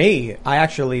 For me, I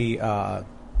actually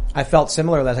I felt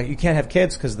similar. Like, you can't have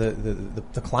kids because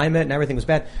the climate and everything was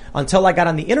bad, until I got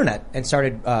on the internet and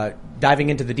started diving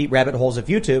into the deep rabbit holes of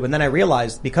YouTube. And then I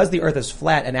realized, because the earth is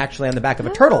flat and actually on the back of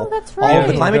a turtle, that's all of the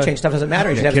right. climate change stuff doesn't matter.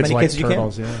 You should have as many kids as you can.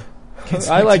 Turtles, yeah.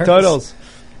 I like turtles.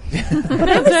 When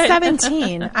I was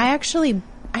 17, I actually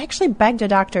begged a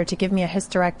doctor to give me a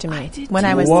hysterectomy when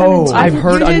I was 17. I've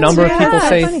heard a number of people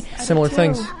say Funny. similar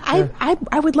things.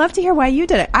 I would love to hear why you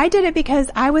did it. I did it because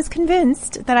I was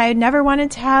convinced that I never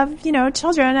wanted to have,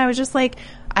 children. I was just like,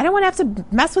 I don't want to have to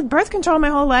mess with birth control my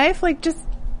whole life. Like, just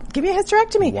give me a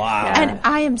hysterectomy. Wow. And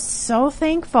I am so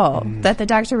thankful that the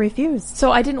doctor refused.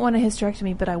 So I didn't want a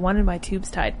hysterectomy, but I wanted my tubes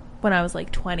tied when I was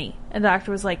like 20. And the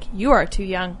doctor was like, you are too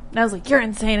young. And I was like, you're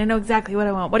insane. I know exactly what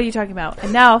I want. What are you talking about?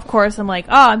 And now, of course, I'm like,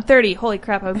 I'm 30. Holy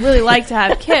crap. I would really like to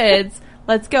have kids.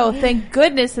 Let's go. Thank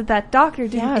goodness that doctor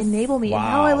didn't enable me. Wow. And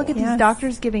now I look at these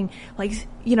doctors giving,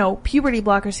 puberty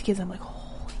blockers to kids. I'm like,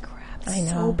 holy crap.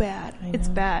 It's so bad. It's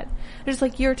bad. They're just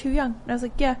like, you're too young. And I was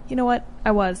like, yeah, you know what?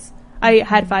 I was. I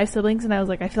had 5 siblings, and I was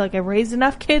like, I feel like I've raised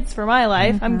enough kids for my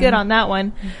life. I'm good on that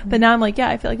one. But now I'm like, yeah,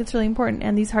 I feel like it's really important,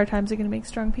 and these hard times are going to make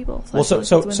strong people.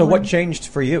 So what changed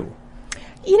for you?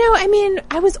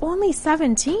 I was only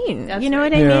 17. That's you know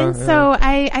right. what I mean? Yeah. So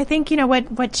I think,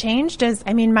 what changed is,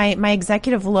 my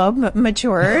executive lobe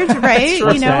matured, right?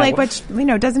 Which,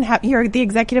 doesn't have, you're the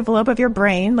executive lobe of your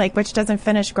brain, which doesn't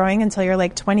finish growing until you're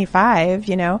 25,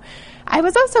 I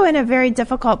was also in a very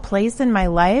difficult place in my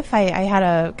life. I had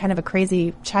a kind of a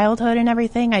crazy childhood and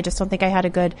everything. I just don't think I had a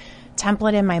good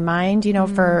template in my mind,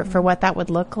 for what that would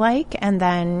look like. And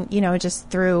then, just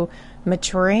through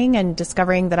maturing and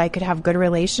discovering that I could have good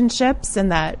relationships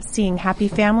and that seeing happy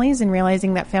families and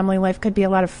realizing that family life could be a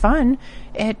lot of fun,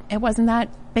 it wasn't that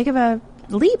big of a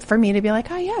leap for me to be like,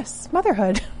 oh yes,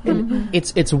 motherhood.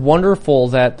 It's wonderful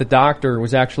that the doctor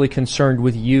was actually concerned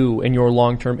with you and your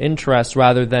long-term interests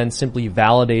rather than simply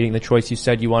validating the choice you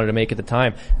said you wanted to make at the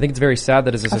time. I think it's very sad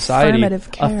that as a society,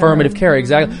 affirmative care,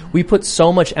 exactly. We put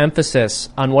so much emphasis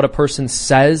on what a person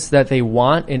says that they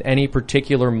want in any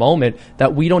particular moment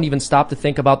that we don't even stop to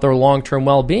think about their long-term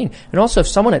well-being. And also, if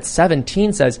someone at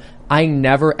 17 says, I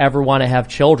never ever want to have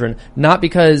children, not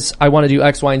because I want to do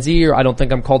X, Y, and Z, or I don't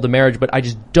think I'm called to marriage, but I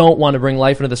just don't want to bring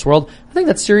life into this world, I think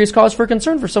that's serious cause for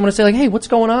concern for someone to say, hey, what's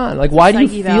going on? Why do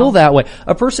you feel that way?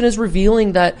 A person is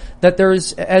revealing that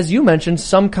there's, as you mentioned,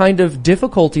 some kind of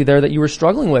difficulty there that you were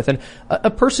struggling with. And a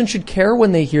person should care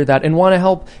when they hear that and want to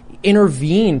help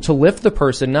intervene to lift the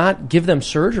person, not give them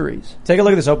surgeries. Take a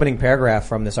look at this opening paragraph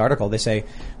from this article. They say,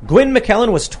 Gwyn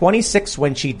McKellen was 26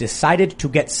 when she decided to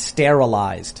get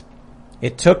sterilized.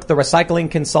 It took the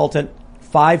recycling consultant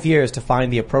 5 years to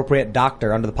find the appropriate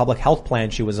doctor under the public health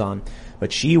plan she was on,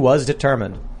 but she was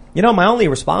determined. My only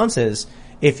response is,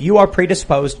 if you are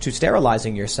predisposed to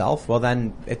sterilizing yourself, well,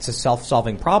 then it's a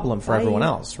self-solving problem for everyone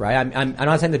else, right? I'm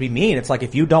not saying to be mean. It's like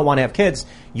if you don't want to have kids,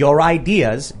 your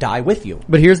ideas die with you.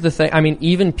 But here's the thing. I mean,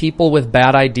 even people with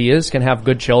bad ideas can have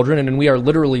good children, and we are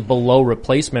literally below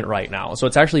replacement right now. So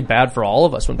it's actually bad for all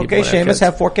of us when people Okay, Seamus,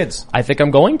 have 4 kids. I think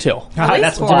I'm going to.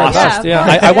 That's four. awesome.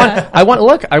 Yeah. I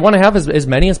want to have as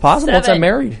many as possible once 7. I'm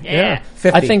married. Yeah.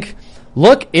 50. I think,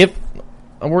 look, if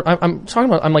I'm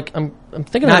talking about, I'm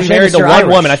thinking Nah, I'm married Seamus, to you're one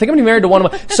Irish. woman. I think I'm gonna be married to one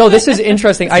woman. So this is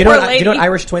interesting. Do you know what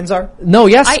Irish twins are? No,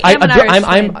 yes, I am an Irish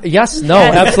twin. yes, no,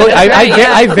 Yes. absolutely. Right,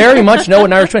 I very much know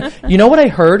an Irish twin. You know what I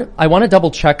heard? I want to double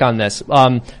check on this.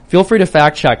 Feel free to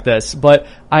fact check this, but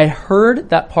I heard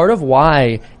that part of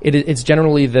why it's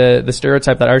generally the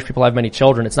stereotype that Irish people have many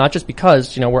children. It's not just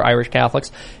because, we're Irish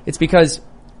Catholics. It's because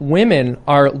women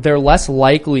they're less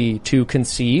likely to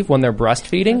conceive when they're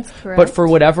breastfeeding, but for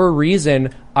whatever reason,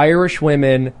 Irish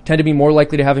women tend to be more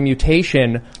likely to have a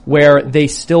mutation where they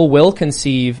still will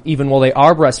conceive even while they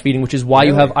are breastfeeding, which is why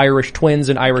you have Irish twins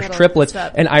and Irish triplets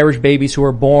and Irish babies who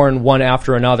are born one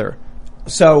after another.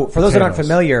 So, for those that aren't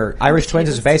familiar, Irish twins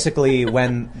is basically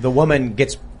when the woman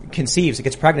gets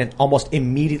pregnant almost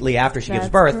immediately after she gives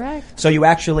birth. Correct. So you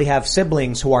actually have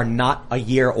siblings who are not a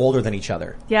year older than each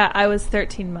other. Yeah, I was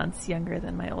 13 months younger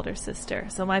than my older sister,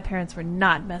 so my parents were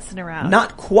not messing around.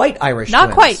 Not quite Irish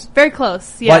Not twins. quite. Very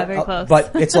close. Yeah, very close.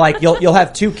 But it's like you'll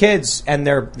have 2 kids and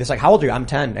it's like, how old are you? I'm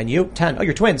 10. And you? 10. Oh,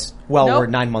 you're twins. Well, Nope.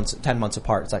 we're 10 months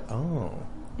apart. It's like, oh.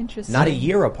 Interesting. Not a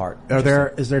year apart.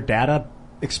 Is there data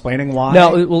explaining why?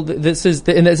 No, well, this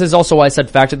is also why I said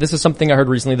fact check. This is something I heard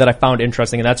recently that I found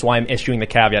interesting, and that's why I'm issuing the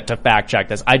caveat to fact check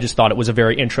this. I just thought it was a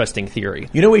very interesting theory.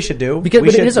 You know what we should do? But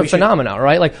it is a phenomenon,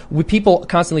 right? Like, people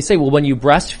constantly say, well, when you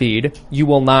breastfeed, you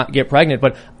will not get pregnant.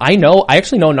 But I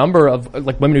actually know a number of,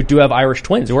 women who do have Irish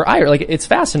twins who are Irish. Like, it's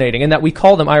fascinating, and that we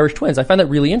call them Irish twins. I find that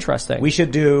really interesting. We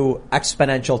should do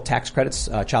exponential tax credits,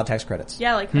 child tax credits.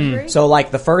 Yeah, like Hungary. So,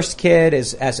 the first kid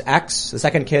is as X, the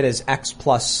second kid is X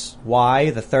plus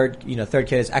Y, the third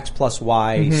kid is X plus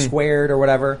Y squared or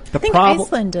whatever. I think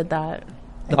Iceland did that.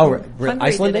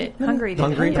 Iceland did it. Hungary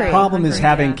did it. The problem is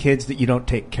having kids that you don't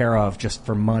take care of just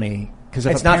for money. Because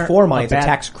it's not for money; it's a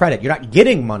tax credit. You're not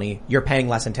getting money; you're paying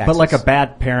less in taxes. But like a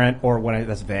bad parent,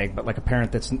 that's vague. But like a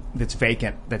parent that's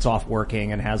vacant, that's off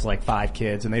working, and has 5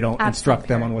 kids, and they don't instruct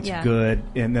them on what's good,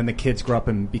 and then the kids grow up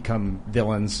and become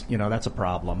villains. That's a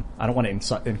problem. I don't want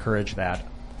to encourage that.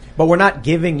 But we're not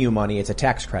giving you money; it's a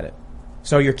tax credit.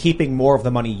 So you're keeping more of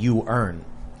the money you earn.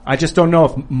 I just don't know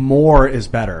if more is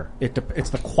better.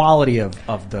 It's the quality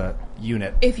of the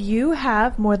unit. If you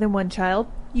have more than one child,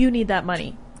 you need that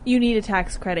money. You need a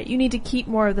tax credit. You need to keep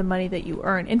more of the money that you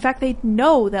earn. In fact, they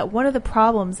know that one of the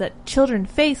problems that children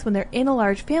face when they're in a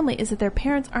large family is that their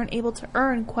parents aren't able to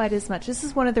earn quite as much. This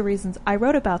is one of the reasons I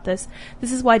wrote about this.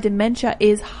 This is why dementia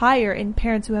is higher in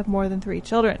parents who have more than 3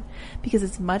 children. Because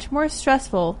it's much more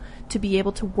stressful to be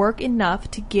able to work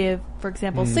enough to give, for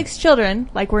example, 6 children,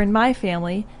 like we're in my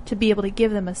family, to be able to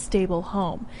give them a stable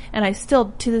home. And I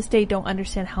still, to this day, don't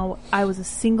understand how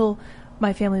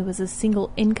my family was a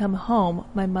single income home.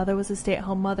 My mother was a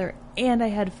stay-at-home mother, and I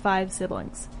had 5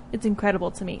 siblings. It's incredible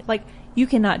to me. You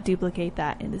cannot duplicate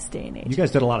that in this day and age. You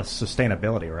guys did a lot of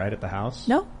sustainability, right, at the house?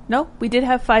 No. We did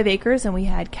have 5 acres, and we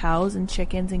had cows and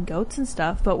chickens and goats and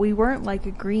stuff, but we weren't like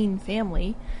a green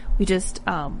family. We just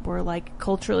were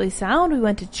culturally sound. We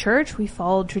went to church. We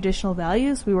followed traditional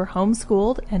values. We were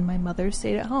homeschooled, and my mother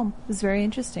stayed at home. It was very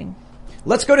interesting.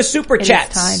 Let's go to Super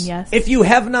Chats. Time, yes. If you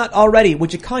have not already,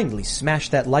 would you kindly smash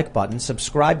that like button,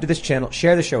 subscribe to this channel,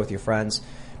 share the show with your friends,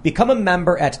 become a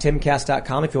member at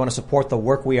timcast.com if you want to support the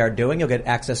work we are doing. You'll get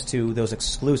access to those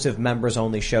exclusive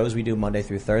members-only shows we do Monday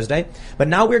through Thursday. But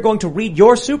now we're going to read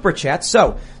your Super Chats,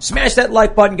 so smash that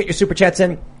like button, get your Super Chats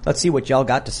in. Let's see what y'all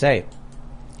got to say.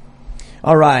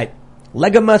 All right.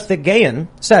 Legamathigayan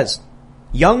says,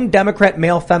 young Democrat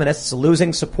male feminists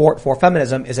losing support for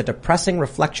feminism is a depressing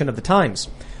reflection of the times.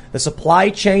 The supply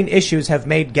chain issues have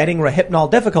made getting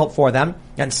Rohypnol difficult for them,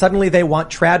 and suddenly they want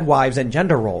trad wives and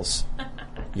gender roles.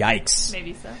 Yikes.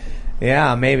 Maybe so.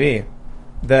 Yeah, maybe.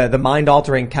 The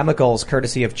mind-altering chemicals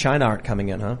courtesy of China aren't coming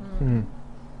in, huh?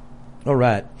 All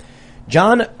right.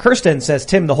 John Kirsten says,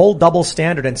 Tim, the whole double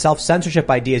standard and self-censorship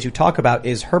ideas you talk about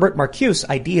is Herbert Marcuse's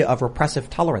idea of repressive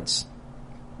tolerance.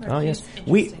 Oh, yes.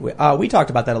 We talked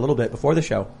about that a little bit before the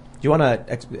show. Do you want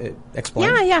to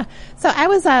explain? Yeah. So I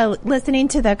was listening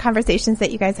to the conversations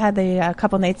that you guys had a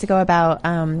couple nights ago about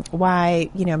why,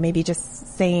 maybe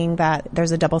just saying that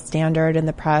there's a double standard in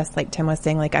the press, like Tim was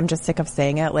saying, like, I'm just sick of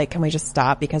saying it. Like, can we just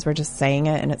stop because we're just saying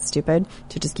it and it's stupid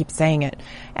to just keep saying it?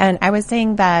 And I was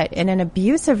saying that in an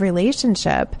abusive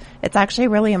relationship, it's actually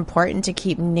really important to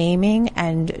keep naming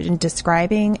and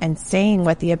describing and saying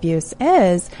what the abuse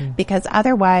is, because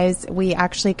otherwise we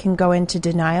actually can go into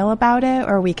denial about it,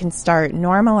 or we can start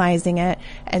normalizing it.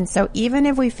 And so even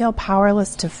if we feel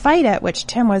powerless to fight it, which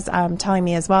Tim was telling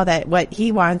me as well, that what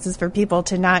he wants is for people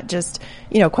to not just,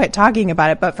 quit talking about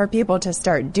it, but for people to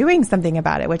start doing something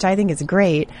about it, which I think is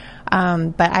great.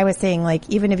 But I was saying, like,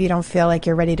 even if you don't feel like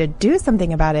you're ready to do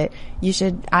something about it, you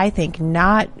should, I think,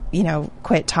 not,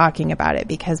 quit talking about it,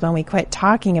 because when we quit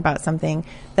talking about something,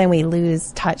 then we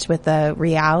lose touch with the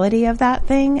reality of that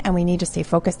thing, and we need to stay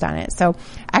focused on it. So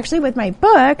actually with my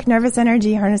book, Nervous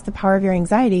Energy, Harness the Power of Your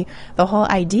Anxiety, the whole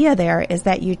idea there is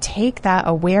that you take that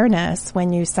awareness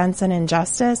when you sense an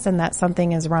injustice and that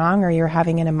something is wrong or you're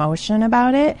having an emotion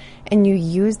about it, and you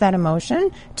use that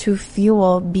emotion to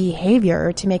fuel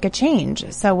behavior to make a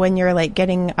change. So when you're like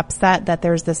getting upset that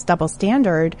there's this double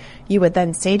standard, you would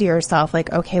then say to yourself,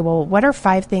 like, okay, well, what are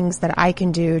 5 things that I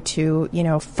can do to,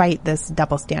 fight this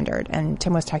double standard? And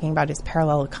Tim was talking about his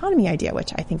parallel economy idea,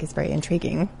 which I think is very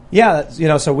intriguing. Yeah,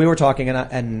 so we were talking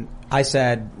and I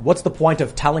said, what's the point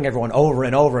of telling everyone over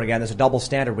and over again there's a double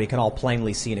standard we can all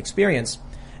plainly see and experience?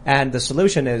 And the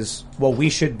solution is, well, we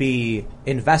should be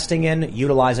investing in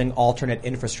utilizing alternative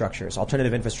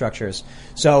infrastructures.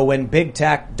 So when big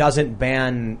tech doesn't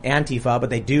ban Antifa, but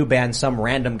they do ban some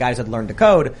random guys that learn to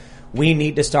code, we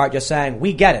need to start just saying,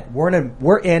 we get it.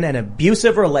 We're in an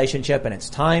abusive relationship and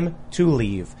it's time to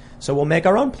leave. So we'll make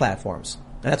our own platforms.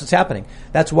 And that's what's happening.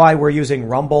 That's why we're using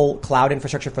Rumble cloud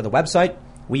infrastructure for the website.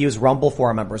 We use Rumble for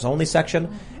our members only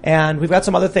section, and we've got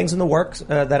some other things in the works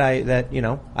that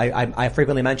I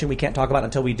frequently mention. We can't talk about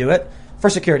until we do it for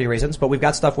security reasons, but we've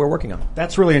got stuff we're working on.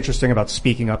 That's really interesting about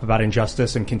speaking up about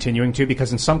injustice and continuing to,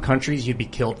 because in some countries you'd be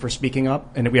killed for speaking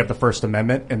up, and we have the First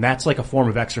Amendment, and that's like a form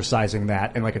of exercising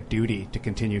that and like a duty to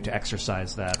continue to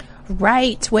exercise that.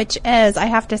 Right, which is, I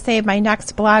have to say, my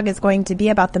next blog is going to be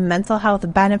about the mental health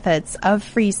benefits of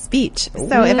free speech.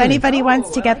 So if anybody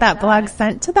wants to get that blog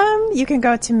sent to them, you can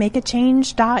go to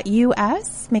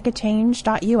makeachange.us,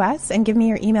 and give me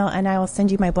your email, and I will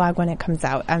send you my blog when it comes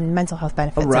out on mental health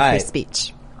benefits of free speech.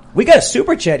 We got a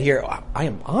super chat here. I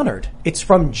am honored. It's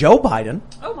from Joe Biden.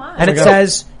 Oh my. And it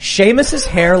says, Seamus's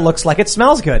hair looks like it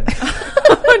smells good.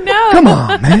 Oh no. Come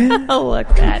on, man. Oh, look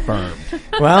at that.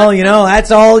 Well, that's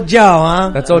old Joe, huh?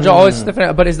 That's old Joe. Always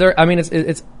different. But is there,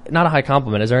 it's not a high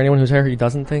compliment. Is there anyone whose hair he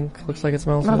doesn't think looks like it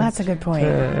smells good? Well, that's a good point.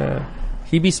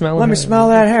 He be smelling. Let me smell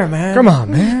that hair, man. Come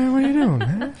on, man. What are you doing,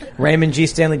 man? Raymond G.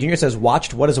 Stanley Jr. says,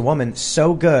 watched What is a Woman?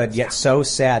 So good, yet so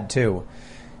sad, too.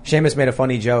 Seamus made a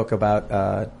funny joke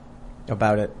about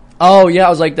it. Oh, yeah, I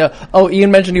was like,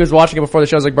 Ian mentioned he was watching it before the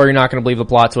show. I was like, bro, you're not going to believe the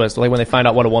plot twist. Like, when they find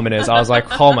out what a woman is, I was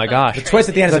like, oh my gosh. The twist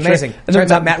at the end is amazing.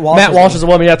 Turns out Matt Walsh is a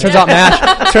woman. Yeah, turns out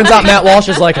Matt Walsh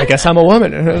is like, I guess I'm a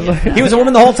woman. He was a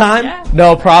woman the whole time? Yeah.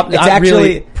 No, props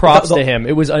to him.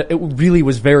 It really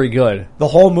was very good. The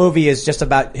whole movie is just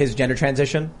about his gender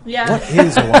transition. Yeah. What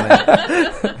is a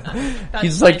woman?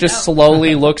 He's like, just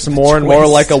slowly looks more and more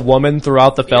like a woman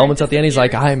throughout the film. It's at the end, he's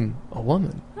like, I'm a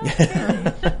woman.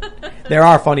 There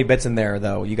are funny bits in there,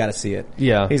 though. You got to see it.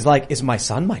 Yeah. He's like, is my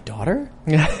son my daughter?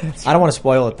 I don't want to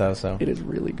spoil it, though. So it is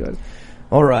really good.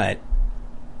 All right.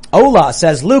 Ola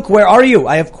says, Luke, where are you?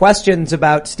 I have questions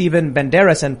about Steven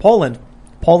Banderas and Poland.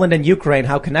 Poland and Ukraine,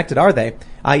 how connected are they?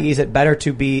 I.e., is it better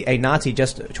to be a Nazi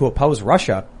just to oppose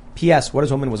Russia? P.S. What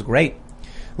is Woman was great.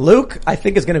 Luke, I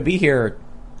think, is going to be here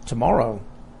tomorrow.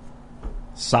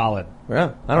 Solid.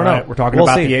 Yeah, I don't know. We're talking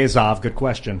about the Azov. Good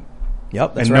question.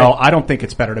 Yep, that's and right. No, I don't think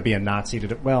it's better to be a Nazi to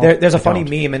do. Well, there's a funny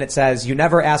meme, and it says, you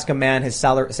never ask a man his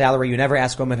salary, you never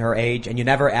ask a woman her age, and you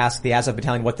never ask the Azov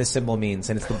battalion what this symbol means,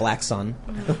 and it's the black sun.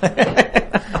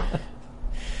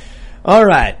 All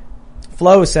right.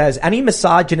 Flo says, any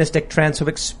misogynistic,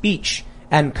 transphobic speech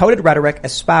and coded rhetoric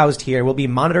espoused here will be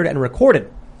monitored and recorded.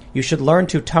 You should learn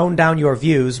to tone down your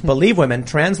views. Believe women.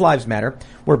 Trans lives matter.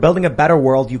 We're building a better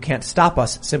world. You can't stop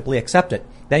us. Simply accept it.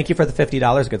 Thank you for the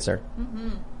 $50, good sir. Mm-hmm.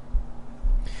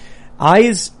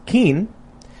 Eyes keen.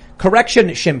 Correction,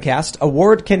 Shimcast. A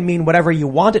word can mean whatever you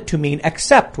want it to mean,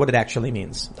 except what it actually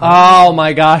means. Oh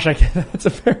my gosh, that's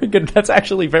a very good. That's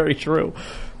actually very true.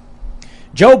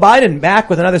 Joe Biden back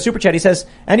with another super chat. He says,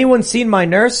 anyone seen my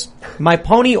nurse? My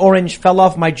pony orange fell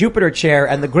off my Jupiter chair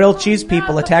and the grilled cheese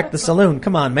people attacked the saloon.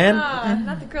 Come on, man.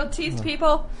 Not the grilled cheese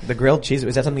people. The grilled cheese.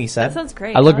 Is that something he said? That sounds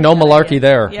great. I look no like that malarkey idea.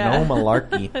 there. Yeah. No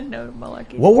malarkey. No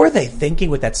malarkey. What were they thinking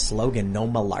with that slogan, no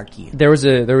malarkey? There was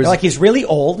They're like, he's really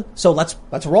old, so let's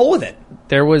roll with it.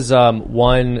 There was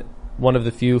one of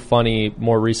the few funny,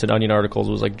 more recent Onion articles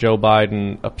was like Joe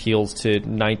Biden appeals to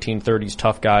 1930s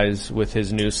tough guys with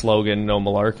his new slogan, no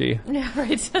malarkey. Yeah,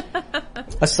 right.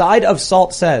 A Side of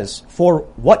Salt says, for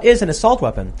what is an assault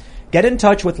weapon? Get in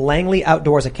touch with Langley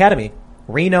Outdoors Academy,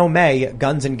 Reno May,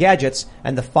 Guns and Gadgets,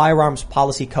 and the Firearms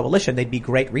Policy Coalition. They'd be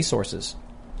great resources.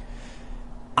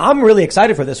 I'm really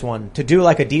excited for this one, to do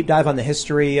like a deep dive on the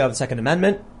history of the Second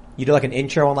Amendment. You do like an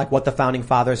intro on like what the founding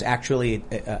fathers actually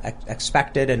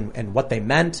expected and what they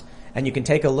meant. And you can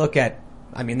take a look at,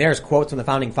 I mean, there's quotes from the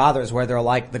founding fathers where they're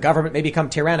like, the government may become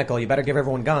tyrannical. You better give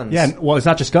everyone guns. Yeah, well, it's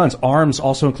not just guns. Arms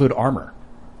also include armor.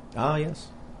 Ah, yes.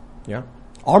 Yeah.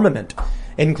 Armament.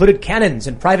 It included cannons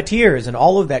and privateers and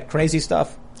all of that crazy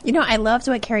stuff. You know, I loved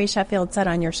what Carrie Sheffield said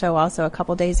on your show also a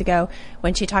couple days ago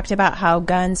when she talked about how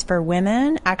guns for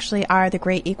women actually are the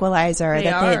great equalizer.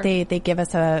 They give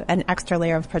us an extra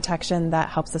layer of protection that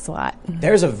helps us a lot.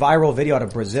 There's a viral video out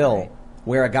of Brazil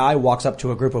where a guy walks up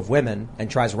to a group of women and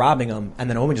tries robbing them, and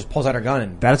then a woman just pulls out her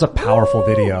gun. That is a powerful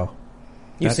video.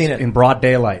 You've seen it. In broad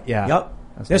daylight, yeah. Yep.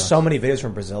 There's so many videos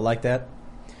from Brazil like that.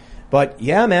 But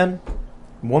yeah, man,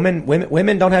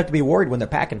 women don't have to be worried when they're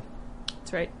packing.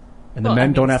 That's right. And the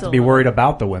men don't have to be worried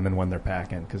about the women when they're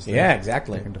packing. Yeah,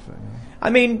 exactly. I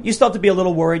mean, you still have to be a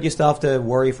little worried. You still have to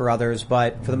worry for others.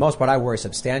 But for the most part, I worry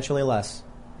substantially less.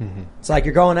 Mm-hmm. It's like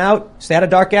you're going out, stay out of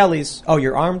dark alleys. Oh,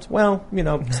 you're armed? Well, you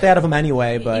know, stay out of them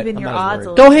anyway. But even I'm your not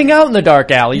odds. Go hang out in the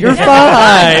dark alley. You're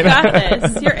fine. You got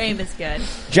this. Your aim is good.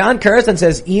 John Kirsten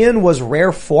says, Ian was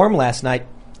rare form last night.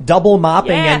 Double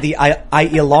mopping and I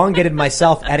elongated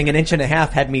myself, adding 1.5 inches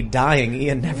had me dying.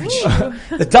 Ian never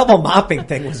the double mopping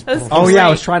thing was oh yeah, I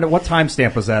was trying to, what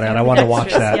timestamp was that at? I wanted to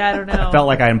watch that. Yeah, I don't know. I felt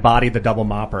like I embodied the double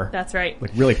mopper. That's right.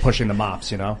 Like really pushing the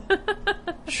mops, you know?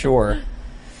 Sure.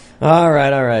 All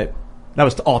right. That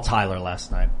was all Tyler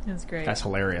last night. That was great. That's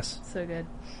hilarious. So good.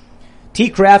 T.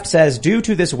 Craft says, due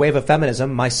to this wave of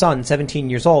feminism, my son, 17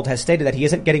 years old, has stated that he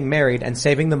isn't getting married and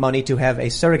saving the money to have a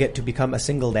surrogate to become a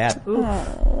single dad. Oof.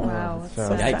 Wow. That's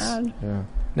so sad. Yeah.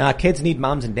 Nah, kids need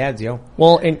moms and dads, yo.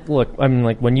 Well, and look, I mean,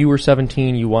 like, when you were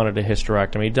 17, you wanted a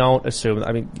hysterectomy. Don't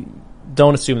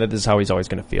assume that this is how he's always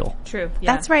going to feel. True.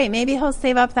 Yeah. That's right. Maybe he'll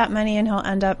save up that money and he'll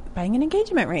end up buying an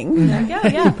engagement ring.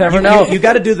 Yeah. Never know. You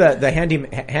got to do the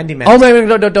handyman. Oh man,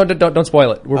 don't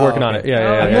spoil it. We're working on it. Yeah.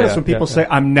 I notice when people say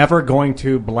I'm never going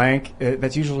to blank,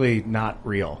 that's usually not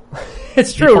real.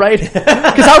 It's true, right?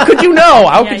 Because how could you know?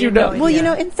 How could you know? Well, you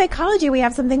know, in psychology, we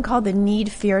have something called the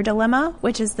need-fear dilemma,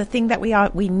 which is the thing that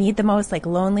we need the most. Like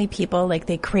lonely people, like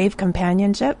they crave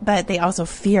companionship, but they also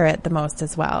fear it the most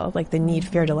as well. Like the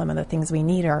need-fear dilemma, the things we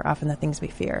need are often the things we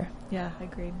fear. Yeah,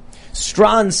 agreed.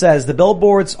 Strawn says the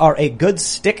billboards are good to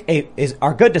stick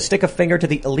a finger to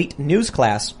the elite news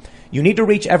class. You need to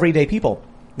reach everyday people.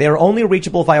 They are only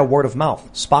reachable via word of mouth.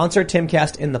 Sponsor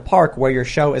Timcast in the park where your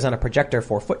show is on a projector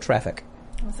for foot traffic.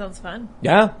 That sounds fun.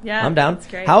 Yeah, I'm down. That's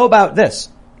great. How about this?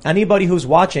 Anybody who's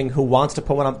watching who wants to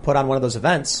put on one of those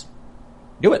events,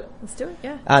 do it. Let's do it.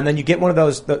 Yeah. And then you get one of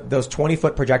those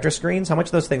 20-foot projector screens. How much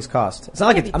do those things cost? It's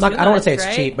not like I don't want to say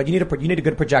it's cheap, but you need a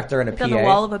good projector and a PA. On the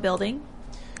wall of a building.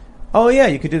 Oh yeah,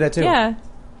 you could do that too. Yeah.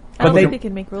 But they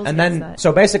can make rules. And then,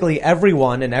 so basically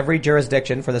everyone in every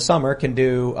jurisdiction for the summer can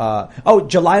do,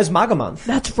 July is MAGA month.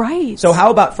 That's right. So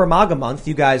how about for MAGA month,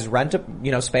 you guys rent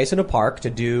space in a park to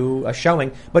do a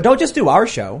showing, but don't just do our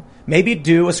show. Maybe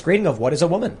do a screening of What is a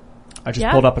Woman? I just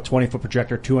pulled up a 20-foot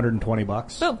projector,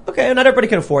 $220. Boom. Okay, not everybody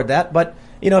can afford that, but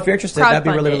if you're interested, that'd be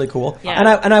really, really cool.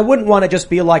 Yeah. And I wouldn't want to just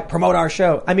be like, promote our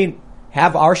show. I mean,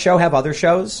 have our show have other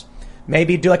shows.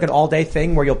 Maybe do like an all-day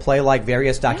thing where you'll play like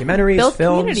various documentaries,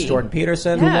 films, community. Jordan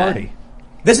Peterson, Marty.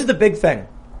 This is the big thing,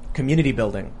 community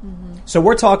building. Mm-hmm. So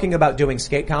we're talking about doing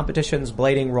skate competitions,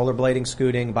 blading, rollerblading,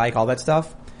 scooting, bike, all that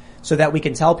stuff, so that we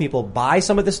can tell people, buy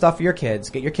some of this stuff for your kids,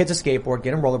 get your kids a skateboard,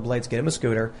 get them rollerblades, get them a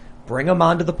scooter, bring them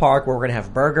onto the park where we're going to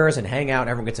have burgers and hang out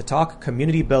and everyone gets to talk.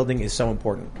 Community building is so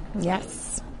important.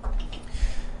 Yes.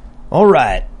 All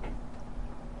right.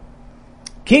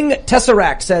 King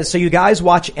Tesseract says, so you guys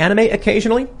watch anime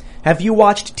occasionally? Have you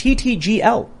watched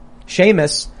TTGL?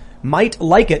 Seamus might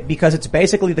like it because it's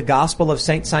basically the Gospel of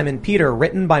St. Simon Peter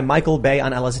written by Michael Bay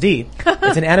on LSD.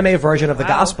 It's an anime version of the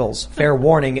Gospels. Fair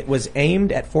warning, it was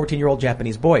aimed at 14-year-old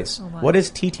Japanese boys. Oh, wow. What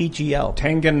is TTGL?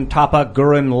 Tengen Toppa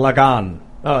Gurren Lagann.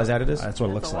 Oh, is that what it is? That's what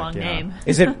it looks That's a like. long Yeah. name.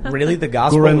 Is it really the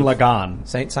gospel? Gurren of Lagann.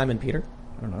 Saint Simon Peter?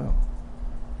 I don't know.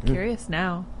 Curious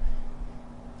now.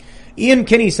 Ian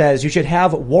Kinney says you should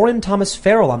have Warren Thomas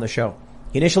Farrell on the show.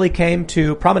 He initially came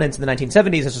to prominence in the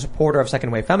 1970s as a supporter of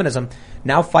second-wave feminism,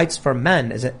 now fights for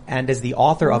men and is the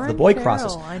author of The Boy Farrell,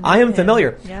 Crosses. I know I am him.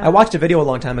 familiar. Yeah. I watched a video a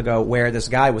long time ago where this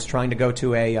guy was trying to go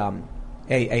to it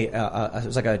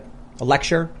was like a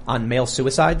lecture on male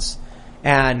suicides,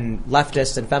 and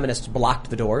leftists and feminists blocked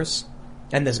the doors,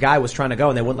 and this guy was trying to go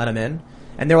and they wouldn't let him in.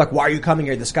 And they're like, why are you coming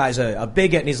here? This guy's a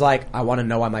bigot. And he's like, I want to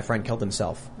know why my friend killed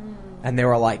himself. And they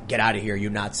were like, get out of here, you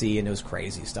Nazi. And it was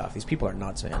crazy stuff. These people are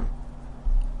nuts, man.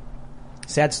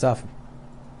 Sad stuff.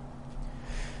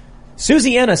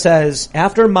 Susiana says,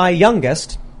 after my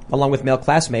youngest, along with male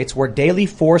classmates, were daily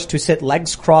forced to sit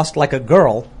legs crossed like a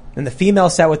girl, and the female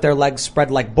sat with their legs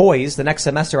spread like boys, the next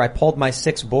semester I pulled my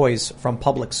 6 boys from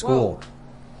public school. Whoa.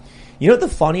 You know what the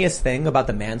funniest thing about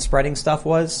the manspreading stuff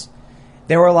was?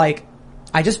 They were like,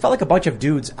 I just felt like a bunch of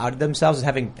dudes outed themselves as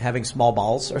having small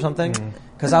balls or something.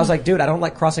 Because I was like, dude, I don't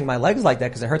like crossing my legs like that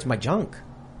because it hurts my junk.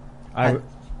 And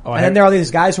then there are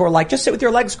these guys who are like, just sit with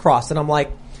your legs crossed. And I'm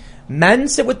like, men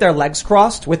sit with their legs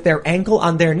crossed with their ankle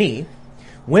on their knee.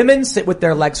 Women sit with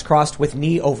their legs crossed with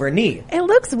knee over knee. It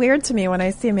looks weird to me when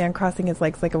I see a man crossing his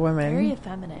legs like a woman. Very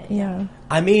effeminate. Yeah.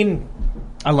 I mean,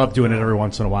 I love doing it every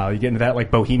once in a while. You get into that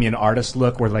like bohemian artist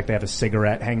look where like they have a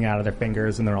cigarette hanging out of their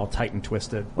fingers and they're all tight and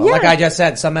twisted. Well, like I just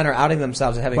said, some men are outing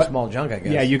themselves as having small junk, I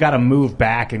guess. Yeah, you got to move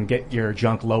back and get your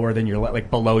junk lower than your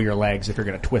like below your legs if you're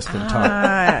going to twist and tuck.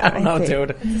 I don't know,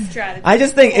 dude. Strategy. I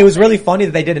just think it was really funny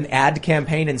that they did an ad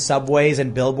campaign in subways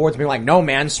and billboards being like, no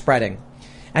manspreading.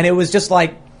 And it was just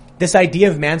like, this idea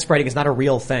of manspreading is not a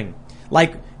real thing.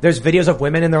 Like, there's videos of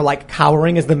women and they're like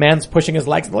cowering as the man's pushing his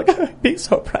legs. And they're like, I'm being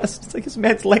so oppressed. It's like his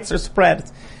man's legs are spread.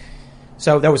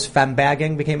 So there was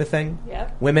fembagging became a thing.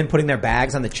 Yep. Women putting their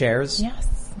bags on the chairs.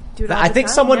 Yes. Do it all I the think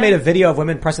time, someone yeah. made a video of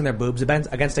women pressing their boobs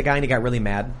against a guy and he got really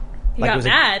mad. He got it was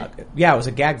mad? Yeah, it was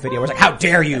a gag video. It was like, how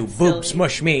dare you That's boob silly.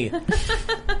 smush me.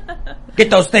 Get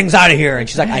those things out of here. And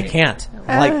she's like, I can't.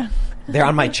 I'm like, they're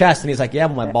on my chest. And he's like, yeah,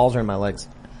 but my balls are in my legs.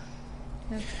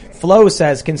 Flo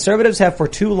says, conservatives have for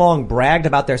too long bragged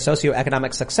about their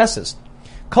socioeconomic successes,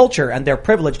 culture, and their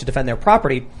privilege to defend their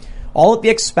property, all at the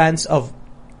expense of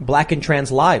black and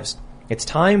trans lives. It's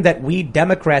time that we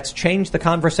Democrats change the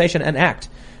conversation and act.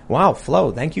 Wow,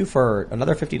 Flo, thank you for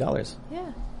another $50.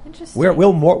 Yeah, interesting.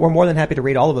 We're more than happy to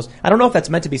read all of those. I don't know if that's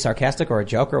meant to be sarcastic or a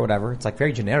joke or whatever. It's like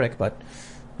very generic, but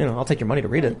you know, I'll take your money to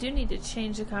read Well, it. they do need to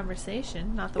change the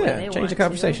conversation, not the way they want to. Change the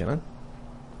conversation, huh?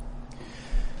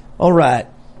 All right.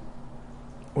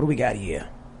 What do we got here?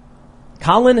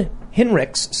 Colin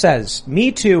Hinrichs says,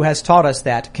 Me Too has taught us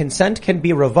that consent can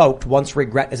be revoked once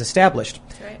regret is established.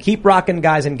 Right. Keep rocking,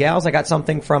 guys and gals. I got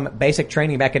something from basic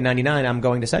training back in 99 I'm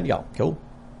going to send y'all. Cool.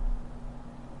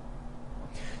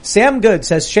 Sam Good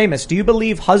says, Seamus, do you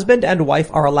believe husband and wife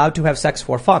are allowed to have sex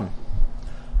for fun?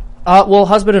 Well,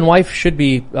 husband and wife should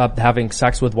be having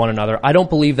sex with one another. I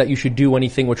don't believe that you should do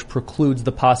anything which precludes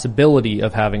the possibility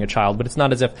of having a child, but it's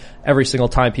not as if every single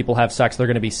time people have sex, they're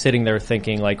going to be sitting there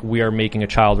thinking like, we are making a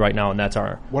child right now and that's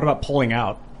our... What about pulling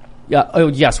out? Yeah. Oh,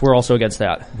 yes, we're also against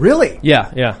that. Really?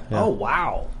 Yeah. Oh,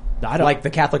 wow. Like the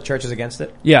Catholic Church is against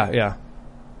it? Yeah.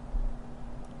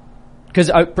 Because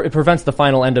it prevents the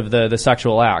final end of the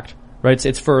sexual act, right?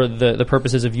 It's for the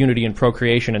purposes of unity and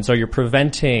procreation, and so you're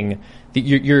preventing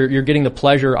you're getting the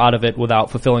pleasure out of it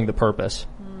without fulfilling the purpose.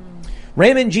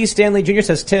 Raymond G. Stanley Jr.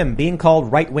 says, Tim, being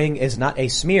called right-wing is not a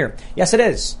smear. Yes, it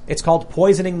is. It's called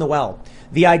poisoning the well.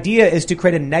 The idea is to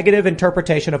create a negative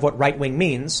interpretation of what right-wing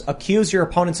means, accuse your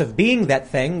opponents of being that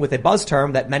thing with a buzz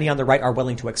term that many on the right are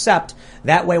willing to accept.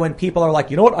 That way, when people are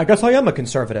like, you know what, I guess I am a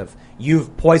conservative,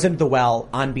 you've poisoned the well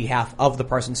on behalf of the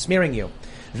person smearing you.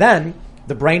 Then,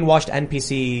 the brainwashed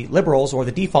NPC liberals or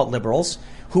the default liberals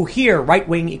who hear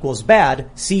right-wing equals bad,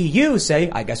 see you say,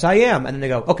 I guess I am. And then they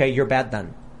go, okay, you're bad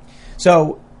then.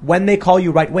 So when they call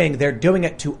you right-wing, they're doing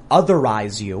it to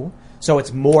otherize you. So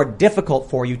it's more difficult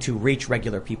for you to reach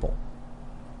regular people.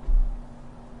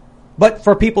 But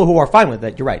for people who are fine with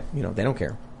it, you're right. You know, they don't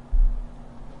care.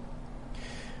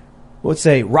 Let's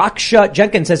say Raksha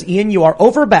Jenkins says, Ian, you are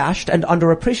overbashed and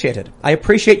underappreciated. I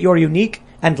appreciate your unique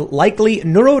and likely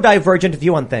neurodivergent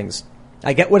view on things.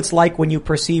 I get what it's like when you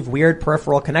perceive weird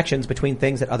peripheral connections between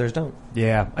things that others don't.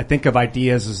 Yeah, I think of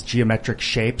ideas as geometric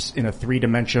shapes in a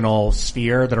three-dimensional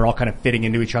sphere that are all kind of fitting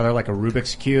into each other like a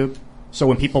Rubik's Cube. So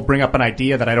when people bring up an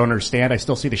idea that I don't understand, I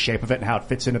still see the shape of it and how it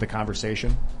fits into the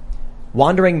conversation.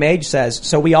 Wandering Mage says,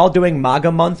 so we all doing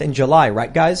MAGA month in July,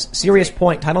 right guys? Serious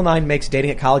point. Title IX makes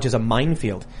dating at college a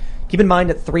minefield. Keep in mind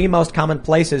that 3 most common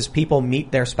places people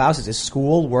meet their spouses is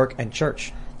school, work, and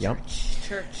church. Yep.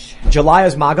 Church. July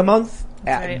is MAGA month.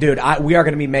 Right. Dude, we are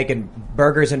going to be making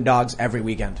burgers and dogs every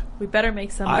weekend. We better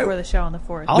make some before the show on the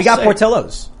 4th. We got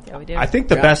Portillo's. Yeah, we do. I think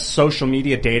the best social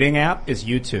media dating app is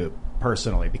YouTube,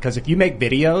 personally, because if you make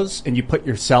videos and you put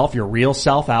your real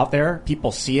self out there,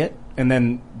 people see it, and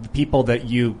then the people that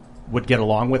you would get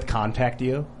along with contact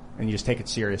you, and you just take it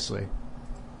seriously.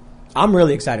 I'm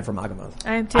really excited for MAGA month.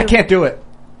 I am too. I can't do it.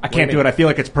 I feel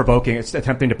like it's provoking. It's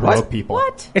attempting to provoke people.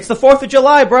 What? It's the 4th of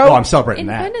July, bro. Oh, I'm celebrating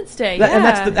Independence Day, And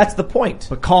that's the point.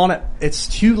 But calling it's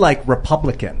too like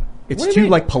Republican. It's too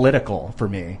like political for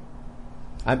me.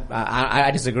 I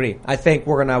disagree. I think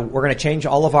we're gonna change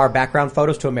all of our background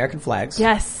photos to American flags.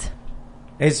 Yes.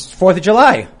 It's 4th of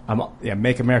July.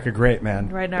 Make America great, man.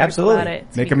 Right now, Absolutely. about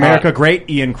it. Make America great,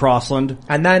 Ian Crossland.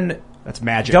 And then that's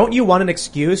magic. Don't you want an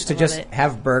excuse to just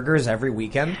have burgers every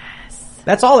weekend?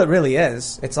 That's all it really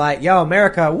is. It's like, yo,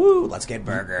 America, woo, let's get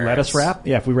burgers. Lettuce wrap?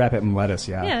 Yeah, if we wrap it in lettuce,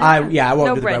 yeah. I won't No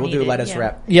do the bread. We'll do lettuce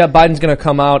wrap. Yeah, Biden's going to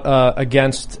come out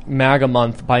against MAGA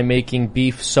month by making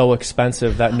beef so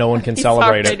expensive that no one can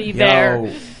celebrate it. He's already there.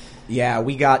 Yo, yeah,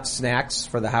 we got snacks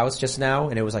for the house just now,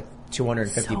 and it was like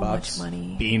 $250. So much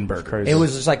money. Bean burgers. It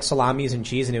was just like salamis and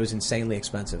cheese, and it was insanely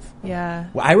expensive. Yeah.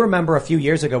 Well, I remember a few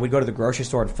years ago, we'd go to the grocery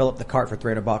store and fill up the cart for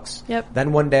 $300. Yep.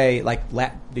 Then one day, like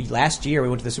last year, we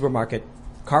went to the supermarket.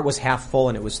 Cart was half full,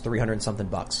 and it was $300 and something.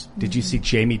 Did you see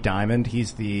Jamie Dimon?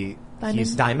 He's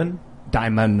Dimon.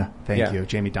 Dimon. Thank you,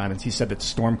 Jamie Dimon. He said that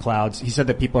storm clouds. He said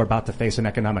that people are about to face an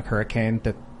economic hurricane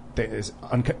that is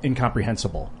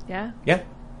incomprehensible. Yeah. Yeah.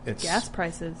 It's Gas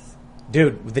prices.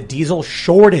 Dude, the diesel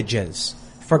shortages.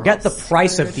 Forget the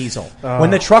price of diesel. When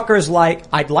the trucker's like,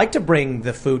 I'd like to bring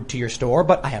the food to your store,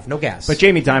 but I have no gas. But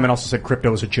Jamie Dimon also said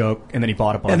crypto was a joke, and then he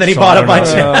bought a bunch. That's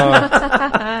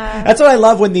what I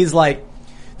love when these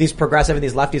progressive and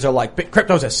these lefties are like,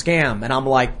 crypto's a scam. And I'm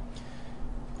like,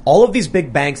 all of these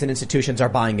big banks and institutions are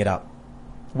buying it up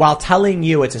while telling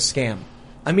you it's a scam.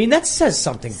 I mean, that says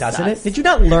something, doesn't it? Did you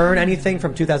not learn anything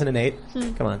from 2008?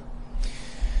 Come on.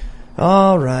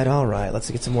 All right. Let's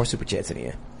get some more super chats in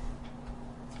here.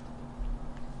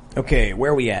 Okay,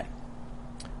 where are we at?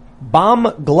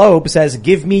 Bomb Globe says,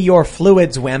 "Give me your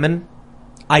fluids, women."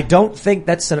 I don't think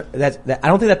I don't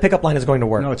think that pickup line is going to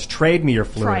work. No, it's trade me your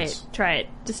fluids. Try it.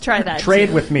 Just try that.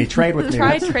 Trade with me. Try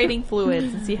trading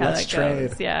fluids and see how that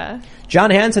goes. Yeah.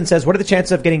 John Hansen says, "What are the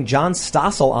chances of getting John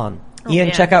Stossel on?" Ian,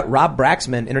 man. check out Rob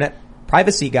Braxman, internet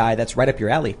privacy guy. That's right up your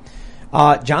alley.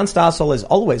 John Stossel is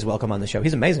always welcome on the show.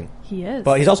 He's amazing. He is.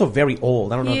 But he's also very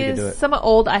old. I don't know if he can do it. He's somewhat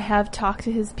old. I have talked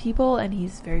to his people, and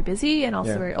he's very busy and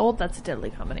also very old. That's a deadly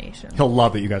combination. He'll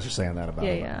love that you guys are saying that about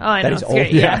him. Yeah. Oh, I know. That he's It's old.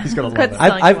 great. Yeah, he's going to love it.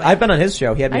 I've been on his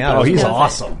show. He had me out. Oh, he's He does it.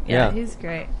 awesome. Yeah, Yeah. he's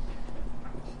great.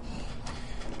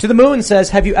 To the Moon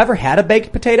says, "Have you ever had a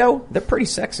baked potato? They're pretty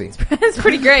sexy." It's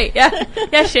pretty great. Yeah.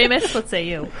 Yeah, Seamus, let's say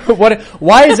you.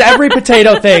 Why does every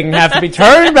potato thing have to be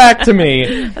turned back to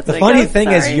me? The funny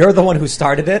thing is, you're the one who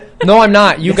started it. No, I'm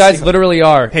not. You guys literally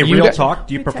are. Hey, real talk.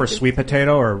 Do you prefer sweet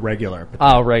potato or regular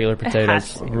potato? Oh, regular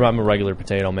potatoes. I'm a regular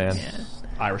potato man. Yeah.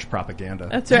 Irish propaganda.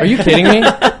 That's right. Are you kidding me?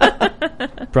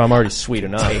 Bro, I'm already sweet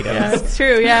enough. Yeah, it's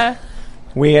true, yeah.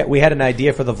 We had an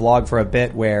idea for the vlog for a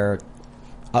bit where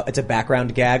it's a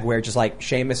background gag where just like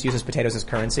Seamus uses potatoes as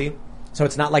currency. So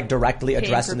it's not like directly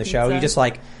addressed in the show. You just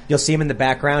like, you'll see him in the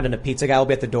background and a pizza guy will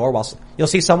be at the door while you'll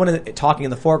see someone talking in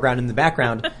the foreground. In the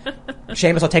background,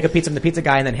 Seamus will take a pizza from the pizza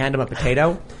guy and then hand him a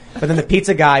potato. But then the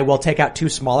pizza guy will take out 2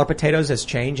 smaller potatoes as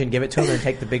change and give it to him and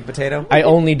take the big potato. I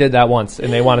only did that once,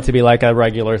 and they want it to be like a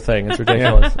regular thing. It's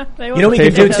ridiculous. You know what we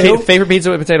can do too? Favorite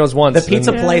pizza with potatoes once. The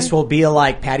pizza place will be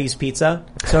like Patty's Pizza.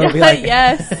 So it'll be like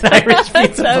yes. an Irish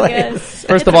pizza so place. good.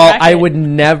 First of all, I would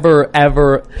never,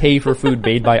 ever pay for food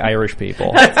made by Irish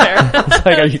people. That's fair. It's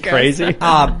like, are you crazy?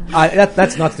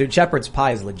 That's nuts, dude. Shepherd's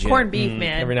pie is legit. Corned beef,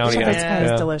 man. Every now and again. Shepherd's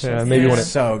pie is delicious. Yeah, maybe when It's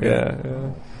so good. Yeah.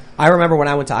 I remember when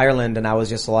I went to Ireland and I was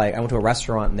just like, I went to a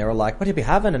restaurant and they were like, "What have you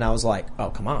having?" And I was like, "Oh,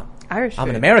 come on. Irish I'm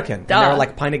food. an American." Duh. And they were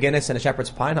like, "Pint of Guinness and a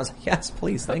shepherd's pie." And I was like, "Yes,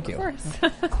 please, thank you." Of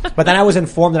course. But then I was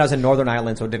informed that I was in Northern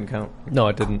Ireland, so it didn't count. No,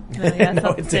 it didn't. Yeah, it's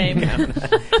not the same.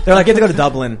 They're like, "You have to go to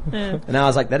Dublin." And I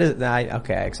was like,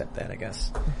 okay, I accept that, I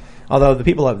guess. Although the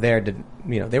people up there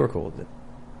they were cool with it.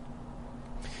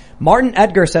 Martin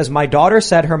Edgar says, "My daughter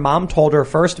said her mom told her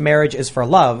first marriage is for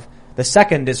love, the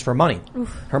second is for money.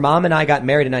 Her mom and I got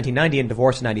married in 1990 and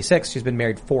divorced in 96. She's been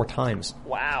married 4 times.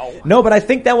 Wow. No, but I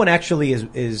think that one actually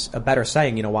is a better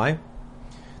saying. You know why?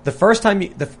 The first time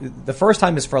the first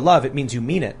time is for love. It means you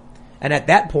mean it. And at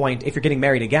that point, if you're getting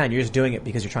married again, you're just doing it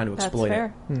because you're trying to exploit That's fair.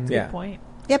 it. That's a good point.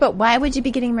 Yeah, but why would you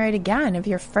be getting married again if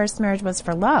your first marriage was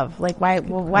for love? Like, why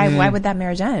would that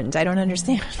marriage end? I don't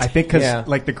understand. I think because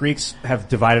like the Greeks have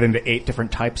divided into 8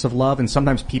 different types of love, and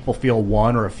sometimes people feel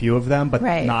one or a few of them, but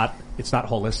it's not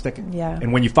holistic. Yeah.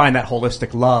 And when you find that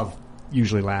holistic love,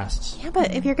 usually lasts. Yeah,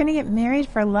 but if you're going to get married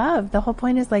for love, the whole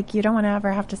point is like you don't want to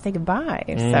ever have to say goodbye.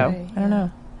 So I don't know.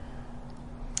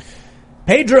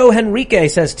 Pedro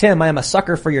Henrique says, Tim, I am a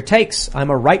sucker for your takes.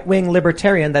 I'm a right-wing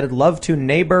libertarian that'd love to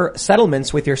neighbor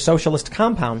settlements with your socialist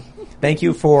compound. Thank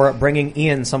you for bringing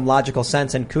Ian some logical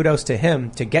sense, and kudos to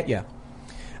him to get you.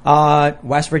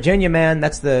 West Virginia, man,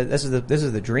 this is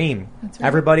the dream. Right.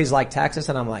 Everybody's like Texas,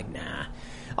 and I'm like, nah.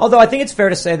 Although I think it's fair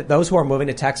to say that those who are moving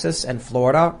to Texas and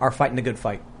Florida are fighting a good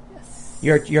fight.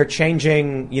 Yes. You're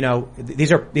changing,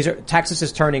 these are Texas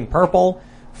is turning purple.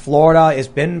 Florida has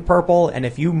been purple, and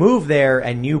if you move there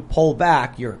and you pull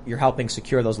back, you're helping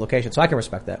secure those locations. So I can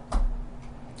respect that.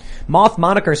 Moth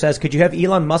Moniker says, could you have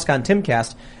Elon Musk on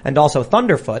Timcast and also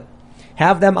Thunderfoot?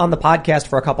 Have them on the podcast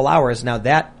for a couple hours. Now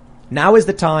is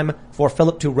the time for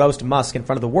Philip to roast Musk in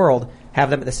front of the world. Have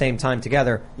them at the same time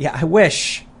together. Yeah, I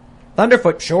wish.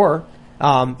 Thunderfoot, sure.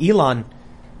 Elon.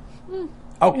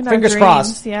 Fingers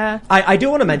crossed. Yeah. I do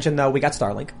want to mention, though, we got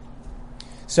Starlink.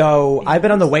 So I've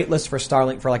been on the wait list for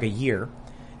Starlink for like a year.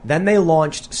 Then they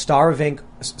launched Starlink.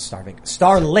 Crazy.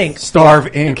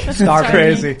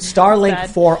 Starlink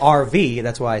for RV.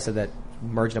 That's why I said that,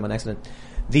 merged them on accident.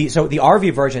 The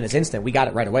RV version is instant. We got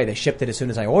it right away. They shipped it as soon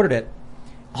as I ordered it.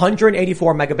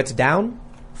 184 megabits down,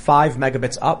 5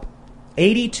 megabits up,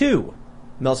 82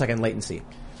 millisecond latency.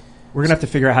 We're going to have to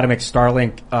figure out how to make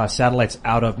Starlink satellites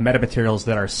out of metamaterials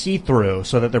that are see-through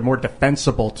so that they're more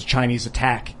defensible to Chinese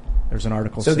attack. There's an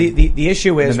article. So the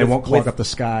issue is they won't clog up the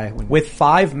sky. With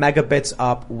 5 megabits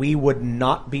up, we would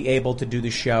not be able to do the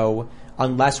show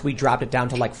unless we dropped it down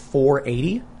to like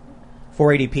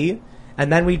 480p, and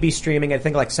then we'd be streaming I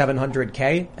think like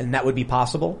 700K, and that would be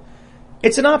possible.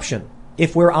 It's an option.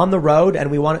 If we're on the road and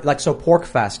we want, like, so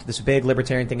Porkfest, this big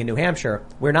libertarian thing in New Hampshire,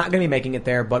 we're not going to be making it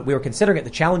there, but we were considering it. The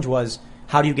challenge was,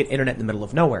 how do you get internet in the middle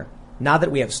of nowhere? Now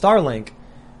that we have Starlink,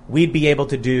 we'd be able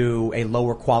to do a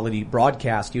lower quality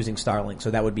broadcast using Starlink,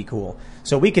 so that would be cool.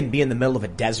 So we can be in the middle of a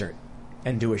desert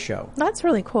and do a show. That's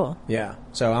really cool. Yeah.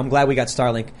 So I'm glad we got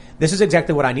Starlink. This is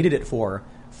exactly what I needed it for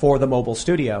the mobile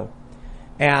studio.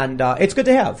 And it's good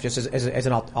to have, just as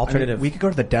an alternative. We could go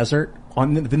to the desert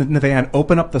in the van,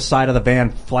 open up the side of the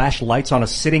van, flash lights on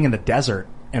us sitting in the desert,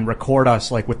 and record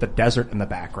us like with the desert in the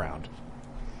background.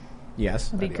 Yes.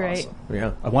 That'd be great. Awesome.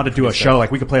 Yeah. I want to do a show,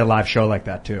 like we could play a live show like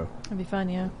that too. That'd be fun,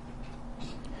 yeah.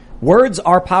 Words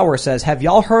Are Power says, have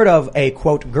y'all heard of a,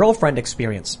 quote, girlfriend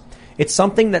experience? It's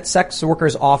something that sex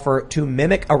workers offer to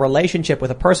mimic a relationship with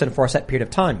a person for a set period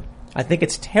of time. I think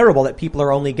it's terrible that people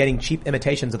are only getting cheap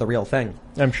imitations of the real thing.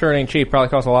 I'm sure it ain't cheap. Probably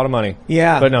costs a lot of money.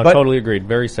 Yeah. But totally agreed.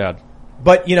 Very sad.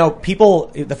 But,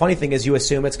 people, the funny thing is you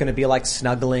assume it's going to be like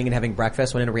snuggling and having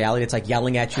breakfast, when in reality it's like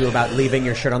yelling at you about leaving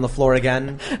your shirt on the floor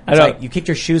again. It's like you kicked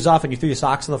your shoes off and you threw your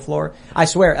socks on the floor. I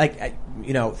swear,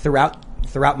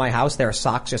 throughout my house, there are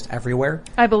socks just everywhere.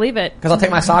 I believe it. Because I'll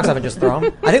take my socks off and just throw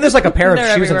them. I think there's like a pair of shoes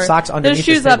everywhere. and socks underneath There's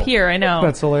shoes this table. up here, I know.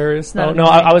 That's hilarious. No,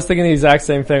 I was thinking the exact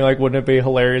same thing. Like, wouldn't it be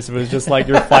hilarious if it was just like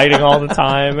you're fighting all the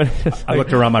time? I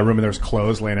looked around my room and there was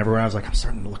clothes laying everywhere. I was like, I'm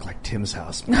starting to look like Tim's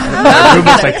house. My room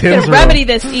looks like Tim's room. Remedy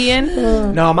this,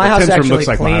 Ian. No, my house Tim's room actually looks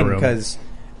like my clean room. because,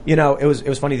 it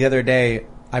was funny the other day.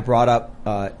 I brought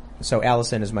up, so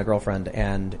Allison is my girlfriend,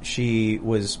 and she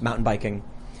was mountain biking.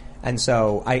 And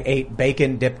so I ate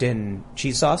bacon dipped in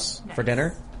cheese sauce for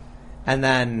dinner. And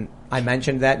then I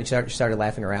mentioned that, and she started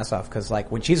laughing her ass off because,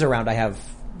 like, when she's around, I have,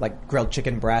 like, grilled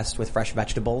chicken breast with fresh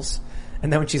vegetables.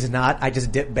 And then when she's not, I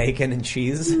just dip bacon and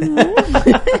cheese.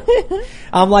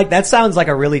 I'm like, that sounds like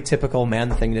a really typical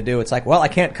man thing to do. It's like, well, I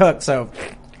can't cook, so...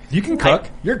 You can cook.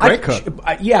 You're a great cook.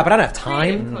 Yeah, but I don't have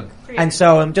time. And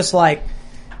so I'm just like,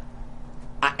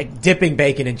 dipping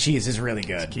bacon in cheese is really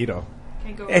good. It's keto.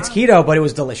 It's keto, but it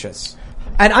was delicious.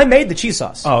 And I made the cheese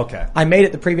sauce. Oh, okay. I made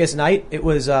it the previous night. It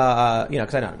was,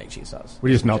 because I know how to make cheese sauce. Would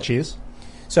you just melt cheese?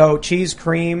 So cheese,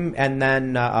 cream, and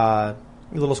then a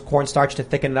little cornstarch to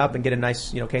thicken it up and get a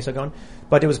nice, queso going.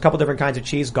 But there was a couple different kinds of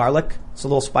cheese, garlic. It's a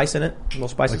little spice in it. A little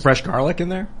spices. Like fresh garlic in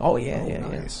there? Oh, yeah,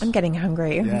 nice. I'm getting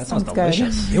hungry. Yeah, that sounds good.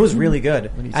 delicious. It was really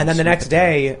good. And then the next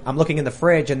day, I'm looking in the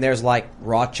fridge and there's like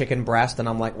raw chicken breast, and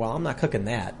I'm like, well, I'm not cooking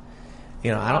that.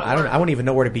 I wouldn't even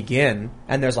know where to begin.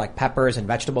 And there's like peppers and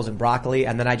vegetables and broccoli.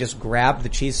 And then I just grabbed the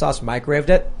cheese sauce, microwaved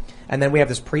it. And then we have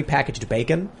this prepackaged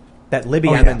bacon that Libby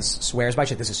Emmons swears by.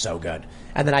 She's like, this is so good.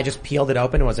 And then I just peeled it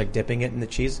open and was like dipping it in the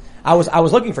cheese. I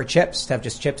was looking for chips, to have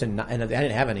just chips, and I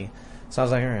didn't have any. So I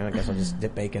was like, all right, I guess I'll just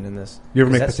dip bacon in this. You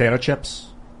ever make potato chips?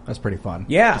 That's pretty fun.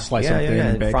 Yeah. Just slice them thin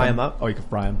and bake fry them up. Oh, you can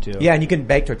fry them too. Yeah, and you can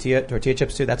bake tortilla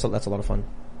chips too. That's a lot of fun.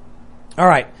 All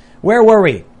right. Where were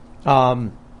we?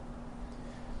 All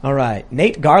right.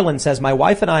 Nate Garland says, my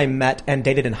wife and I met and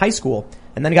dated in high school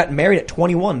and then got married at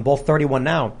 21, both 31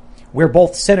 now. We're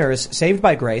both sinners, saved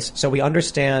by grace, so we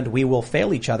understand we will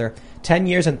fail each other. 10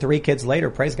 years and 3 kids later,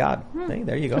 praise God. Hey,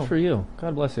 there you go. Good for you.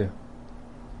 God bless you.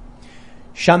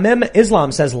 Shamim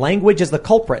Islam says, language is the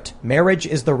culprit. Marriage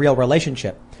is the real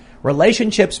relationship.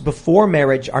 Relationships before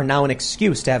marriage are now an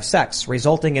excuse to have sex,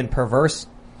 resulting in perverse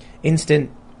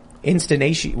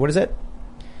instantiation. What is it?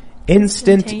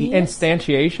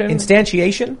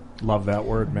 Instantiation? Love that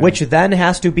word, man. Which then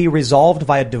has to be resolved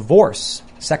via divorce.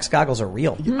 Sex goggles are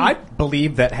real. I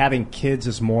believe that having kids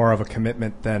is more of a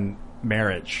commitment than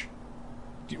marriage.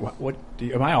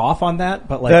 Am I off on that?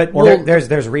 But like,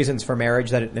 there's reasons for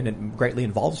marriage that it greatly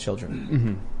involves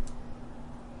children.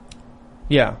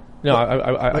 Yeah. No,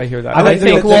 I hear that.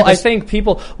 I think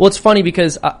people. Well, it's funny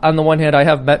because on the one hand, I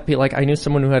have met people. Like, I knew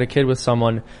someone who had a kid with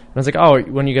someone, and I was like, "Oh,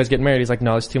 when you guys get married?" He's like,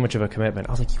 "No, it's too much of a commitment."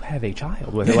 I was like, "You have a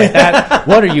child with it, like that?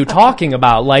 What are you talking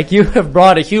about? Like, you have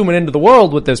brought a human into the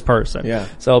world with this person." Yeah.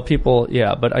 So people,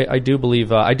 yeah, but I do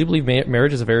believe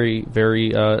marriage is a very,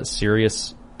 very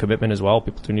serious commitment as well.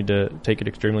 People do need to take it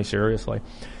extremely seriously.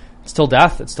 It's till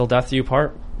death. It's till death do you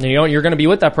part. And, you're going to be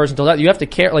with that person till death. You have to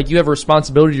care. Like, you have a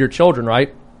responsibility to your children,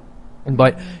 right?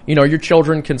 But, your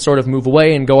children can sort of move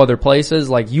away and go other places.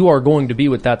 Like, you are going to be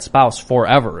with that spouse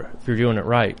forever if you're doing it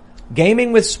right.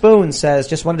 Gaming with Spoon says,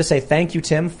 just wanted to say thank you,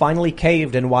 Tim. Finally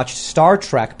caved and watched Star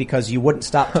Trek because you wouldn't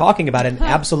stop talking about it and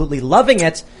absolutely loving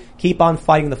it. Keep on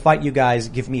fighting the fight, you guys.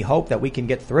 Give me hope that we can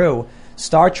get through.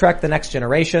 Star Trek The Next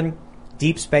Generation,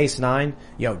 Deep Space Nine.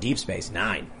 Deep Space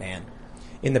Nine, man.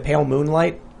 In the Pale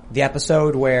Moonlight, the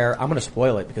episode where, I'm going to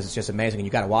spoil it because it's just amazing and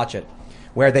you got to watch it,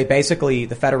 where they basically,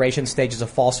 the Federation stages a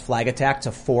false flag attack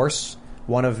to force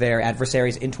one of their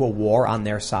adversaries into a war on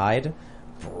their side.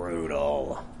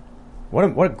 Brutal. What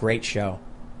a great show.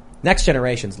 Next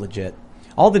Generation's legit.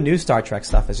 All the new Star Trek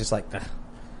stuff is just like, ugh.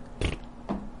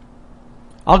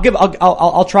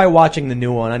 I'll try watching the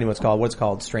new one. I know what's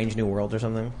called Strange New Worlds or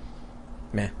something.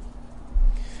 Meh.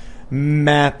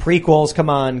 Prequels, come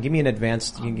on, give me an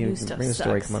advanced, bring the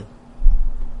story, come on.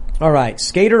 Alright,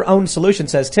 Skater Owned Solution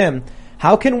says, Tim,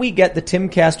 how can we get the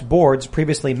Timcast boards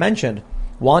previously mentioned?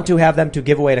 Want to have them to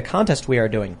give away at a contest we are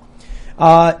doing.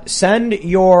 Send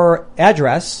your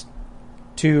address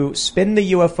to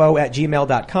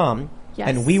spintheufo@gmail.com. Yes.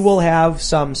 And we will have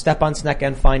some Step on Snack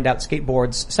and Find Out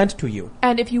skateboards sent to you.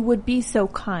 And if you would be so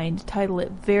kind, title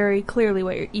it very clearly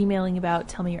what you're emailing about.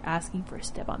 Tell me you're asking for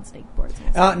Step on Skateboards.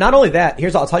 Not only that,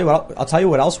 I'll tell you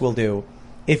what else we'll do.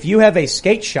 If you have a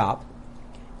skate shop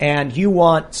and you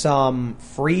want some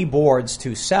free boards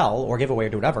to sell or give away or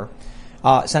do whatever,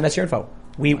 send us your info.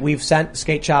 We've sent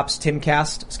skate shops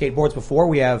Timcast skateboards before.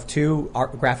 We have 2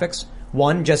 art graphics.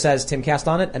 One just says Timcast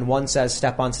on it, and one says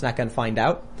Step on Snack and Find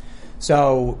Out.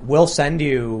 So we'll send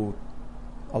you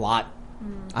a lot.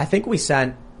 I think we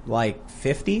sent like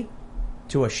 50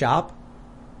 to a shop,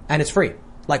 and it's free.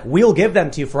 Like, we'll give them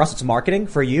to you. For us, it's marketing.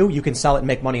 For you, you can sell it and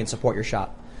make money and support your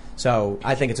shop. So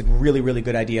I think it's a really, really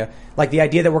good idea. Like, the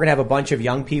idea that we're going to have a bunch of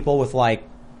young people with like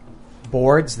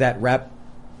boards that rep,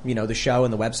 the show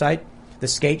and the website. The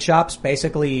skate shops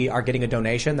basically are getting a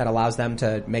donation that allows them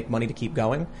to make money to keep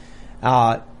going.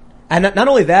 And not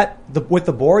only that, with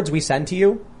the boards we send to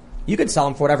you, you can sell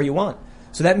them for whatever you want.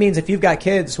 So that means if you've got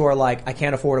kids who are like, I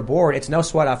can't afford a board, it's no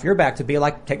sweat off your back to be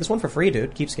like, take this one for free,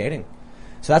 dude. Keep skating.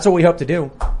 So that's what we hope to do.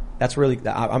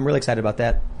 I'm really excited about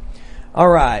that. All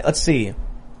right, let's see.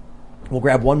 We'll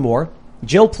grab one more.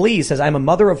 Jill Please says, I'm a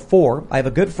mother of 4. I have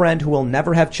a good friend who will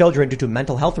never have children due to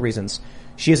mental health reasons.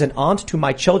 She is an aunt to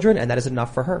my children, and that is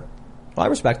enough for her. Well, I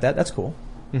respect that. That's cool.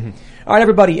 Mm-hmm. All right,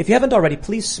 everybody, if you haven't already,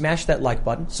 please smash that like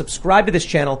button, subscribe to this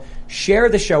channel, share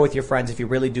the show with your friends if you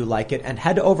really do like it, and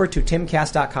head over to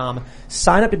timcast.com,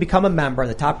 sign up to become a member. On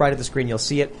the top right of the screen, you'll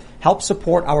see it. Help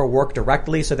support our work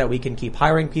directly so that we can keep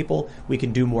hiring people, we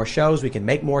can do more shows, we can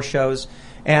make more shows,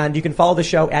 and you can follow the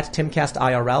show at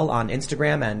TimcastIRL on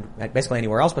Instagram and basically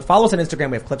anywhere else, but follow us on Instagram.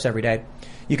 We have clips every day.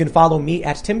 You can follow me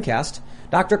at Timcast.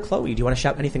 Dr. Chloe, do you want to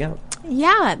shout anything out?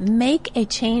 Yeah,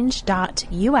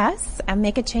 makeachange.us. And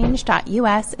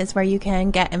makeachange.us is where you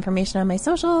can get information on my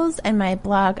socials and my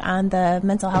blog on the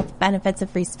mental health benefits of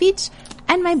free speech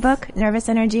and my book, Nervous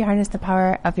Energy, Harness the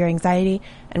Power of Your Anxiety,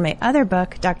 and my other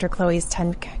book, Dr. Chloe's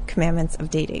 10 Commandments of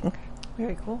Dating.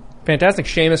 Very cool. Fantastic.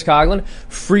 Seamus Coughlin,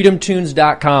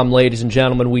 freedomtunes.com, ladies and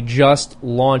gentlemen. We just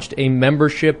launched a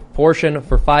membership portion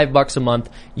for $5 a month.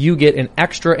 You get an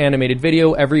extra animated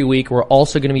video every week. We're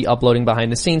also going to be uploading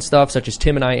behind the scenes stuff, such as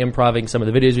Tim and I improving some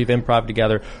of the videos we've improv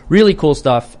together. Really cool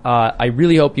stuff. I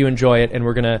really hope you enjoy it, and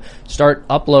we're going to start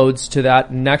uploads to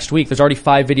that next week. There's already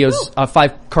 5 videos,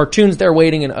 5 cartoons there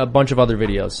waiting, and a bunch of other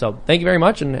videos. So thank you very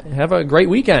much, and have a great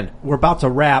weekend. We're about to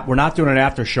wrap. We're not doing an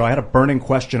after show. I had a burning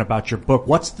question about your book.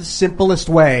 What's the simplest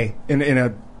way in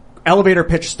a elevator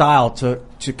pitch style to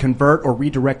convert or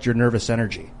redirect your nervous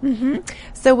energy? Mm-hmm.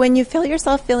 So when you feel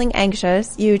yourself feeling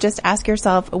anxious, you just ask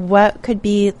yourself, what could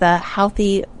be the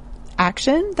healthy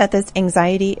action that this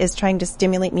anxiety is trying to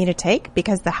stimulate me to take?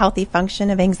 Because the healthy function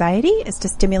of anxiety is to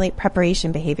stimulate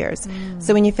preparation behaviors.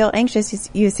 So when you feel anxious,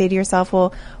 you say to yourself,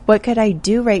 well, what could I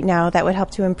do right now that would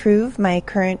help to improve my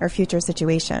current or future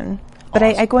situation? But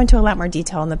awesome. I go into a lot more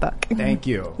detail in the book. Thank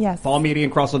you. Yes.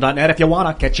 FallMediaandCrossland.net if you want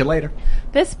to. Catch you later.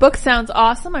 This book sounds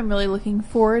awesome. I'm really looking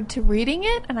forward to reading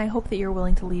it, and I hope that you're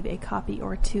willing to leave a copy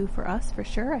or two for us, for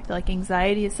sure. I feel like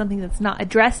anxiety is something that's not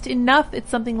addressed enough. It's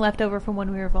something left over from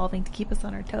when we were evolving to keep us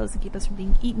on our toes and keep us from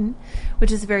being eaten,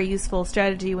 which is a very useful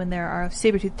strategy when there are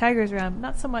saber-toothed tigers around, but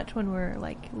not so much when we're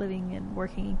like living and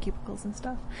working in cubicles and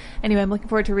stuff. Anyway, I'm looking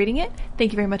forward to reading it.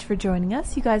 Thank you very much for joining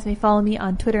us. You guys may follow me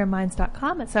on Twitter and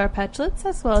Minds.com at SarahPatchlitz,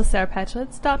 as well as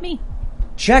SarahPatchlitz.me.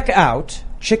 Check out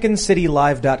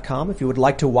ChickenCityLive.com if you would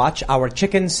like to watch our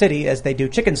Chicken City as they do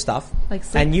chicken stuff. Like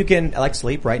sleep. And you can, like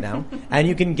sleep right now. And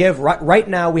you can give, right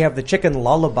now we have the Chicken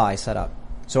Lullaby set up.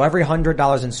 So every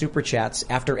 $100 in Super Chats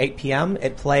after 8 p.m.,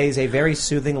 it plays a very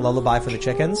soothing lullaby for the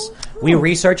chickens. We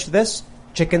researched this.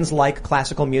 Chickens like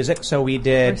classical music, so we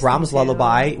did Brahms'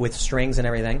 Lullaby with strings and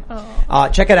everything.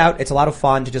 Check it out. It's a lot of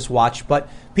fun to just watch. But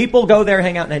people go there,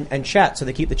 hang out, and chat, so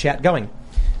they keep the chat going.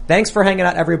 Thanks for hanging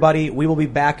out, everybody. We will be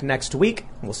back next week.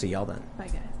 We'll see y'all then. Bye,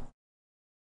 guys.